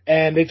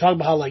 And they talk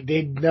about how, like,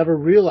 they never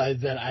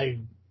realized that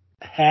I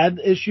had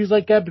issues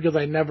like that because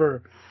I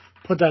never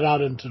put that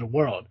out into the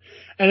world.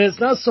 And it's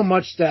not so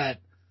much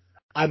that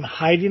I'm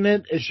hiding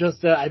it. It's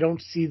just that I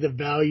don't see the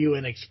value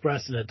in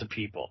expressing it to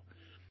people.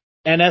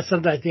 And that's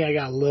something I think I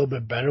got a little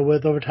bit better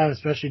with over time,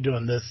 especially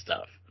doing this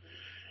stuff.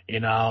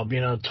 Being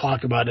able to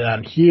talk about it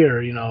on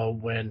here,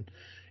 when,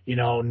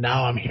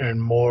 now I'm hearing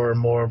more and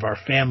more of our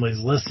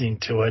families listening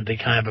to it, they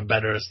kind of have a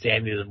better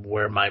understanding of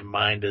where my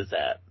mind is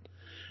at.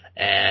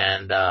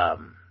 And, I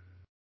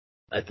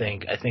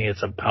think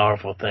it's a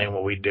powerful thing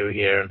what we do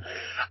here. And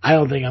I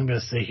don't think I'm going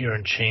to sit here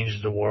and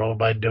change the world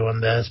by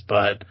doing this,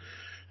 but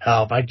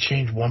hell, if I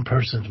change one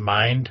person's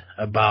mind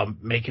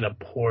about making a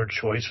poor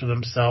choice for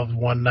themselves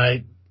one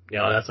night,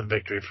 that's a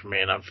victory for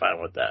me, and I'm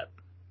fine with that.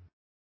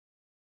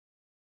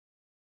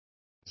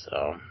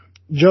 So,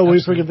 Joe, what are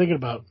you freaking thinking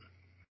about?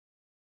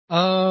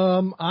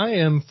 I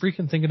am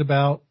freaking thinking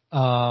about,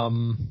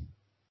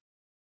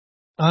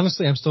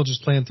 Honestly, I'm still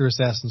just playing through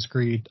Assassin's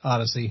Creed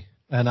Odyssey,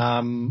 and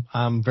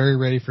I'm very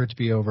ready for it to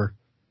be over.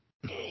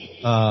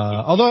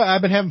 Although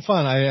I've been having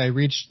fun. I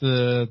reached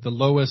the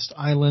lowest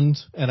island,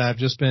 and I've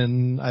just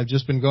been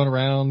going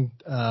around.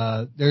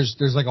 There's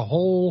like a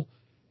whole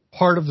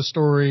part of the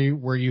story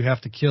where you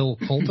have to kill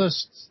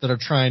cultists that are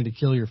trying to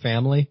kill your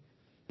family.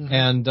 Mm-hmm.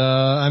 And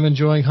I'm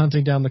enjoying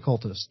hunting down the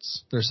cultists.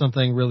 There's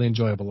something really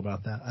enjoyable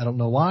about that. I don't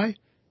know why,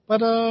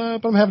 but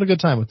I'm having a good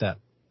time with that.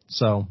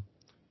 So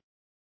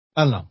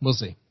I don't know. We'll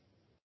see.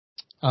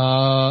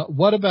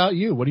 What about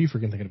you? What are you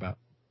freaking thinking about?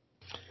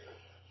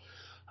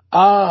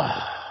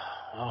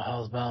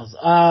 Hell's bells.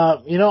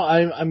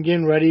 I'm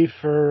getting ready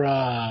for,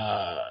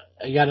 I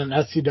got an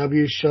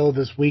SCW show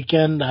this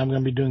weekend I'm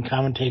going to be doing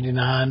commentating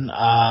on.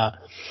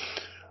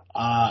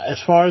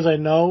 As far as I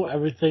know,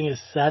 everything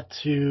is set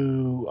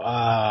to,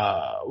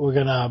 we're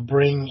going to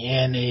bring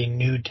in a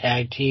new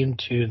tag team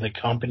to the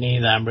company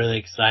that I'm really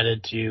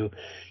excited to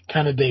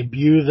kind of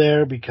debut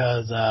there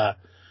because I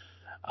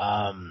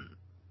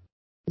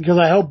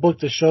helped book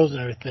the shows and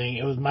everything.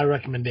 It was my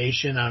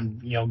recommendation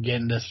on,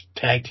 getting this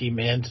tag team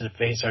in to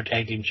face our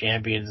tag team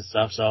champions and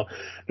stuff. So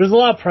there's a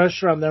lot of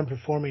pressure on them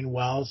performing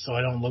well so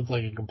I don't look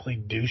like a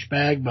complete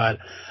douchebag, but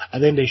I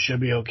think they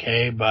should be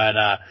okay. But,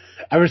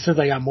 ever since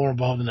I got more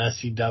involved in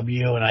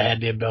SCW and I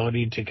had the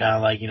ability to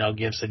kind of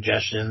give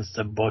suggestions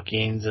to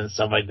bookings and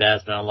stuff like that,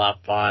 it's been a lot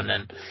of fun.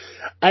 And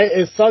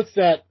it sucks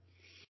that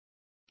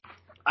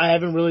I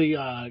haven't really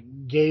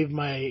gave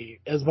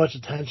as much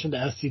attention to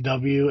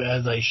SCW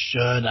as I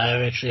should.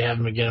 I actually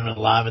haven't been giving a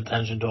lot of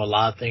attention to a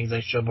lot of things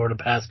I should over the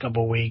past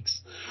couple of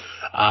weeks.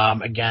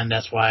 Again,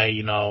 that's why,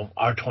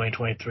 our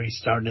 2023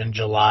 starting in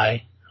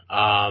July,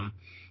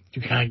 to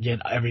kind of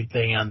get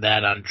everything on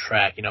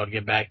track, to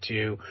get back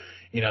to,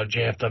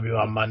 JFW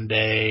on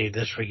Monday,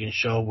 this freaking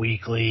show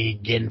weekly,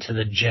 getting to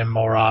the gym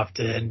more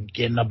often,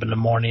 getting up in the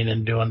morning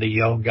and doing the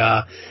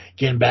yoga,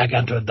 getting back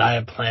onto a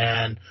diet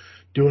plan,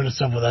 doing the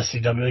stuff with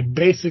SCW,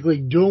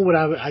 basically doing what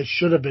I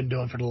should have been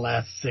doing for the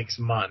last 6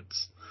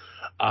 months.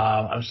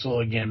 I'm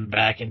slowly getting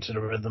back into the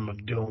rhythm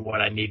of doing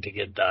what I need to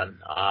get done.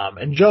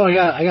 And Joe,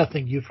 I got to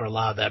thank you for a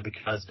lot of that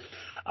because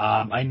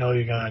I know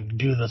you're going to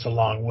do this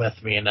along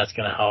with me, and that's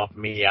going to help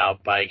me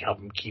out by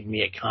helping keep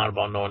me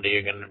accountable, knowing that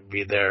you're going to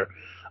be there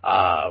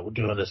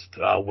doing this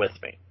with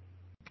me.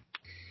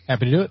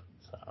 Happy to do it.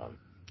 So,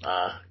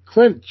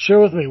 Clint, share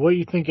with me, what are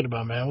you thinking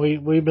about, man? What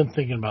have you been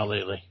thinking about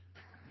lately?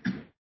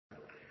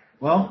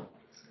 Well,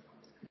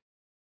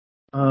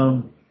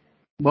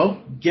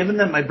 given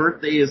that my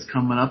birthday is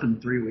coming up in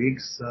 3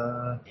 weeks,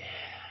 I've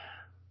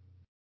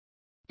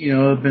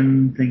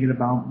been thinking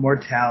about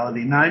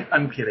mortality. No,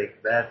 I'm kidding.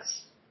 But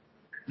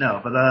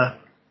I've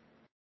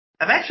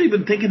actually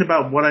been thinking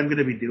about what I'm going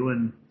to be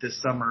doing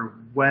this summer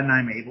when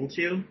I'm able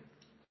to.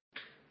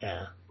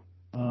 Yeah.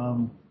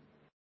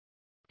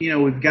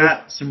 We've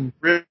got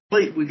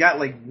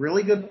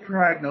really good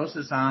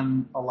prognosis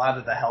on a lot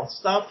of the health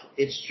stuff.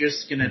 It's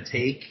just going to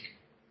take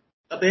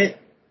a bit.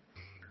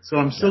 So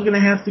I'm still going to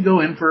have to go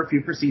in for a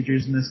few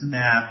procedures and this and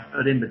that.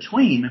 But in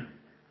between,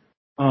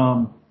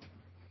 I'm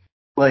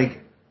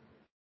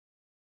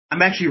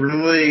actually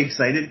really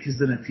excited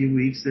because in a few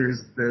weeks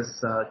there's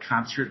this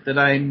concert that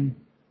I'm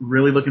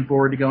really looking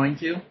forward to going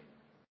to.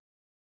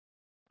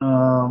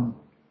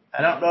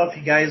 I don't know if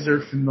you guys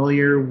are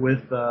familiar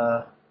with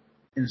an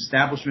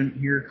establishment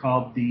here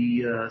called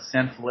the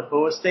San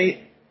Filippo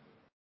Estate.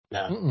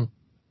 No. Mm-mm.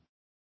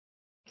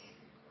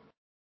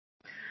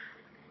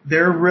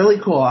 They're really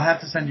cool. I'll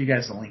have to send you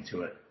guys a link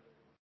to it.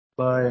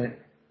 But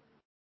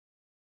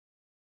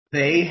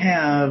they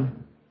have,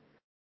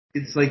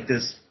 it's like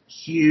this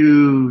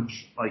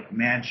huge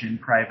mansion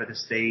private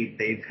estate.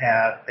 They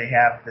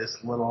have this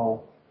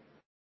little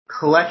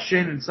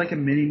collection. It's like a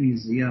mini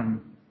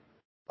museum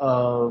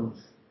of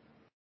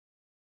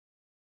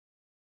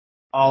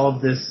all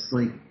of this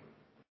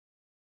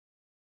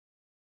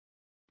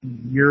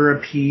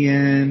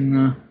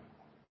European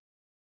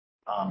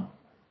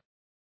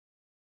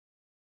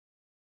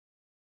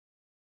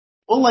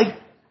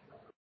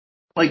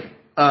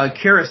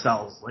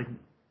carousels,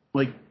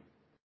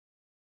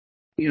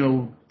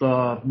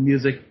 the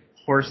music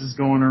horses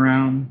going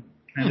around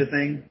kind of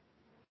thing.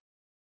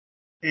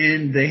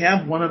 And they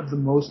have one of the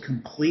most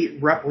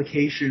complete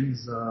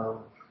replications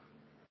of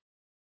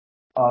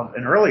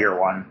an earlier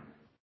one.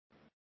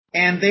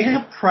 And they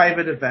have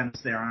private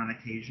events there on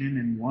occasion,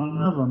 and one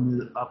of them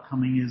is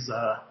upcoming is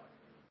a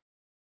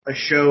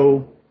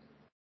show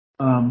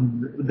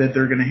that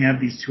they're going to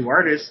have these two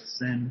artists,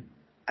 and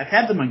I've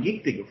had them on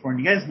Geek Dig before, and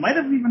you guys might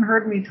have even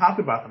heard me talk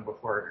about them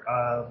before,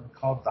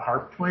 called the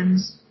Harp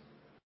Twins.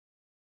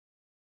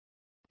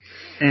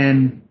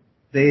 And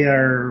they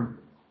are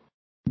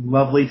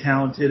lovely,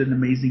 talented, and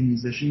amazing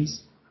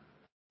musicians.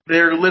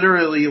 They're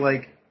literally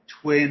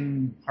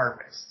twin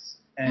harpists,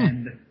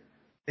 and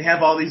they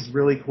have all these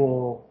really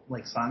cool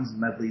songs and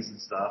medleys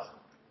and stuff.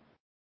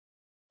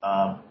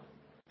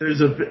 There's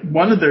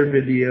one of their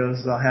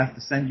videos I'll have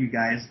to send you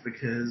guys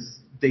because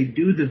they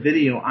do the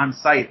video on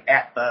site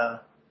at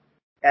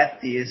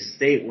the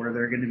estate where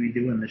they're going to be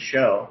doing the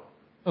show.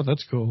 Oh,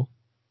 that's cool.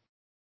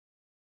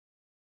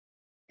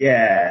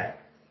 Yeah.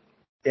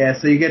 Yeah,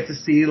 so you get to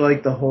see,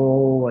 like, the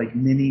whole, like,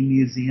 mini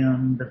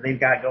museum that they've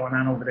got going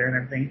on over there and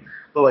everything.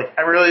 But, like,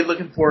 I'm really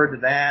looking forward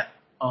to that.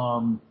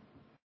 I'm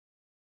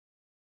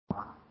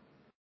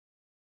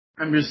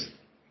just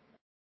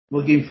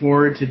looking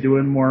forward to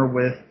doing more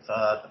with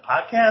the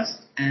podcast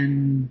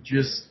and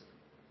just,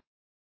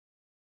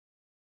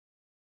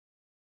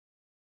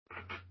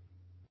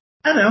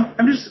 I don't know.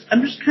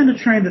 I'm just kind of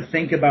trying to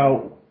think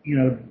about, you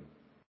know,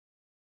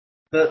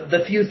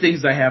 the few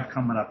things I have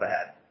coming up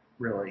ahead,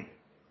 really.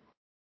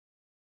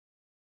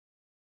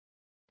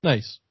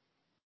 Nice.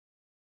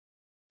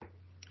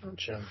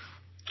 Gotcha.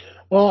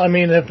 Well, I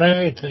mean, if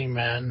anything,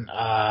 man,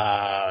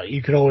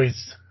 you could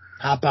always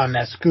hop on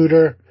that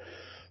scooter,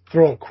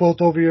 throw a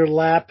quilt over your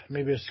lap,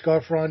 maybe a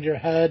scarf around your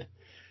head,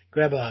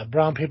 grab a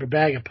brown paper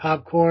bag of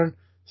popcorn,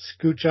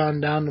 scooch on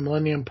down to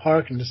Millennium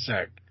Park, and just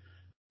start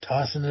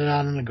tossing it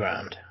out on the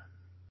ground.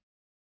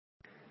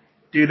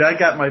 Dude, I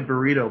got my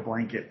burrito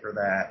blanket for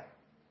that.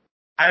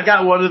 I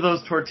got one of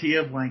those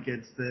tortilla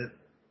blankets that,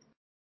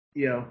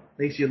 you know,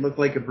 makes you look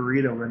like a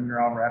burrito when you're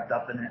all wrapped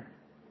up in it.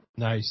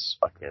 Nice.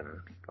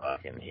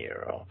 Fucking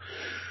hero.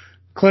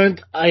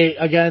 Clint,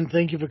 again,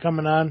 thank you for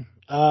coming on.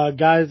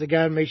 Guys,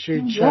 again, make sure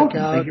you check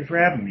out. Thank you for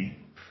having me.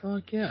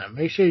 Fuck yeah.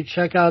 Make sure you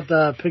check out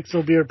the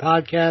Pixel Beer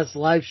Podcast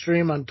live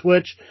stream on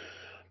Twitch.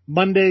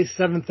 Monday,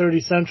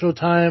 7:30 Central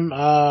Time,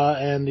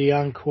 and the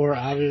encore,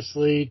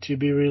 obviously, to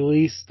be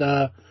released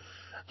on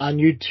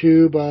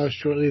YouTube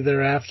shortly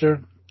thereafter.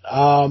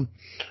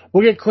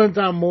 We'll get Clint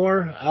on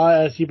more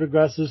as he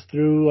progresses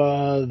through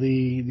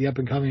the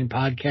up-and-coming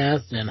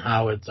podcast and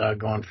how it's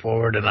going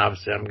forward. And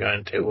obviously, I'm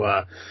going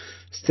to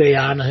stay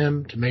on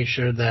him to make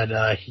sure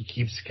that he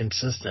keeps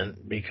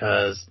consistent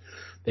because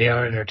they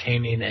are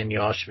entertaining, and you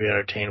all should be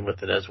entertained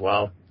with it as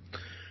well.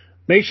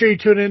 Make sure you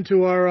tune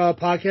into our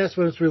podcast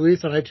when it's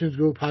released on iTunes,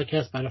 Google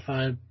Podcasts,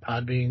 Spotify,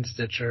 Podbean,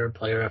 Stitcher,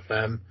 Player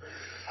FM.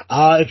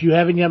 If you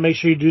haven't yet, make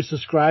sure you do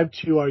subscribe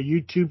to our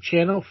YouTube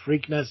channel,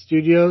 Freakin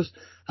Studios.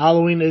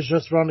 Halloween is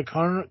just around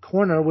the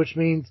corner, which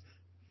means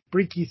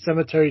Freaky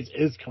Cemeteries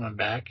is coming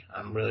back.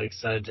 I'm really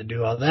excited to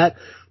do all that.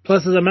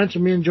 Plus, as I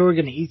mentioned, me and Joe are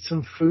going to eat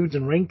some foods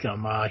and rank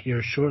them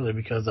here shortly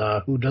because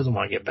who doesn't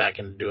want to get back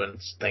into doing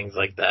things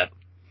like that?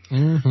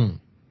 Mm-hmm.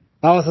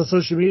 Follow us on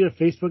social media,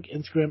 Facebook,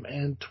 Instagram,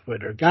 and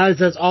Twitter. Guys,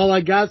 that's all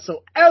I got.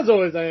 So, as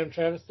always, I am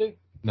Travesty.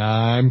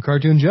 I'm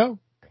Cartoon Joe.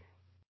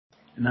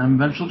 And I'm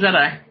Vengeful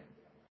Jedi.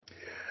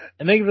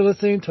 And thank you for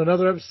listening to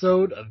another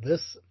episode of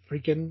this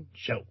freaking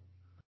show.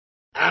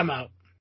 I'm out.